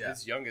college. Yeah.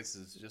 His youngest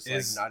is just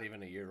like not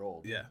even a year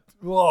old. Yeah.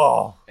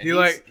 Whoa. And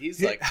he's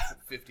like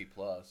 50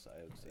 plus,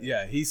 I would say.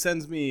 Yeah, he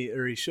shows me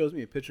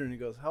a picture and he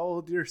goes, "How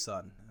old your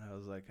son?" And I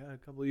was like, "A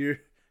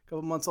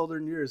couple months older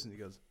than yours." And he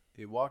goes,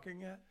 "He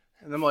walking yet?"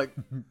 And I'm like,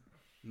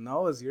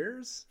 "No, is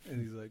yours?" And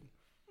he's like,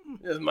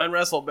 Yes, mine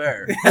wrestle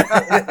bear.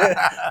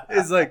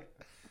 "He's like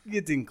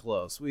getting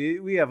close.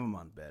 We have him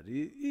on bed.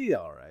 He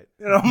all right."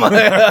 And I'm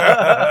like,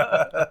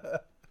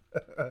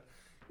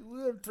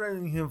 We're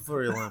training him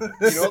for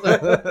Olympics.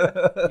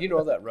 You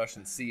know that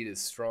Russian seed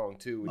is strong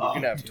too. When you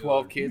can have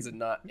 12 kids and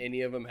not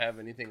any of them have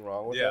anything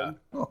wrong with them.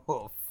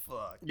 Oh,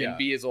 fuck. And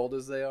be as old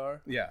as they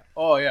are. yeah.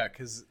 Oh yeah,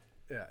 because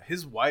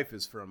his wife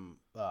is from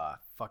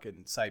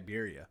fucking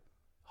Siberia,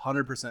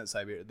 100%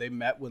 Siberia. They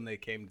met when they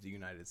came to the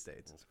United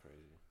States. That's crazy.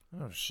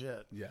 Oh,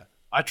 shit. Yeah.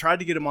 I tried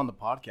to get him on the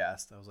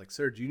podcast. I was like,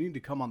 "Serge, you need to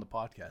come on the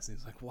podcast." And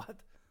he's like, "What?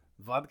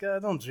 Vodka? I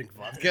don't drink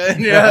vodka."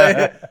 And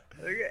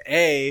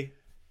A,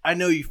 I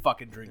know you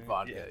fucking drink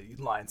vodka, you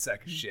lying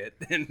sack of shit.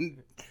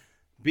 And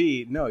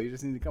B, no, you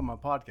just need to come on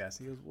podcast.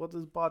 And he goes, "What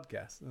is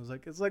podcast?" And I was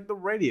like, "It's like the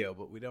radio,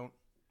 but we don't,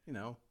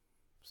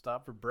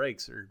 stop for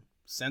breaks or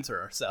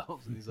censor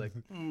ourselves." And he's like,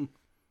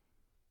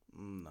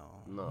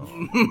 No.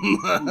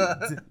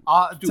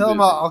 Tell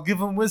him I'll give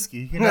him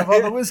whiskey. He can have all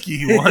the whiskey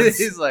he wants.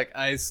 He's like,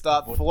 "I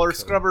stopped floor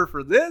scrubber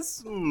for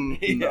this? No."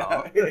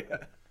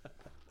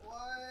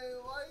 Why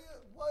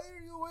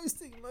are you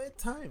wasting my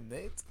time,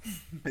 Nate?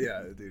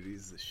 Yeah, dude,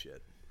 he's the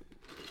shit.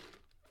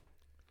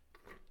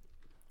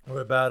 What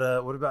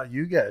about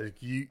you guys?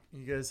 You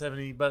guys have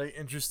anybody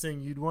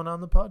interesting you'd want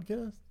on the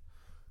podcast?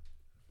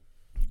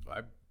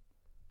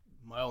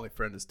 My only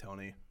friend is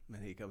Tony,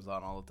 and he comes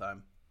on all the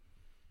time.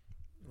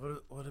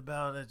 What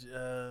about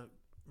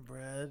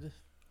Brad,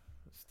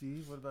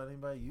 Steve? What about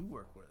anybody you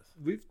work with?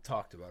 We've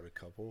talked about a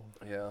couple.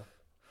 Yeah.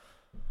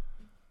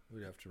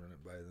 We'd have to run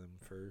it by them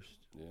first.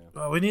 Yeah.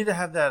 Well, we need to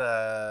have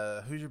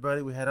that. Who's your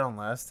buddy we had on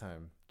last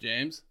time?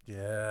 James?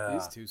 Yeah,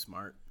 He's too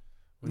smart.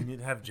 we need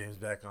to have James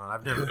back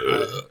on.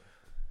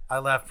 I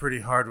laughed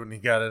pretty hard when he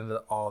got into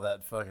all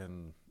that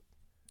fucking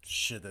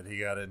shit that he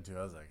got into.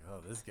 I was like,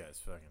 oh, this guy's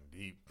fucking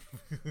deep.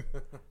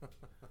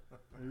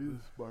 He's a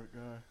smart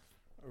guy.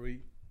 Are we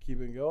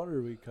keeping going or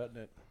are we cutting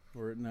it?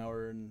 We're an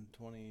hour and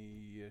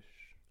 20-ish,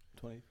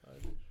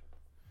 25-ish.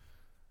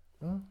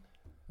 Well,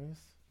 I guess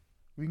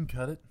we can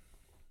cut it.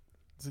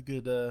 It's a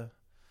good.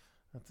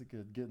 That's a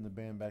good getting the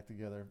band back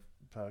together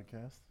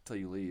podcast. Till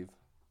you leave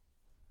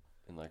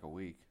in like a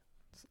week.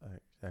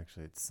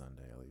 Actually, it's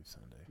Sunday. I leave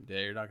Sunday. Yeah,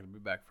 you're not going to be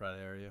back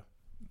Friday, are you?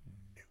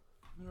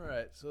 All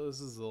right, so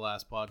this is the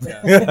last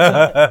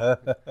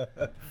podcast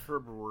for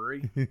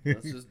February.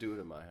 Let's just do it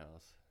at my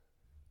house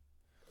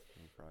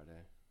on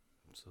Friday.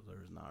 So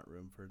there's not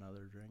room for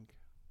another drink.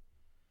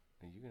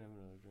 And you can have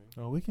another drink.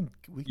 Oh, we can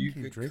You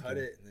keep could drinking. cut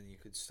it and then you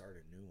could start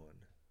a new one.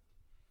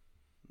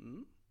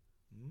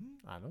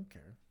 I don't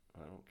care.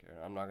 I don't care.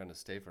 I'm not gonna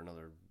stay for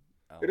another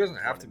hour. It doesn't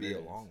have 20 to be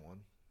minutes. a long one.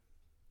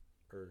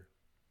 Or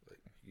like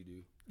you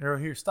do. Arrow,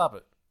 here, stop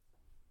it.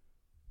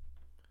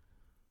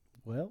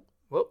 Well,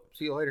 Well,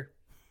 see you later.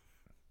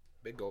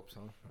 Big gulps,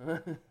 huh?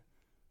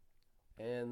 And